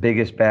 The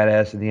biggest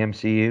badass in the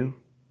MCU?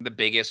 The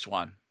biggest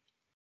one.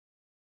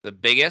 The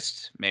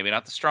biggest, maybe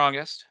not the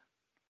strongest,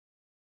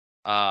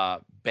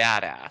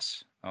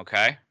 badass.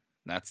 Okay,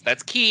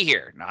 that's key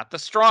here. Not the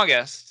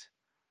strongest.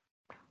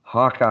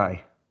 Hawkeye.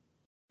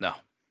 No,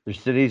 There's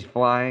cities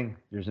flying.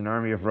 There's an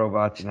army of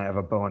robots, and I have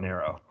a bow and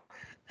arrow.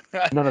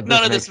 None of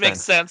none this of this makes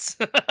makes sense.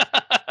 sense.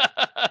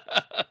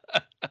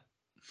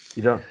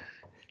 You don't.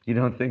 You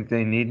don't think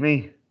they need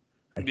me?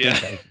 I Yeah,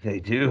 think they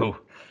do.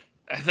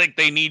 I think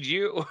they need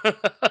you.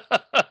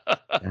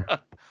 Yeah.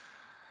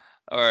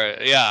 All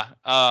right, yeah.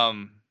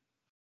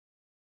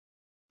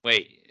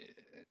 Wait.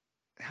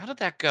 How did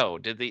that go?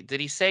 Did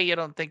he say you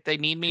don't think they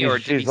need me, or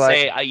did he She's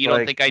say you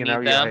don't think I you know,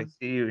 need yeah, I them?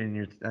 see you in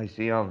your, I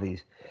see all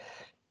these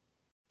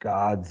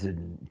gods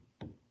and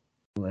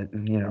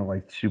you know,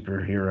 like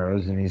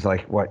superheroes, and he's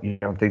like, "What? You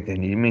don't think they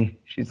need me?"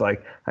 She's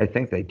like, "I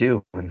think they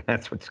do," and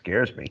that's what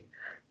scares me.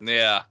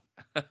 Yeah.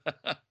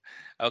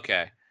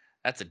 Okay.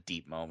 That's a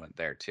deep moment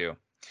there too.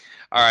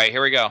 All right,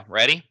 here we go.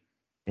 Ready?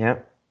 Yeah,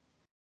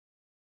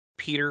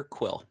 Peter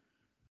Quill.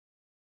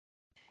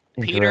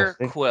 Peter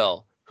interesting.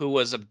 Quill, who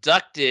was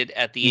abducted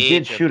at the He did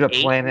age of shoot a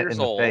 8 planet years in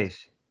the old.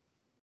 face.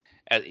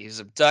 He's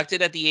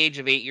abducted at the age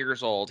of 8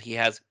 years old. He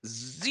has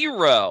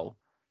zero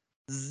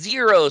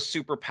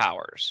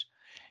superpowers.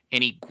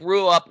 And he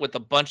grew up with a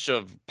bunch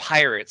of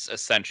pirates,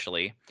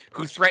 essentially,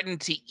 who threatened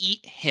to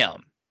eat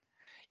him.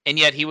 And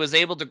yet he was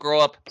able to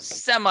grow up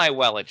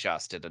semi-well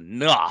adjusted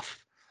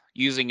enough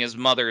using his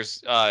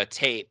mother's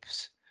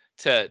tapes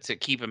to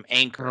keep him Well,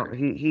 anchored.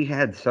 he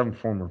had some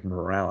form of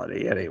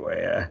morality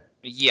anyway.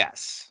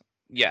 Yes.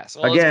 Yes.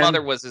 Well, his mother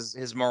Again, was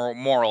his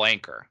moral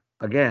anchor.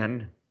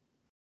 again,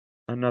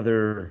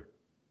 another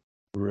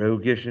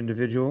roguish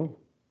individual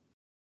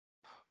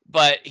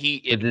But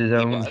with his he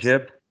own was.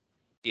 ship.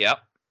 Yep.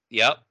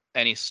 Yep.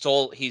 And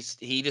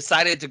he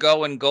decided to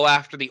go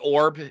after the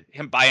orb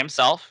him by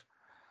himself,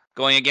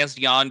 going against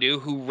Yondu,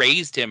 who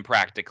raised him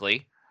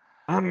practically.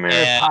 I'm Mary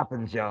And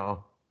Poppins,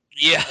 y'all.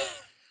 yeah.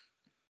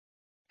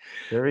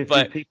 Very few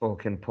But people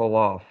can pull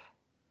off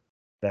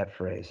that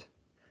phrase.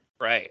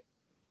 right.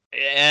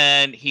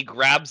 And he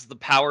grabs the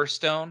power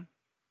stone.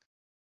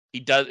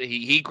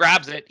 He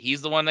grabs it.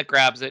 He's the one that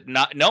grabs it,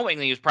 not knowing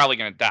that he was probably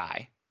going to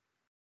die.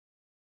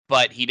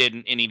 But he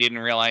didn't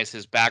realize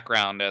his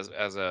background as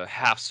a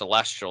half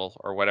celestial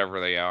or whatever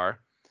they are.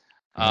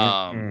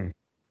 Mm-hmm.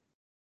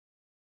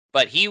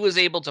 But he was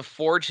able to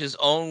forge his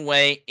own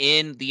way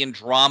in the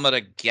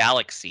Andromeda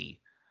Galaxy,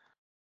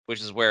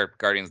 which is where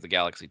Guardians of the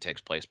Galaxy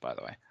takes place, by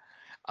the way.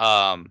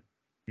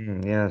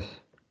 Yes.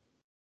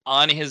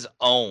 On his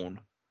own,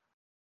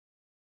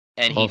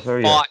 and Also,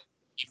 yes.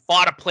 he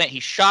fought a planet. He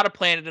shot a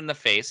planet in the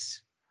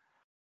face.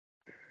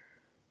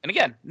 And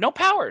again, no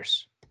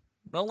powers,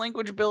 no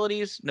language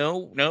abilities,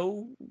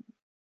 no.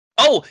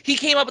 Oh, he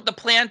came up with the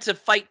plan to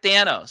fight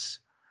Thanos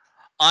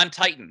on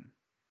Titan.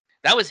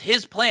 That was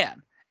his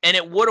plan, and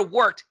it would have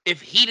worked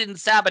if he didn't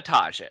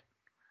sabotage it.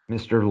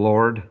 Mr.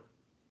 Lord.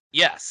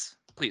 Yes,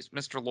 please,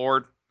 Mr.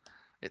 Lord.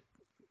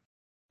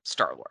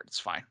 Star Lord, it's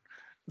fine.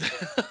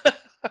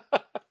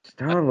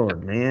 Star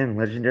Lord, man.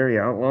 Legendary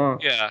outlaw.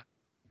 Yeah.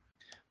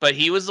 But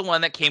he was the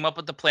one that came up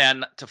with the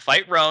plan to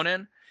fight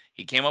Ronan.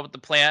 He came up with the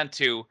plan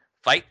to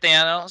fight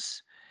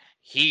Thanos.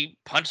 He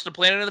punched the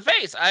planet in the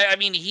face. I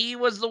mean, he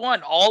was the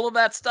one. All of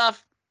that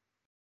stuff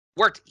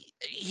worked.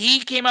 He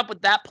came up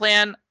with that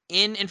plan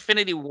in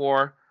Infinity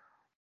War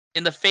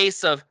in the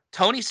face of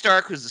Tony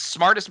Stark, who's the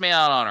smartest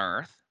man on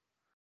Earth,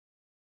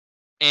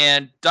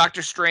 and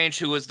Doctor Strange,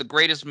 who was the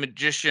greatest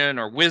magician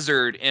or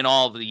wizard in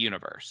all of the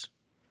universe.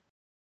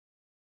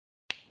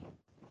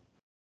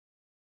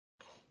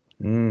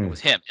 It was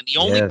him. And the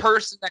only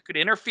person that could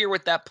interfere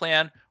with that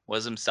plan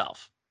was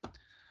himself.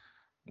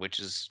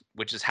 Which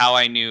is how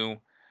I knew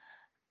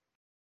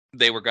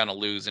they were going to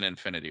lose in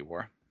Infinity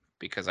War,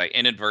 because I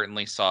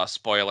inadvertently saw a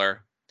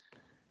spoiler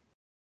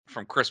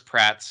from Chris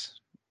Pratt's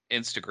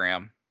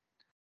Instagram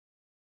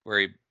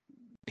where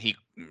he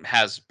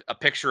has a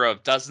picture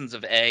of dozens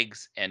of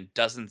eggs and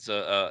dozens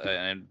of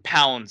and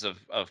pounds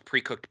of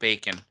pre-cooked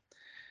bacon,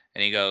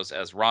 and he goes,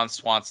 as Ron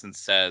Swanson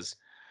says,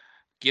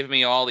 "Give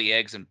me all the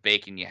eggs and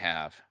bacon you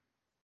have."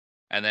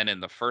 And then in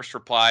the first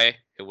reply,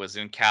 it was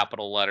in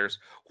capital letters,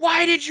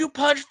 "Why did you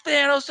punch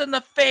Thanos in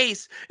the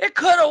face? It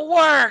could have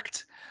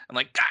worked." I'm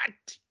like, God.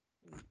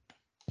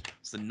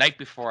 It's the night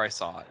before I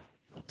saw it.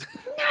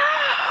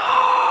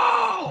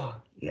 No.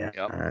 Yeah.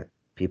 Yep.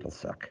 People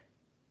suck.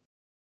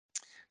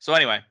 So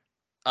anyway,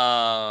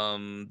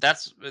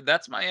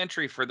 that's my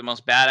entry for the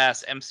most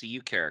badass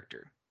MCU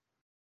character.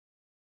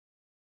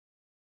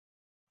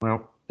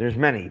 Well, there's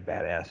many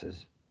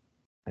badasses.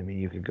 I mean,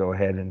 you could go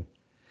ahead and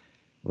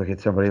look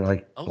at somebody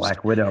like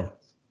Black Widow.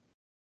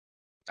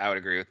 I would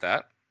agree with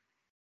that.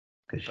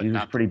 Because she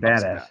was pretty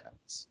badass.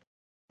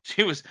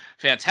 She was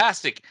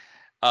fantastic.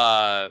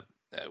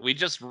 We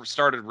just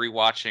started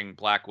rewatching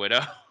Black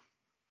Widow,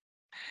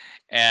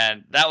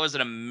 and that was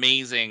an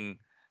amazing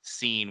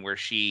scene where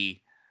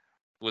she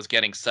was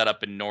getting set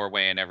up in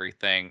Norway and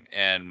everything,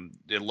 and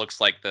it looks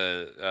like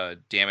the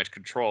damage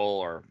control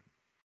or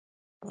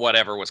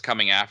whatever was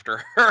coming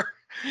after her,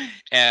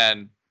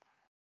 and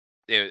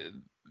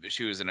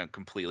she was in a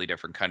completely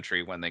different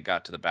country when they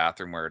got to the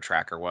bathroom where her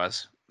tracker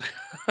was.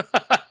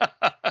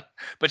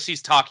 But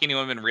she's talking to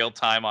him in real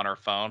time on her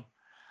phone.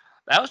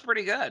 That was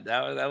pretty good.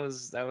 That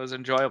was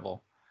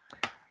enjoyable.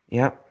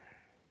 Yep.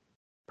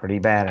 Pretty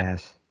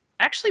badass.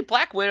 Actually,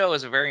 Black Widow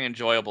is a very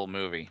enjoyable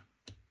movie.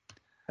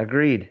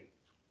 Agreed.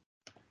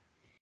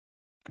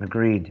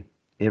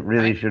 It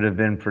really should have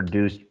been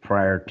produced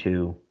prior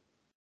to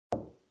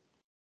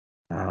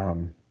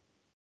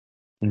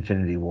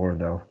Infinity War,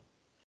 though.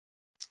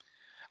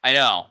 I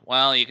know.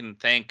 Well, you can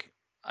thank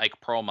Ike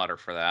Perlmutter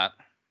for that.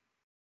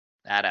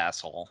 That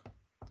asshole.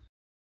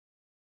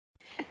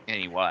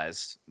 And he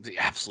was. He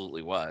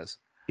absolutely was.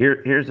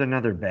 Here's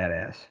another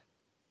badass.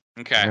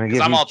 Okay, because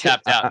I'm all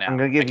tapped out now. I'm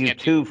going to give you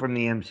two from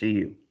the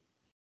MCU.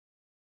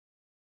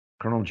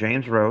 Colonel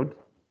James Rhodes.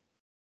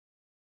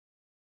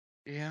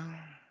 Yeah.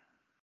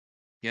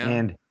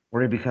 And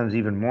where he becomes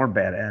even more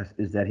badass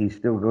is that he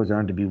still goes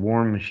on to be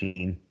War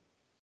Machine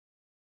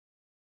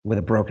with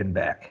a broken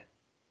back.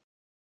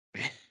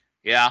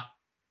 Yeah.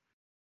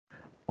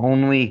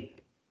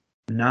 Only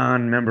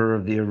non-member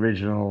of the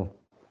original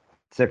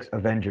 6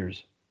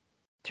 Avengers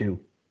to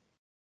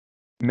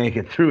make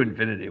it through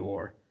Infinity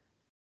War.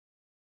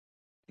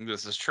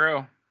 This is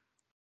true.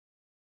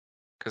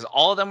 Because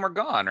all of them were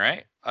gone,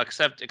 right?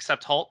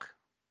 Except Hulk.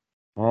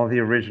 All the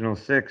original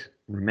 6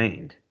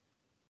 remained.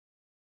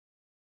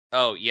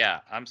 Oh,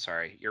 yeah. I'm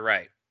sorry. You're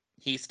right.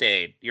 He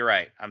stayed. You're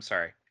right. I'm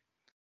sorry.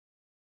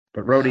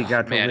 But Rhodey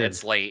got to live. Man,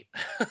 it's late.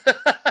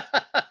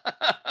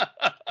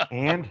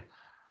 And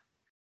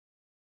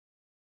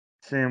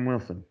Sam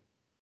Wilson.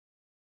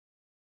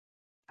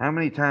 How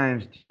many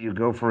times do you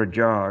go for a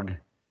jog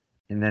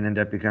and then end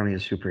up becoming a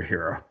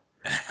superhero?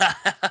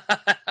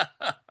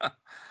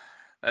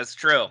 That's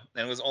true.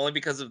 And it was only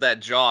because of that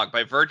jog.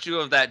 By virtue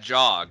of that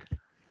jog.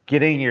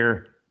 Getting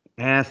your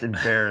ass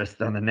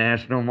embarrassed on the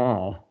National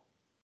Mall.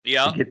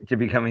 Yeah. To get to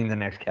becoming the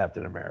next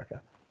Captain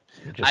America.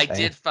 I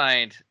did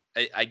find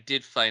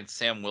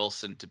Sam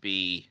Wilson to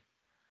be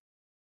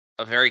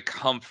a very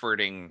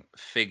comforting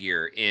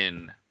figure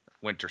in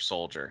Winter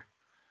Soldier.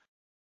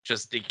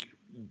 Just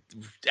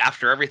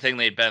after everything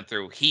they'd been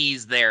through,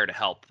 he's there to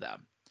help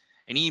them.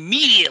 And he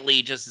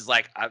immediately just is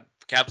like,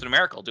 Captain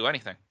America will do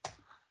anything.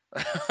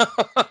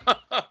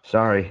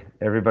 Sorry,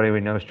 everybody we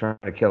know is trying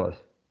to kill us.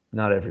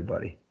 Not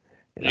everybody.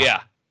 You know?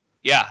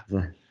 Yeah.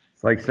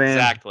 It's like saying,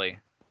 exactly.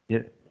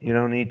 You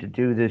don't need to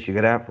do this. You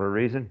got out for a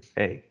reason.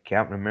 Hey,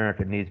 Captain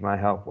America needs my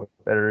help. What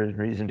better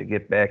reason to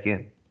get back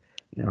in?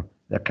 You know,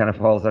 that kind of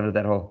falls under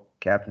that whole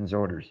captain's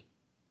orders.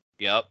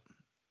 Yep.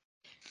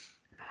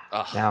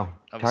 Now,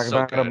 talk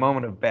about a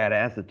moment of bad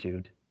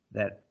attitude.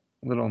 That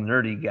little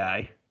nerdy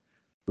guy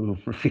who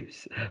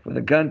refuses, with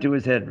a gun to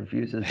his head,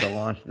 refuses to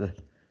launch the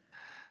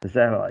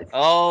satellites.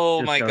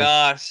 Oh my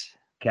gosh.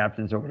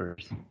 Captain's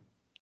orders.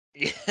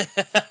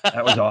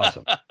 That was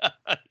awesome.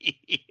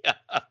 Yeah.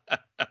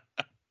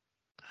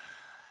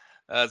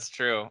 That's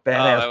true.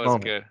 Badass that was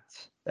moment. Good.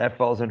 That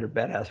falls under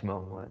badass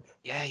moments.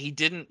 Yeah, he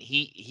didn't.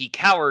 He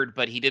cowered,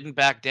 but he didn't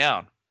back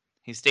down.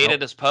 He stayed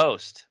at his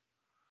post.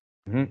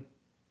 Mm-hmm.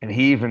 And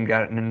he even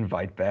got an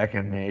invite back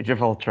in Age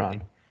of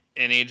Ultron.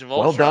 In Age of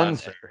Ultron. Well done,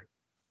 sir.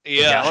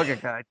 Yeah. The Gallagher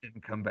guy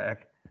didn't come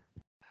back.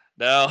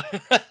 No.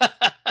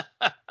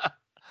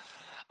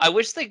 I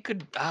wish they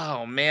could.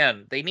 Oh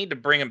man, they need to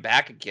bring him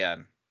back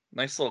again.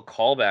 Nice little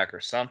callback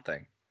or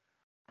something.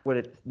 Would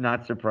it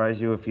not surprise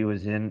you if he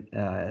was in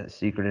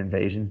Secret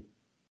Invasion?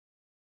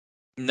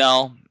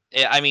 No.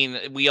 I mean,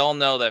 we all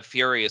know that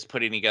Fury is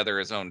putting together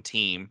his own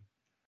team.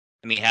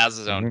 And he has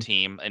his own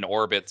team in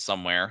orbit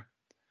somewhere.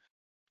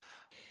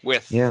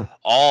 With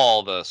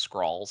all the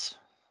Skrulls.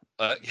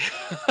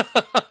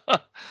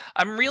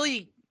 I'm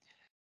really...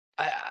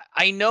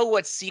 I know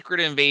what Secret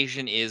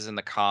Invasion is in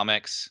the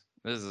comics.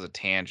 This is a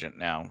tangent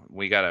now.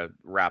 We got to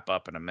wrap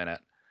up in a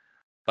minute.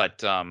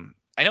 But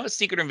I know what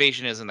Secret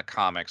Invasion is in the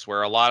comics,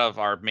 where a lot of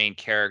our main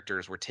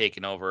characters were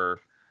taken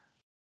over,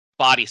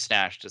 body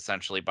snatched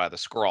essentially by the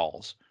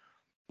Skrulls,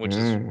 which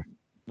is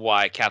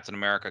why Captain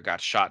America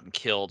got shot and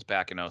killed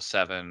back in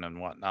 2007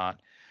 and whatnot.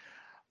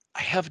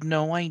 I have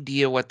no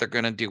idea what they're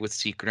going to do with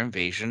Secret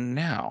Invasion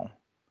now.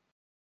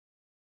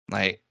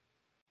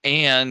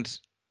 And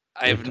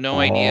I have no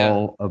idea. It's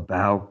all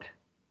about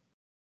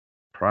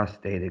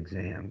prostate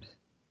exams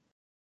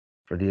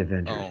for the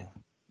Avengers.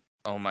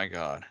 Oh my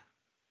God.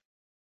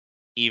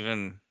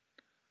 Even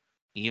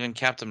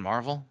Captain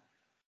Marvel?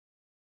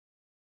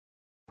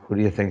 Who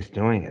do you think's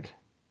doing it?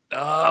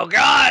 Oh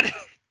God!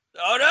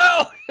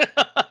 Oh no!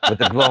 With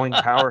the glowing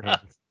power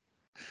hands.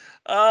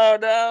 Oh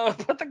no!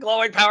 Put the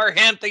glowing power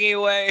hand thingy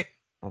away.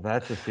 Well,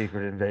 that's a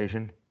Secret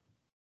Invasion.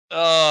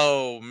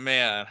 Oh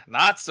man,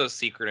 not so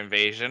Secret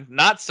Invasion.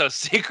 Not so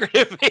Secret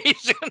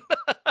Invasion.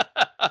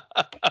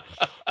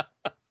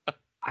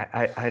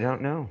 I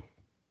don't know.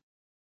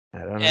 I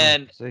don't know.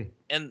 And see.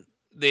 And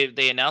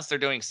they announced they're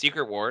doing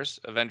Secret Wars,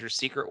 Avengers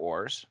Secret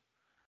Wars,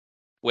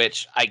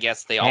 which I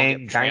guess they all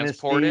get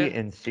transported. Dynasty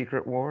and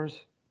Secret Wars?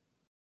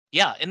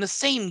 Yeah, in the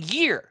same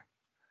year.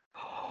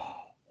 Oh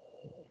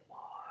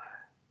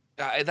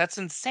my. That's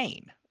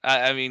insane.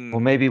 I mean,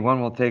 Well, maybe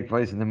one will take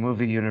place in the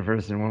movie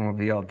universe and one will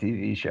be all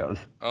TV shows.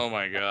 oh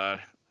my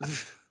god.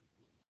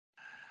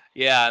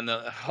 Yeah, and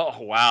oh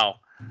wow.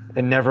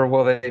 And never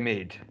will they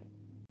meet.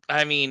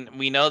 I mean,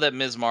 we know that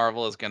Ms.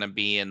 Marvel is going to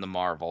be in the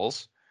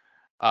Marvels.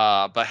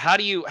 But how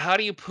do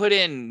you put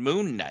in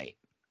Moon Knight?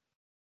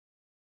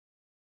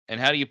 And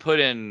how do you put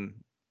in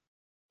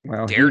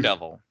Well,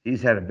 Daredevil?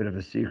 he's had a bit of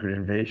a secret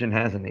invasion,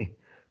 hasn't he?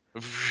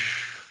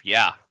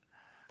 Yeah.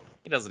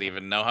 He doesn't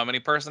even know how many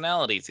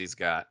personalities he's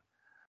got.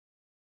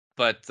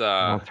 But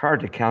Well, it's hard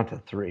to count to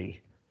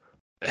 3.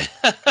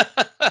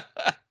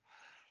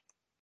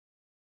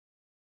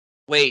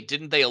 wait,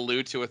 didn't they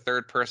allude to a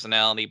third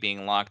personality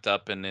being locked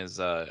up in his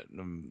psycho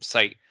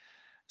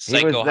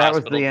That was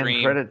hospital the end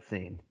dream? credit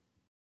scene.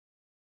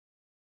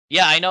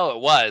 Yeah, I know it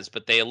was,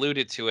 but they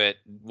alluded to it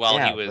while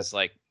he was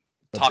like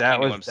But that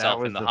talking to was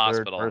himself in the the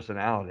hospital. third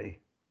personality.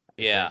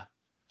 Yeah,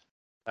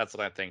 that's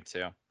what I think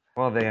too.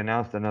 Well, they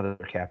announced another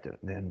Captain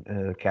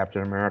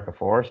America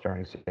 4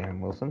 starring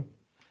Sam Wilson.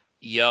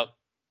 Yep.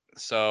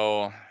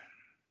 So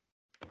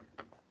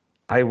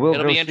I will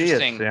it'll go be see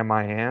interesting. it, Sam.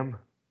 I am.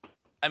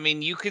 I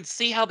mean, you could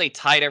see how they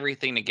tied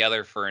everything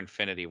together for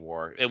Infinity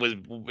War. It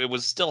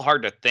was still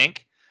hard to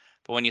think,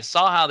 but when you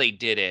saw how they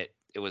did it,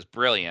 it was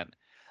brilliant.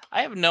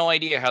 I have no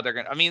idea how they're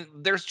gonna. I mean,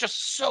 there's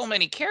just so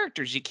many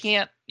characters. You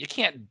can't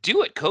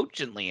do it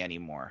cogently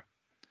anymore,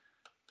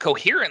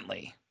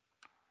 coherently.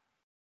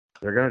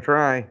 They're gonna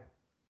try.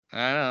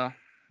 I don't know.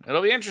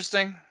 It'll be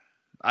interesting.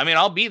 I mean,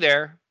 I'll be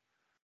there.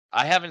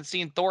 I haven't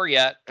seen Thor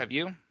yet. Have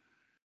you?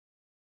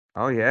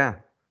 Oh yeah,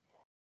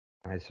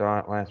 I saw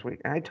it last week.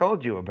 I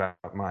told you about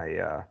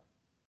my.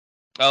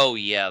 Oh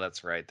yeah,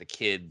 that's right. The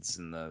kids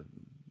and the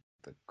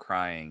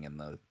crying and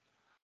the.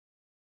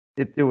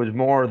 It was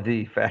more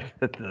the fact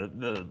that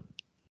the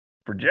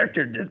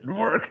projector didn't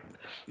work.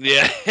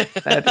 Yeah.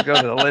 I had to go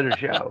to the later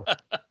show.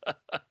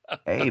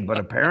 Hey, but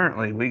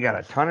apparently we got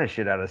a ton of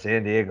shit out of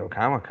San Diego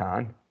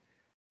Comic-Con.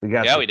 We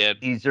got Yeah, the we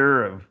did.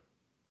 teaser of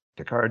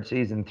Picard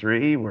season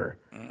 3, where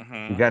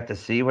we got to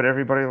see what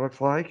everybody looks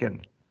like,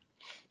 and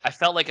I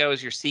felt like I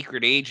was your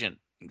secret agent,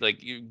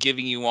 like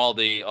giving you all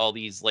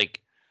these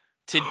like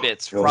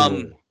tidbits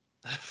from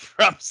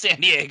San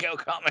Diego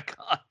Comic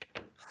Con.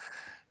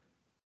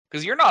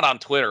 Because you're not on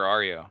Twitter,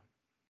 are you?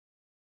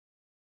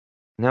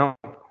 No.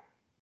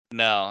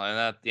 No,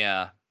 and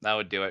that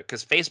would do it.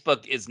 Because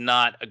Facebook is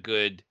not a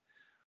good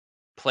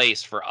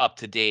place for up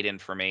to date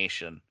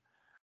information.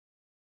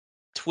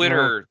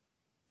 Twitter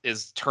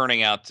is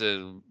turning out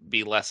to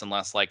be less and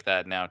less like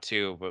that now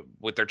too. But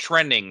with their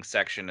trending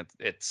section,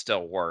 it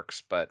still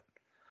works. But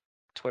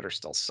Twitter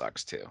still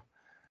sucks too.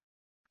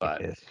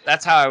 But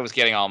that's how I was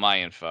getting all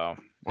my info.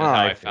 And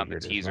how I found the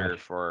teaser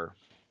for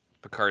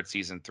Picard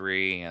season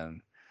 3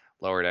 and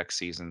Lower Decks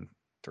season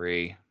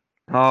 3.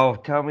 Oh,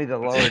 tell me the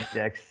Lower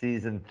Decks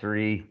season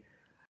 3.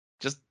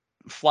 Just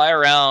fly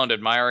around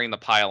admiring the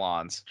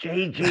pylons.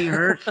 J.J.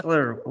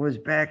 Hertzler was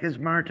back as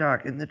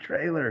Martok in the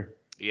trailer.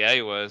 Yeah,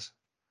 he was.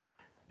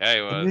 Yeah,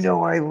 he was. And you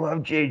know I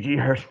love J.J.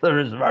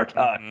 Hertzler as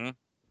Martok. Mm-hmm.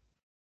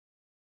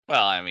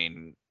 Well, I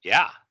mean,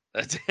 yeah.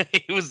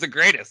 He was the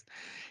greatest.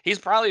 He's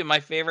probably my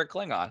favorite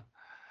Klingon.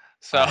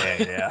 So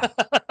yeah.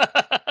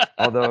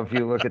 Although if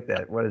you look at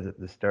that, what is it,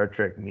 the Star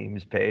Trek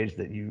memes page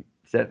that you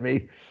sent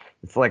me,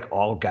 it's like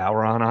all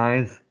Gowron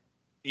eyes.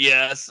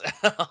 Yes.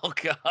 Oh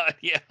God,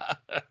 yeah.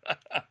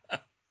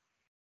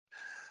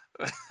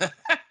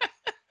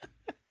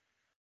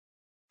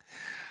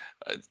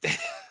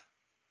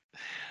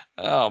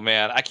 Oh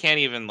man, I can't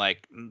even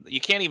you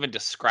can't even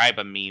describe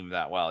a meme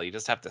that well. You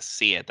just have to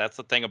see it. That's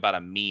the thing about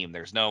a meme.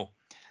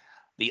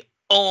 The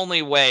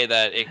only way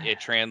that it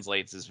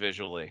translates is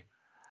visually.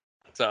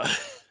 So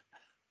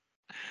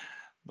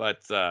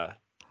but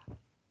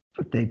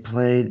they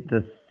played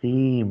the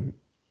theme.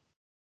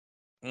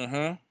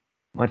 Mm-hmm.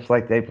 Much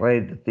like they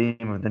played the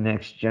theme of The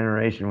Next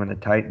Generation when the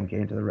Titan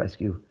came to the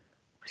rescue.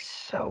 It was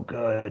so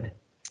good.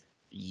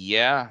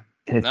 Yeah.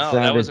 It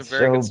sounded that was a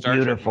very good Star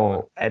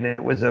beautiful, and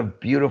it was a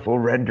beautiful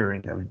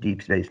rendering of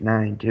Deep Space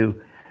Nine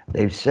too.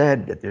 They've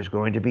said that there's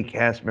going to be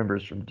cast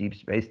members from Deep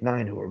Space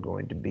Nine who are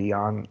going to be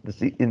on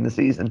in the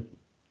season.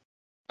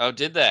 Oh,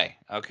 did they?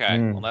 Okay,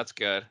 well that's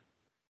good.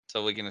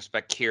 So we can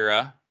expect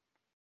Kira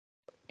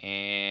and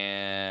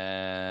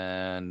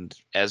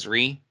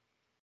Ezri,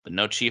 but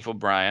no Chief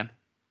O'Brien.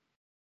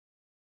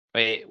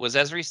 Wait, was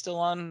Ezri still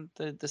on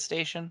the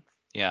station?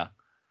 Yeah.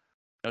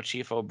 No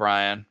Chief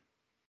O'Brien.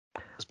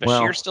 Is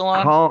Bashir still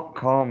on?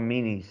 Colm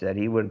Meaney said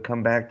he would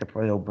come back to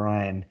play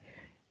O'Brien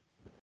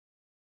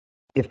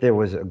if there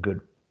was a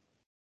good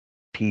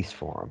piece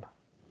for him.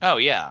 Oh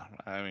yeah,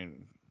 I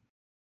mean,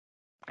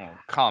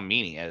 Colm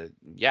Meaney,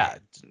 yeah,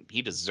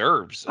 he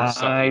deserves.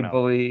 I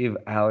believe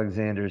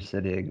Alexander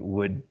Siddig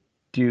would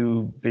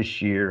do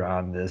Bashir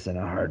on this in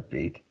a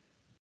heartbeat.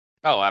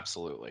 Oh,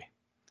 absolutely.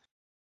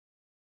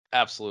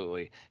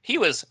 Absolutely. He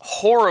was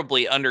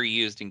horribly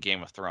underused in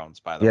Game of Thrones,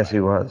 by the way. Yes, he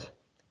was.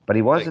 But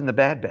he was in the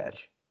Bad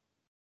Batch.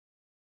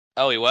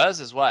 Oh, he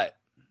was? As what?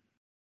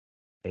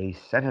 A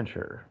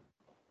senator.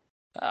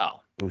 Oh.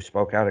 Who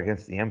spoke out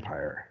against the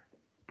Empire.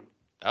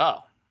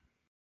 Oh,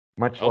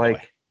 much oh boy.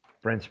 like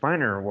Brent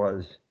Spiner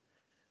was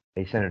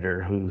a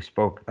senator who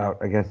spoke out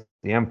against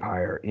the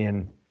Empire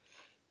in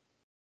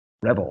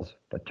Rebels,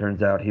 but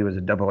turns out he was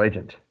a double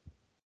agent.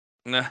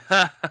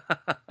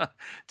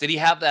 Did he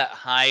have that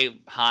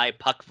high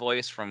Puck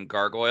voice from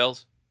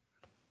Gargoyles?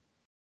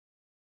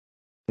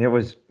 It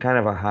was kind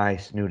of a high,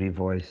 snooty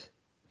voice.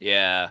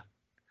 Yeah.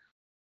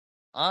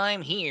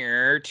 I'm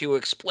here to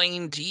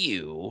explain to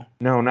you.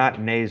 No, not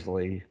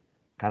nasally,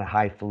 kind of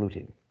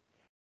highfalutin.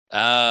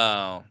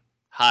 Oh,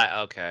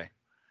 high. Okay.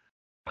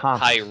 High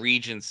Pompous.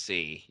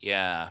 Regency.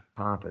 Yeah.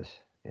 Pompous.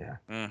 Yeah.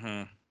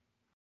 Mm-hmm.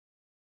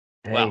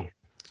 Well, Hey,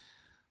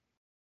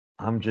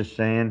 I'm just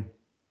saying,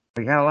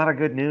 we got a lot of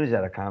good news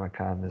out of Comic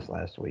Con this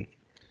last week.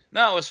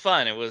 no, it was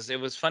fun. It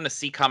was fun to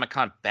see Comic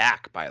Con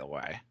back. By the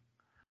way,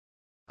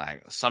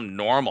 like some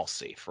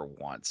normalcy for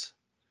once.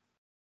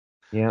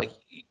 Yeah, Like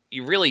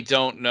you really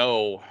don't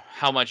know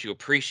how much you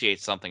appreciate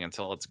something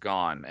until it's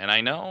gone. And I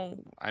know,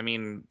 I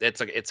mean,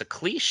 it's a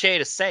cliche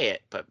to say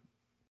it, but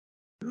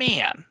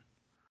man,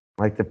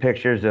 like the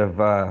pictures of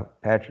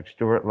Patrick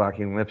Stewart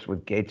locking lips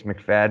with Gates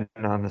McFadden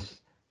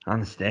on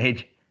the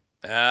stage.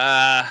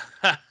 uh,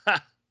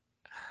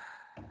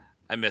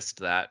 I missed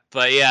that.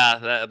 But yeah,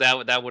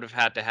 that would have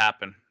had to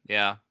happen.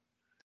 Yeah.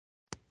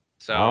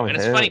 So, Oh and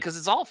it's funny hell, because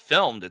it's all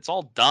filmed, it's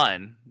all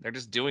done. They're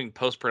just doing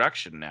post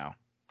production now.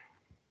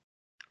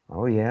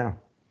 oh yeah.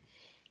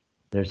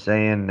 They're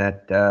saying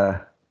that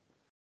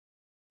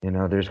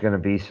there's going to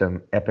be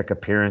some epic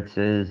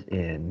appearances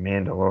in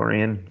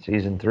Mandalorian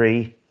season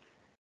 3.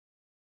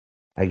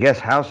 I guess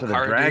House of the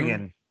Cara Dune.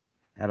 Dragon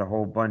had a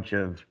whole bunch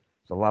of.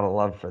 There's a lot of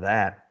love for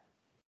that.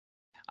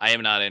 I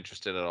am not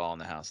interested at all in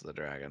the House of the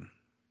Dragon.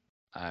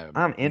 I have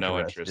I'm no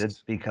interested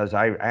interest. because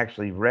I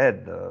actually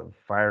read the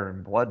Fire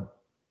and Blood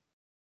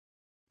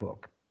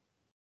book.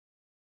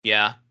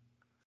 Yeah.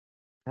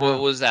 What Uh,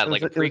 was it that? was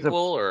Like a it was a prequel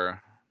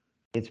or?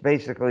 it's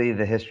basically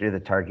the history of the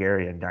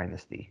Targaryen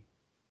dynasty.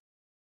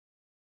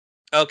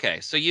 Okay,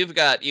 so you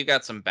got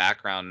some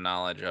background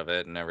knowledge of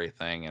it and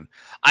everything, and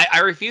I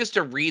refuse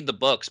to read the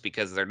books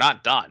because they're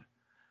not done,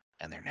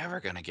 and they're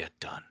never gonna get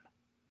done.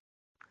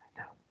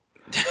 I know.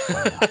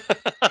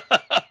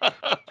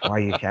 That's why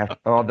you have.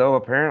 Although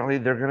apparently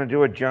they're going to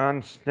do a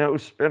Jon Snow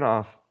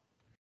spinoff.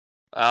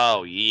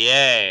 Oh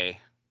yay!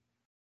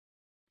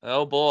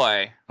 Oh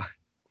boy!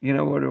 You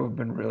know what would have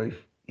been really.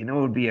 You know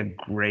what would be a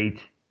great.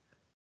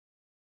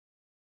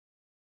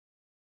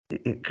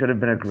 It could have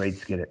been a great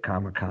skit at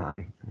Comic Con.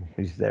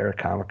 He's there at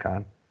Comic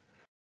Con.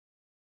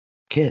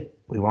 Kit,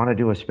 we want to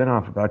do a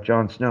spinoff about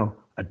Jon Snow.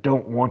 I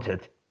don't want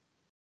it.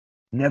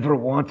 Never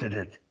wanted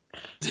it.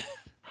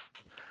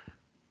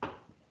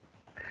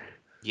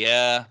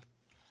 Yeah,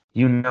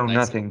 You know nice little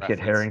nothing, Kit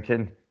reference.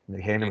 Harrington.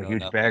 They hand You him a know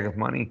huge bag nothing. of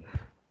money.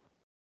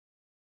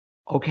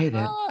 Okay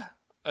then. Ah,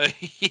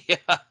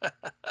 yeah.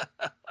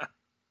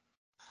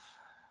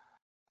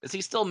 Is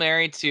he still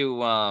married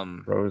to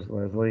Rose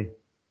Leslie.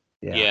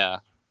 Yeah. Yeah,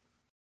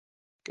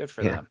 good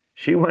for Yeah. them.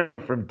 She went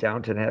from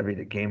Downton Abbey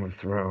to Game of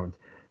Thrones.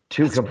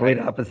 Two That's complete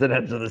right. opposite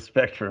ends of the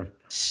spectrum.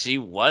 She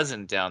was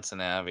in Downton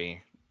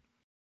Abbey.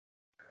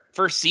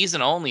 First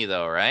season only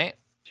though, right?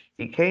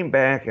 He came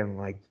back in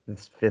like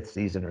this 5th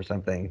season or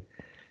something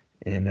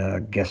in a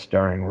guest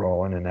starring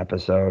role in an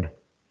episode.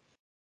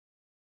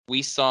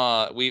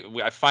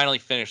 I finally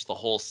finished the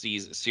whole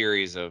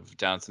series of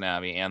Downton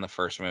Abbey and the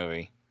first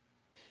movie,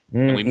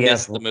 and we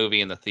Yes, missed the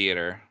movie in the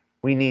theater.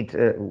 we need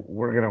to.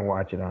 We're gonna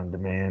watch it on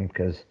demand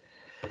because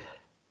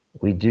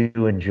we do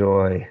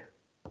enjoy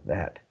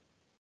that.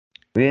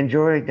 We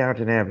enjoy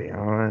Downton Abbey.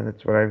 Oh,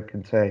 that's what I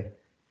can say.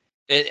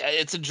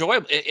 It's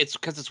enjoyable. It's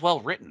because it's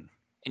well written,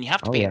 and you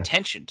have to Oh pay yeah.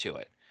 attention to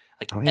it.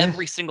 Like Oh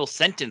every yes. single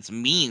sentence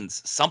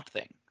means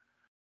something.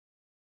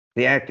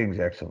 The acting's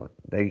excellent.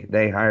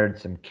 They hired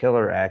some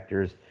killer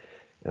actors,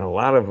 and a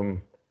lot of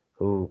them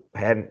who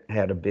hadn't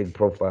had a big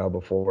profile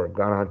before have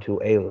gone on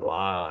to a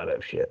lot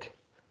of shit.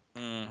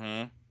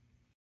 Mm-hmm.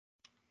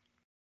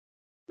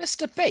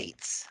 Mr.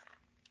 Bates.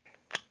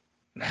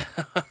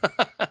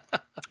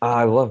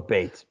 I love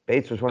Bates.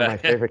 Bates was one of my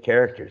favorite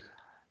characters.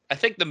 I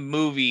think the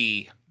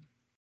movie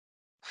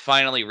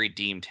finally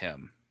redeemed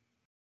him.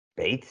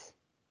 Bates?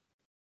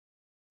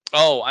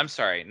 Oh, I'm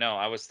sorry. No,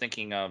 I was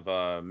thinking of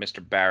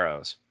Mr.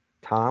 Barrows.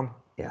 Tom?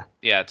 Yeah.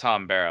 Yeah,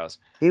 Tom Barrows.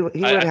 He I would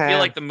feel like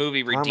have the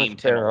movie Thomas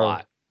redeemed him a Barrow.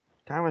 lot.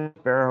 Thomas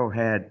Barrow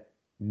had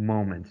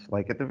moments.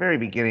 Like at the very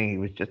beginning, he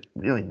was just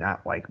really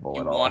not likable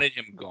You at all. wanted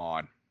him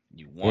gone.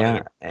 You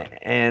wanted Yeah. him gone.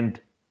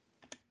 And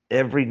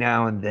every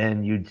now and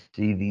then you'd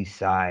see these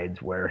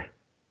sides where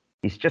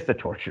he's just a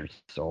tortured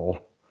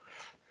soul.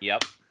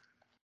 Yep.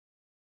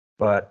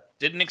 But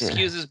Didn't yeah,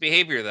 excuse his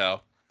behavior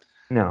though.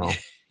 no.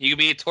 You could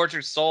be a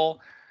tortured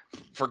soul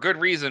for good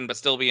reason, but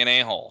still be an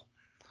a-hole.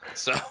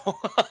 So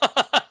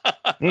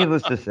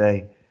Needless to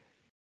say,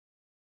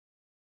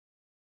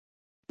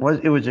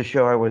 it was a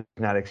show I was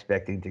not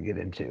expecting to get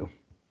into.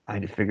 I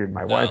just figured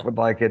my wife no. would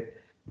like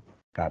it.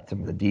 Got some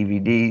of the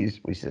DVDs.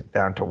 We sit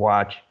down to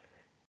watch,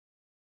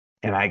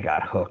 and I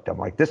got hooked. I'm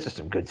like, this is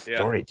some good Yeah.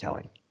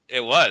 storytelling.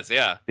 It was,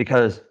 yeah.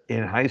 Because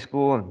in high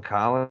school and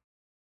college,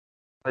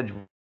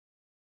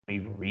 we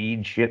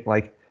read shit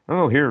like,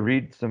 oh, here,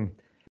 read some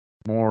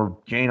more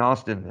Jane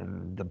Austen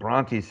and the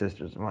Bronte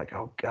sisters. I'm like,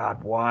 oh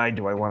God, why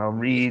do I want to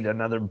read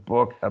another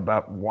book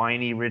about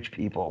whiny rich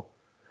people?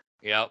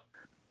 Yep.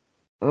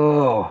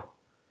 Oh,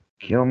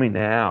 kill me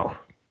now.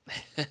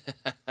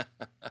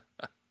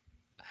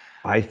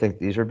 I think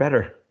these are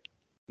better.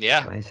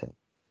 Yeah. I say.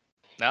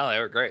 No, they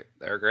were great.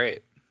 They were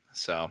great.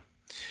 So,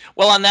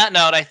 well, on that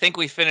note, I think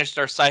we finished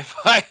our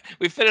sci-fi.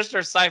 We finished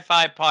our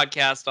sci-fi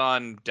podcast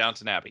on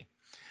Downton Abbey.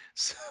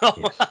 So,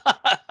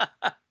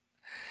 Yes.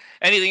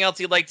 anything else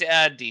you'd like to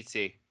add,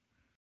 DT?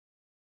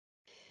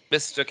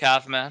 Mr.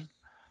 Calfman?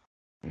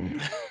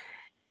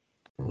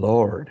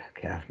 Lord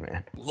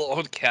Calfman.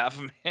 Lord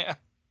Calfman.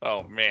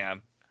 Oh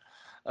man,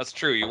 that's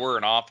true. You were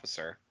an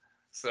officer,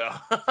 so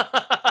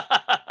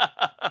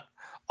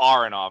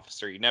are an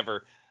officer. You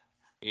never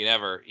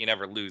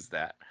lose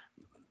that.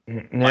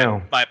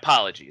 No. My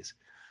apologies.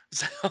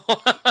 So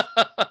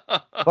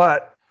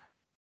But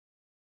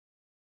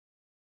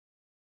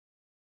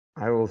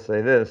I will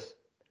say this.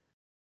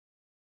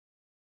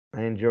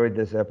 I enjoyed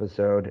this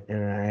episode,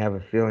 and I have a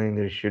feeling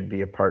there should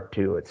be a part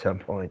 2 at some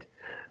point,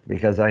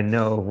 because I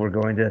know we're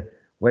going to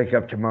wake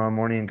up tomorrow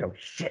morning and go,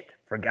 shit,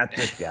 forgot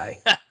this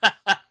guy.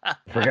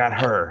 Forgot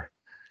her.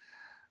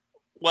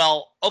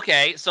 Well,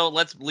 okay, so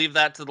let's leave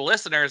that to the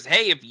listeners.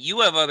 Hey, if you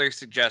have other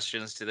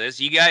suggestions to this,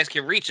 you guys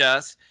can reach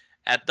us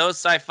at Those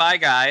Sci-Fi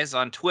Guys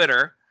on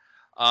Twitter,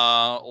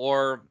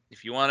 or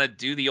if you want to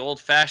do the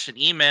old-fashioned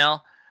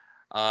email,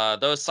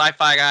 Those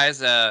Sci-Fi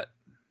Guys at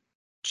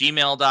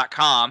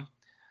gmail.com.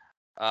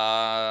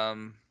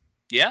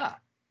 Yeah.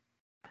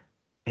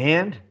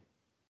 And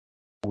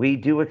we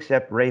do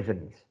accept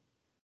ravens.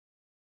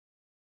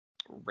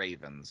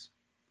 Ravens.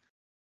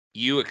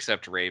 You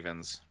accept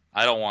ravens.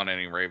 I don't want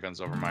any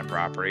ravens over my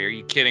property. Are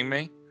you kidding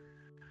me?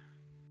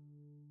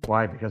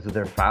 Why? Because of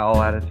their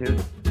foul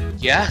attitude?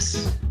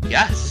 Yes.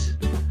 Yes.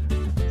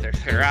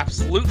 They're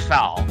absolute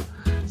foul.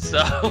 So,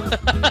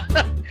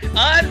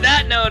 on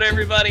that note,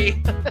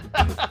 everybody,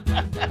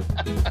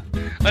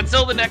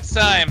 until the next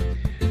time,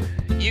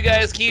 you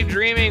guys keep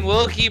dreaming,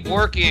 we'll keep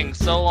working.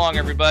 So long,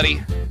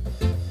 everybody.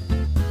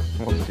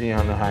 We'll see you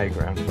on the high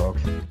ground,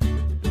 folks.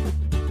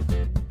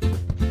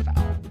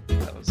 Foul.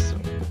 That was so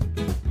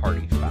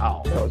party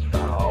foul. That was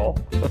foul.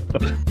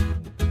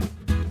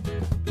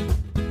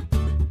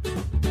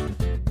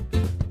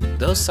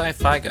 Those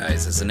Sci-Fi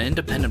Guys is an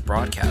independent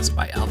broadcast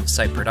by Alpha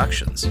Site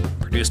Productions,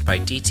 produced by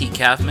DT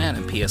Cavman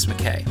and P.S.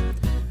 McKay.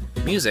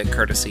 Music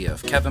courtesy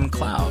of Kevin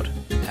McLeod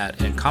at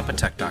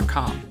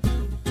Incompetech.com.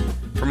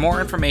 For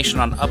more information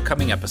on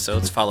upcoming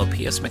episodes, follow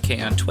P.S.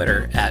 McKay on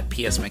Twitter at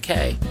P.S.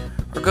 McKay,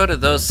 or go to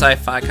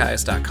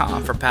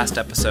thosesciFiGuys.com for past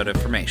episode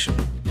information.